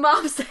Eugene's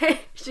mom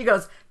say? She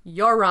goes,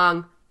 "You're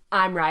wrong.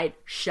 I'm right.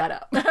 Shut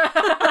up."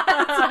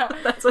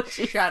 That's what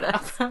she Shut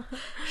says. up.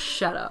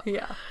 Shut up.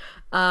 Yeah.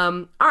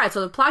 All right, so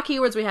the plot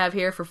keywords we have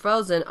here for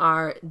Frozen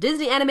are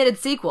Disney animated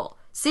sequel,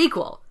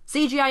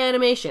 CGI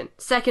animation,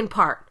 second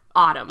part,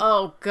 autumn.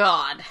 Oh,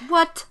 God.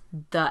 What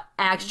the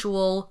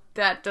actual...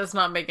 That does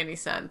not make any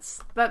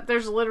sense.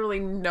 There's literally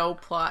no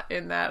plot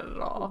in that at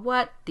all.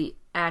 What the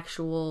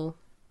actual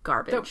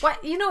garbage?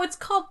 You know, it's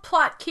called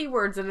plot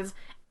keywords and it's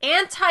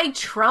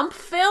anti-Trump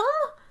film?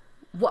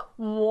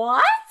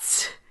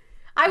 What?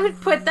 I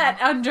would put that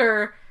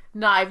under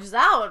Knives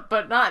Out,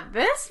 but not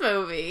this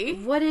movie.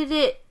 What did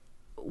it...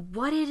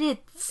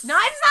 Knives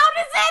Out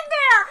is in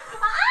there!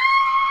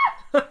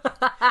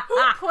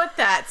 Who put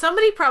that?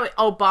 Somebody probably...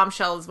 Oh,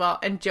 Bombshell as well.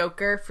 And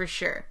Joker, for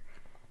sure.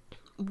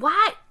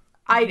 What?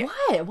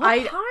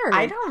 What part?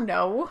 I don't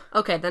know.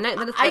 Okay,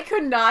 I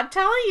could not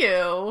tell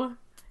you.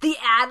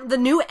 The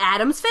new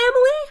Addams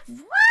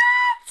Family?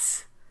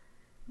 What?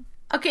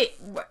 Okay.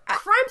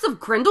 Crimes of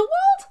Grindelwald?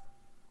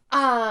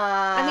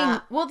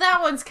 Well, that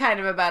one's kind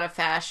of about a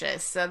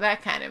fascist, so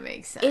that kind of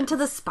makes sense. Into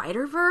the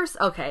Spider-Verse?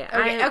 Okay.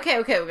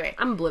 Okay.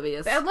 I'm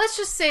oblivious. Let's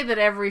just say that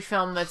every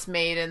film that's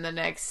made in the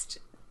next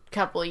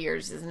couple of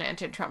years is an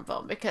anti-Trump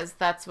film, because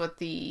that's what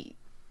the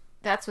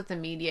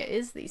media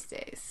is these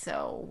days.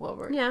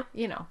 So,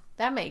 you know,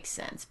 that makes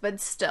sense.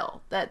 But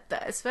still, that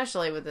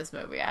especially with this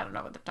movie, I don't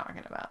know what they're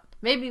talking about.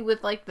 Maybe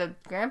with, like, the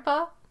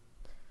grandpa?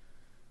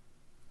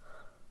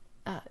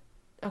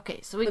 Okay,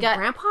 so we got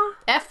grandpa?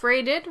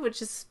 F-rated,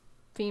 which is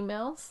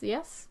females,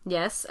 yes?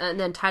 Yes, and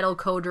then title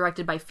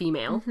co-directed by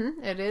female.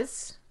 Mm-hmm, it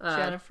is.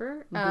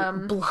 Jennifer.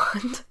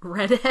 Blonde,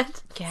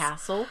 redhead.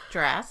 Castle,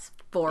 dress.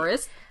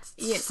 Forest,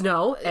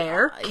 snow,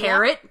 air,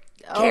 carrot.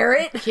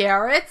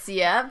 Carrots,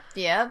 yep.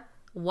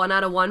 1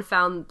 out of 1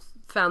 found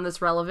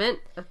this relevant.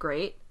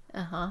 Great.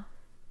 Uh-huh.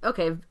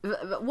 Okay,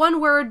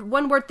 one word,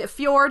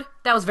 fjord.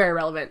 That was very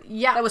relevant.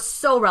 Yeah. That was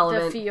so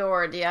relevant. The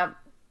fjord, yep.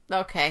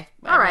 Okay.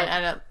 All right.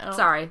 I don't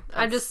Sorry.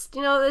 I just,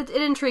 you know, it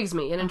intrigues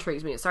me.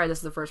 Sorry, this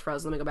is the first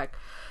Frozen. Let me go back.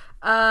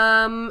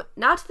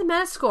 Now to the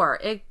Metascore.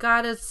 It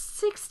got a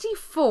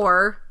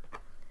 64,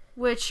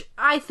 which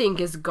I think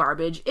is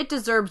garbage. It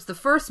deserves the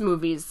first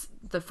movie's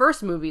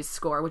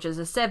score, which is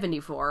a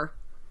 74,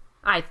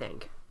 I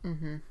think.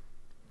 Mm-hmm.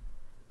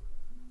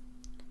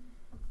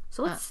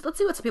 So let's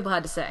see what some people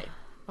had to say.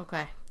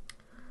 Okay.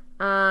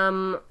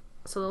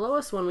 So the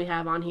lowest one we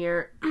have on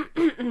here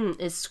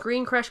is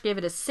Screen Crush gave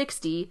it a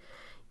 60.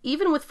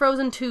 Even with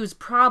Frozen 2's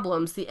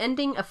problems, the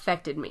ending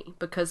affected me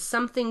because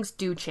some things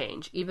do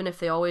change, even if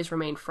they always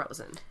remain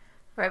frozen.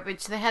 Right,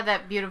 which they had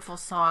that beautiful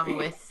song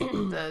with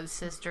the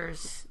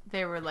sisters.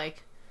 They were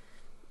like,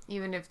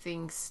 even if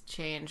things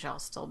change, I'll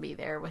still be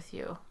there with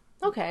you.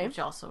 Okay. Which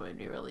also would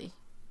be really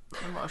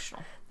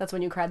emotional. That's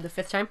when you cried the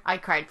 5th time? I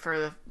cried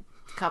for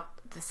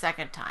the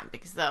second time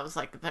because that was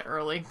like the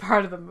early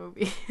part of the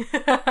movie.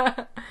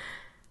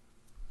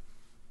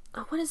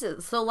 What is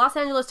it? So Los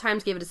Angeles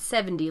Times gave it a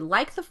 70.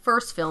 Like the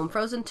first film,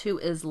 Frozen 2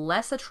 is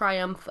less a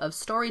triumph of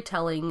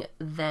storytelling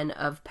than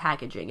of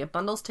packaging. It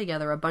bundles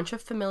together a bunch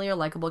of familiar,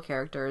 likable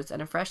characters and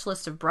a fresh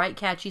list of bright,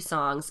 catchy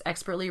songs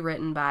expertly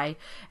written by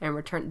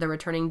the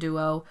returning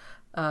duo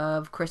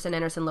of Kristen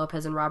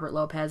Anderson-Lopez and Robert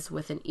Lopez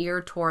with an ear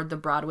toward the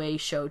Broadway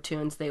show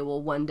tunes they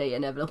will one day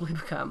inevitably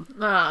become.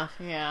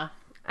 Yeah.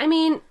 I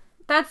mean,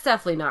 that's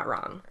definitely not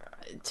wrong.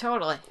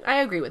 Totally. I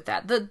agree with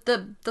that.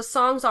 The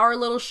songs are a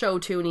little show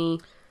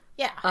tuney.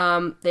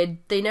 Yeah.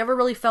 They never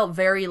really felt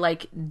very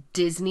like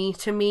Disney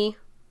to me.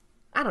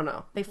 I don't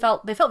know. They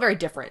felt very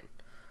different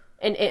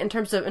in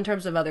terms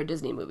of other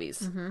Disney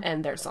movies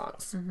and their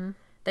songs.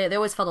 They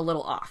always felt a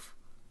little off.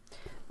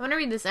 I want to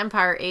read this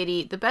Empire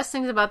 80. The best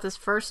things about this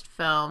first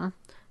film,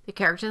 the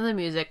characters and the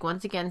music,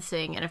 once again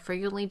sing, and a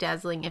frequently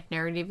dazzling, if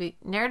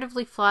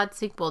narratively flawed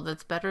sequel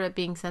that's better at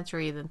being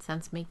sensory than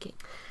sense-making.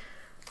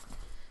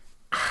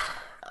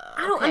 I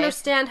don't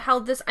understand how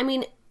this... I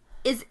mean,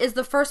 is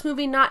the first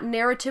movie not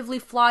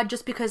narratively flawed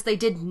just because they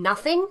did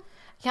nothing?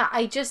 Yeah,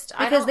 I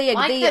don't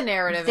like the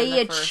narrative They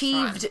in the first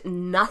achieved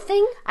one.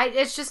 nothing?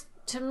 It's just,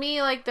 to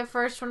me, like, the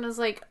first one is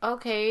like,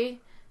 okay,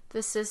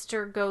 the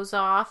sister goes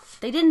off.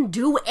 They didn't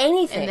do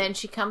anything. And then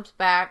she comes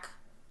back,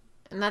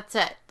 and that's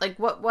it. Like,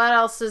 what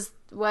else is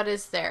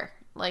there?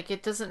 Like,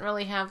 it doesn't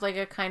really have, like,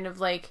 a kind of,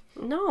 like...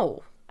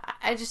 No.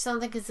 I just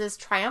don't think it's as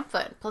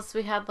triumphant. Plus,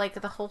 we had,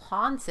 like, the whole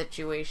Han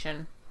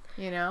situation,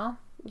 you know?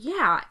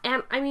 Yeah,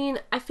 and, I mean,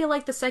 I feel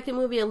like the second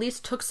movie at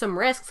least took some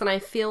risks, and I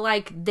feel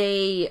like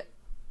they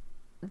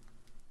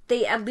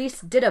at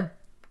least took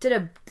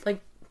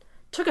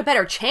a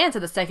better chance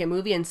at the second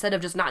movie instead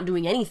of just not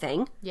doing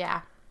anything.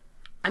 Yeah.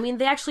 I mean,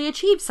 they actually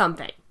achieved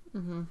something.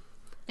 Mm-hmm.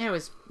 And it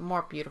was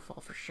more beautiful,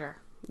 for sure.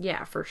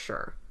 Yeah, for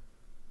sure.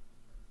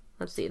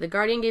 Let's see. The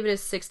Guardian gave it a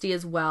 60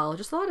 as well.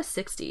 Just a lot of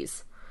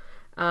 60s.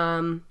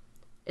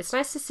 It's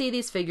nice to see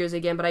these figures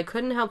again, but I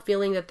couldn't help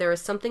feeling that there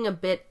is something a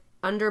bit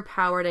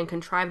underpowered and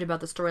contrived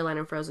about the storyline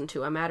in Frozen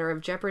 2. A matter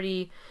of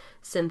jeopardy,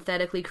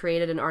 synthetically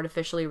created and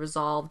artificially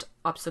resolved,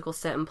 obstacles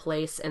set in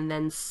place, and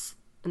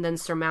then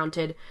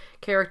surmounted,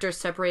 characters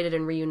separated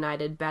and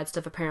reunited, bad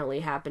stuff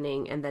apparently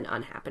happening, and then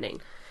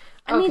unhappening.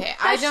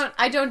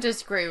 I don't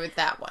disagree with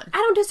that one. I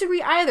don't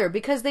disagree either,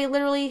 because they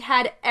literally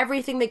had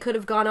everything they could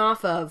have gone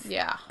off of.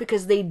 Yeah.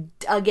 Because they,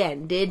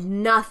 again, did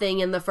nothing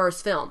in the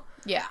first film.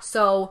 Yeah.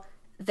 So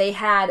they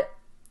had...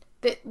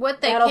 What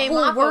they had a came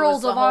whole off world of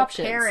was the of whole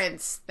options.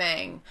 parents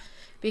thing.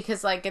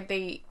 Because, like,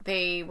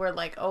 they were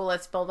like, oh,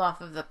 let's build off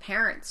of the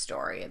parent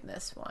story in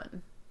this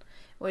one.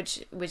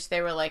 Which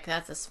they were like,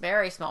 that's a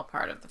very small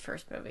part of the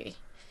first movie.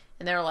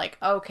 And they were like,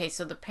 okay,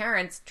 so the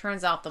parents,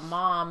 turns out the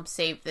mom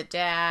saved the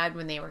dad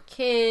when they were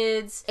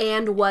kids.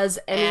 And was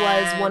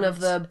one of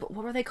the,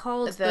 what were they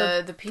called?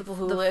 The people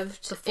who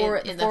lived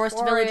in the forest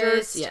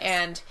villagers. Yes.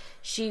 And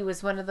she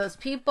was one of those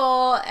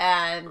people,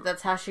 and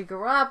that's how she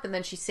grew up, and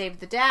then she saved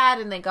the dad,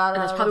 and they got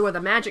And that's probably where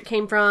the magic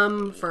came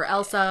from for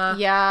Elsa.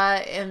 Yeah,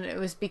 and it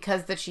was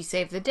because that she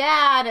saved the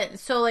dad. And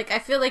so, like, I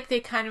feel like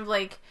they kind of,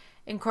 like,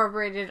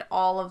 incorporated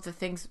all of the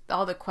things,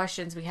 all the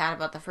questions we had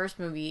about the first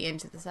movie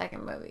into the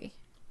second movie.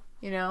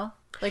 You know?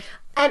 Like,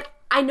 and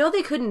I know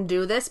they couldn't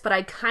do this, but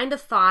I kind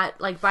of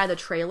thought, like, by the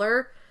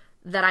trailer,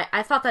 that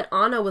I thought that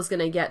Anna was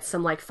going to get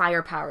some, like,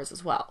 fire powers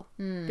as well.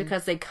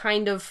 Because they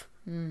kind of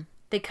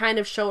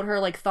showed her,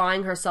 like,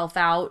 thawing herself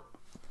out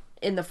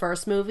in the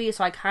first movie,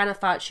 so I kind of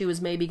thought she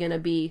was maybe going to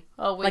be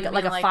like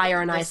a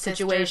fire and ice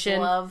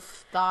situation.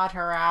 Love thawed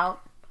her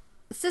out.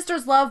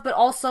 Sister's love, but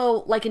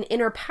also, like, an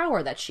inner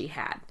power that she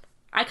had.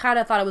 I kind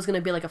of thought it was going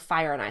to be, like, a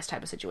fire and ice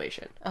type of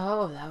situation.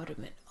 Oh, that would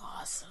have been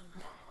awesome.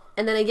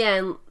 And then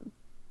again,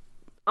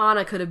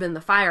 Anna could have been the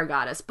fire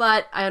goddess,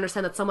 but I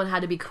understand that someone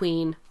had to be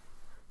queen.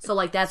 So,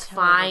 like, that's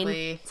fine.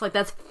 It's like,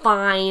 that's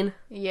fine.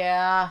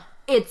 Yeah.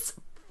 It's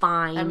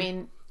fine. I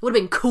mean... Would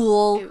have been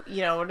cool. It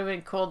would have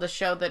been cool to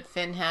show that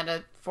Finn had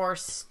a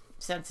force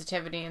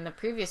sensitivity in the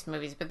previous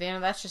movies, but,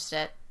 that's just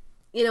it.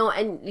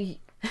 And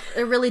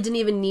it really didn't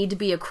even need to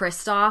be a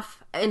Kristoff,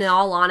 in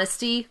all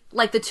honesty.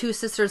 Like, the two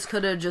sisters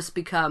could have just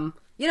become,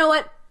 you know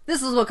what?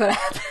 This is what could have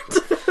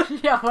happened.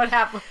 Yeah, what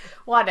happened?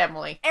 What,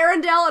 Emily?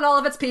 Arendelle and all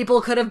of its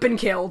people could have been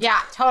killed. Yeah,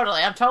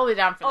 totally. I'm totally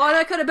down for that.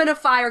 Anna could have been a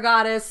fire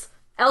goddess.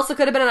 Elsa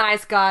could have been an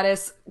ice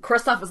goddess.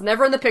 Kristoff was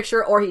never in the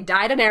picture, or he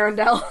died in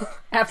Arendelle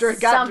after it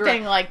got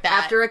something like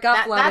that. After it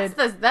got flooded.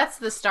 That's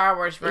the Star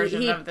Wars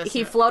version of this.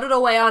 He floated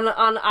away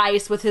on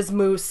ice with his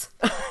moose,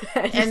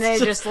 and they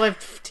just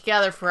lived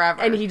together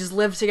forever. And he just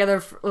lived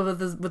together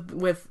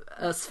with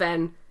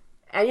Sven.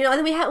 And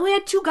then we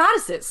had two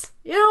goddesses.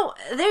 There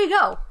you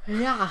go.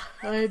 Yeah,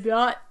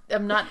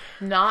 I'm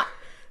not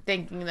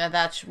thinking that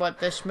that's what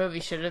this movie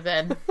should have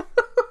been.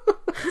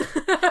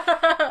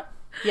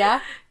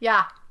 Yeah?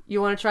 Yeah. You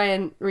want to try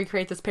and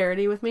recreate this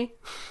parody with me?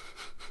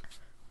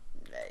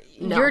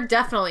 No. You're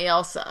definitely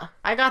Elsa.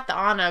 I got the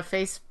Anna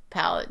face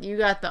palette. You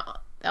got the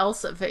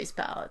Elsa face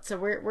palette. So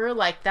we're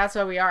like, that's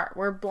what we are.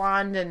 We're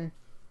blonde and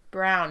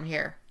brown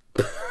here.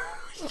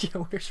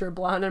 Yeah, we're sure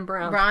blonde and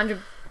brown. Blonde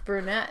and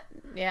brunette.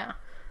 Yeah.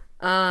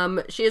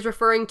 She is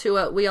referring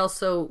to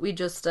we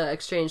just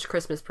exchanged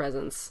Christmas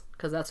presents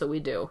because that's what we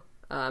do.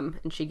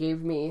 And she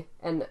gave me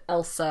an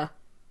Elsa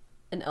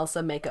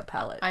makeup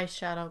palette.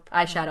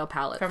 Eyeshadow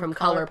palette from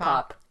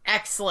ColourPop.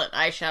 Excellent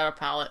eyeshadow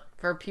palette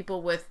for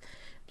people with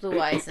blue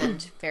eyes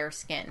and fair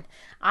skin.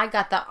 I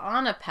got the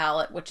Anna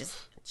palette, which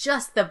is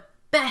just the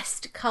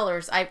best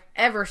colors I've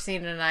ever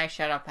seen in an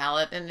eyeshadow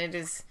palette, and it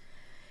is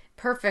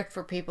perfect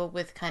for people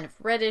with kind of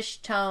reddish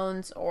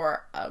tones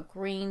or a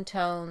green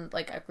tone,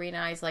 like a green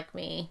eyes like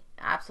me.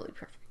 Absolutely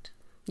perfect.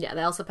 Yeah,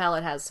 the Elsa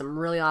palette has some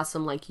really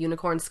awesome, like,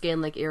 unicorn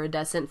skin, like,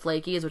 iridescent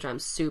flakies, which I'm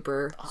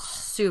super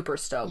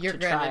stoked to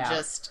try out.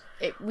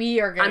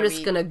 I'm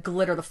just gonna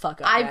glitter the fuck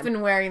up. I've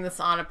been wearing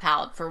this Anna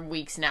palette for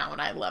weeks now, and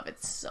I love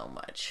it so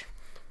much.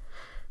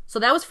 So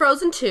that was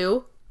Frozen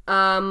 2.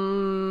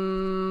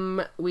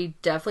 We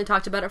definitely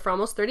talked about it for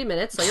almost 30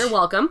 minutes, so you're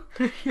welcome.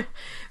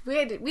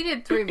 We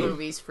did 3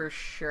 movies for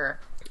sure.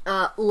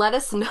 Let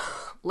us know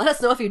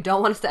if you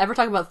don't want us to ever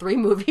talk about 3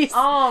 movies.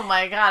 Oh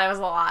my god, it was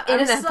a lot.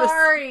 I'm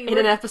sorry. In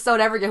an episode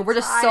ever again. We're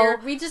just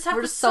tired. We just have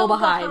we're just so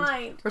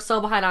behind. We're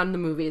so behind on the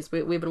movies.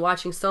 We've been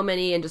watching so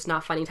many and just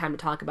not finding time to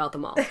talk about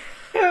them all.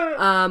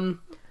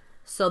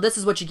 So this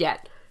is what you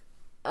get.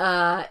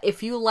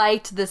 If you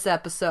liked this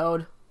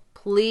episode,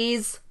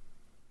 please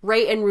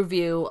rate and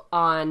review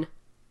on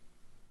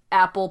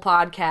Apple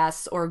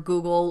Podcasts or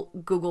Google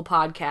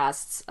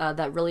Podcasts.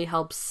 That really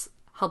helps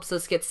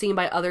us get seen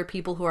by other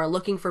people who are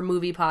looking for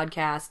movie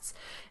podcasts.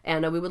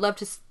 And we would love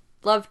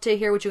to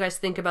hear what you guys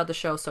think about the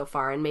show so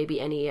far, and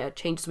maybe any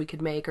changes we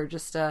could make, or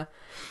just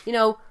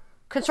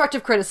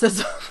constructive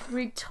criticism.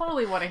 We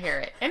totally want to hear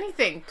it.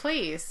 Anything,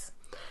 please.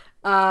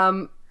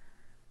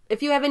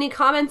 If you have any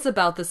comments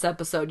about this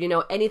episode,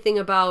 anything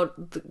about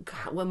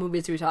what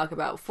movies do we talk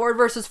about? Ford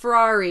versus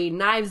Ferrari,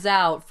 Knives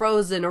Out,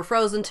 Frozen, or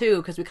Frozen 2,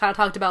 because we kind of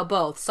talked about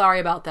both. Sorry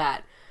about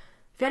that.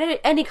 If you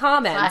had any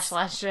comments... /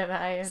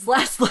 Jedi.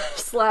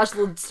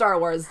 / Star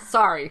Wars.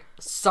 Sorry.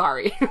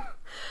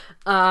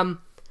 Yeah,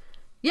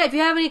 if you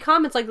have any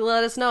comments,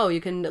 let us know. You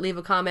can leave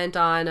a comment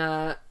on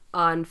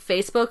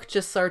Facebook.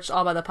 Just search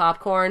All by the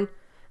Popcorn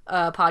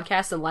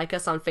podcast and like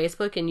us on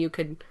Facebook, and you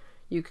can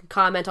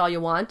comment all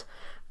you want.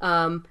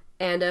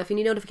 And if you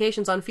need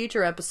notifications on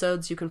future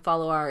episodes, you can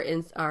follow our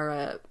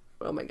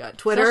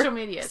Twitter.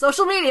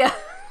 Social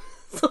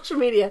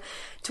media.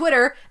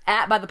 Twitter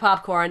 @by the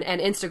popcorn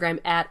and Instagram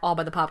 @all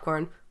by the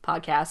popcorn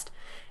podcast.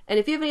 And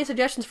if you have any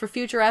suggestions for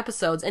future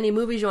episodes, any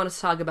movies you want us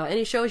to talk about,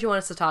 any shows you want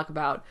us to talk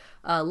about,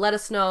 let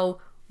us know.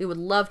 We would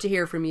love to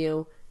hear from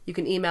you. You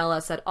can email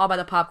us at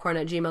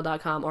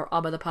allbythepopcorn@gmail.com or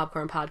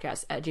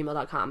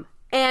allbythepopcornpodcast@gmail.com.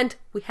 And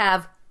we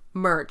have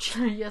merch.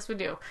 Yes, we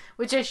do.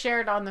 Which I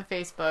shared on the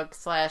Facebook /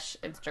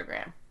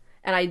 Instagram.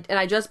 And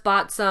I just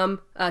bought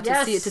some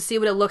to see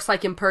what it looks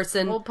like in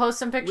person. We'll post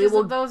some pictures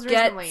of those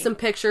recently. We'll get some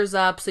pictures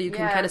up so you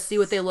can kind of see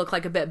what they look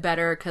like a bit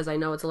better, because I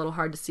know it's a little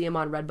hard to see them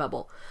on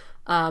Redbubble.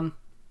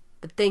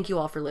 But thank you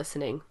all for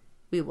listening.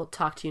 We will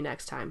talk to you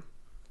next time.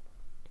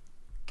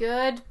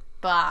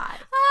 Goodbye.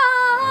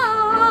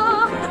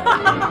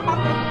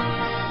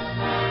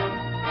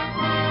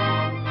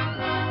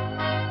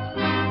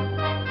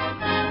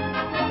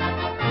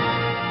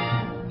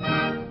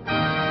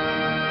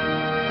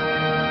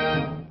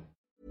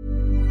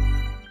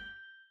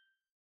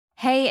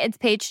 Hey, it's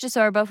Paige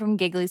DeSorbo from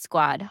Giggly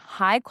Squad.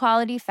 High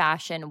quality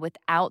fashion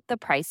without the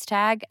price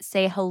tag.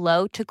 Say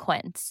hello to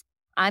Quince.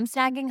 I'm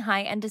snagging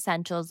high-end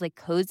essentials like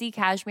cozy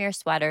cashmere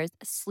sweaters,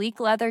 sleek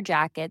leather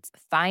jackets,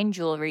 fine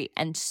jewelry,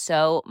 and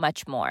so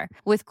much more.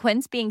 With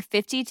Quince being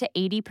 50 to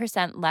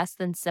 80% less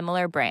than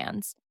similar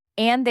brands.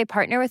 And they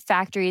partner with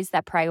factories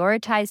that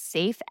prioritize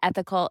safe,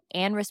 ethical,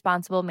 and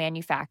responsible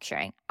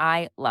manufacturing.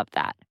 I love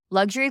that.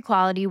 Luxury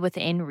quality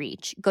within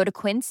reach. Go to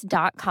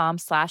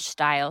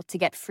quince.com/style to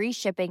get free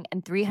shipping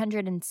and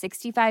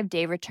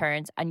 365-day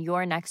returns on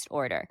your next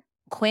order.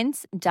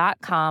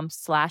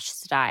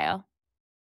 Quince.com/style.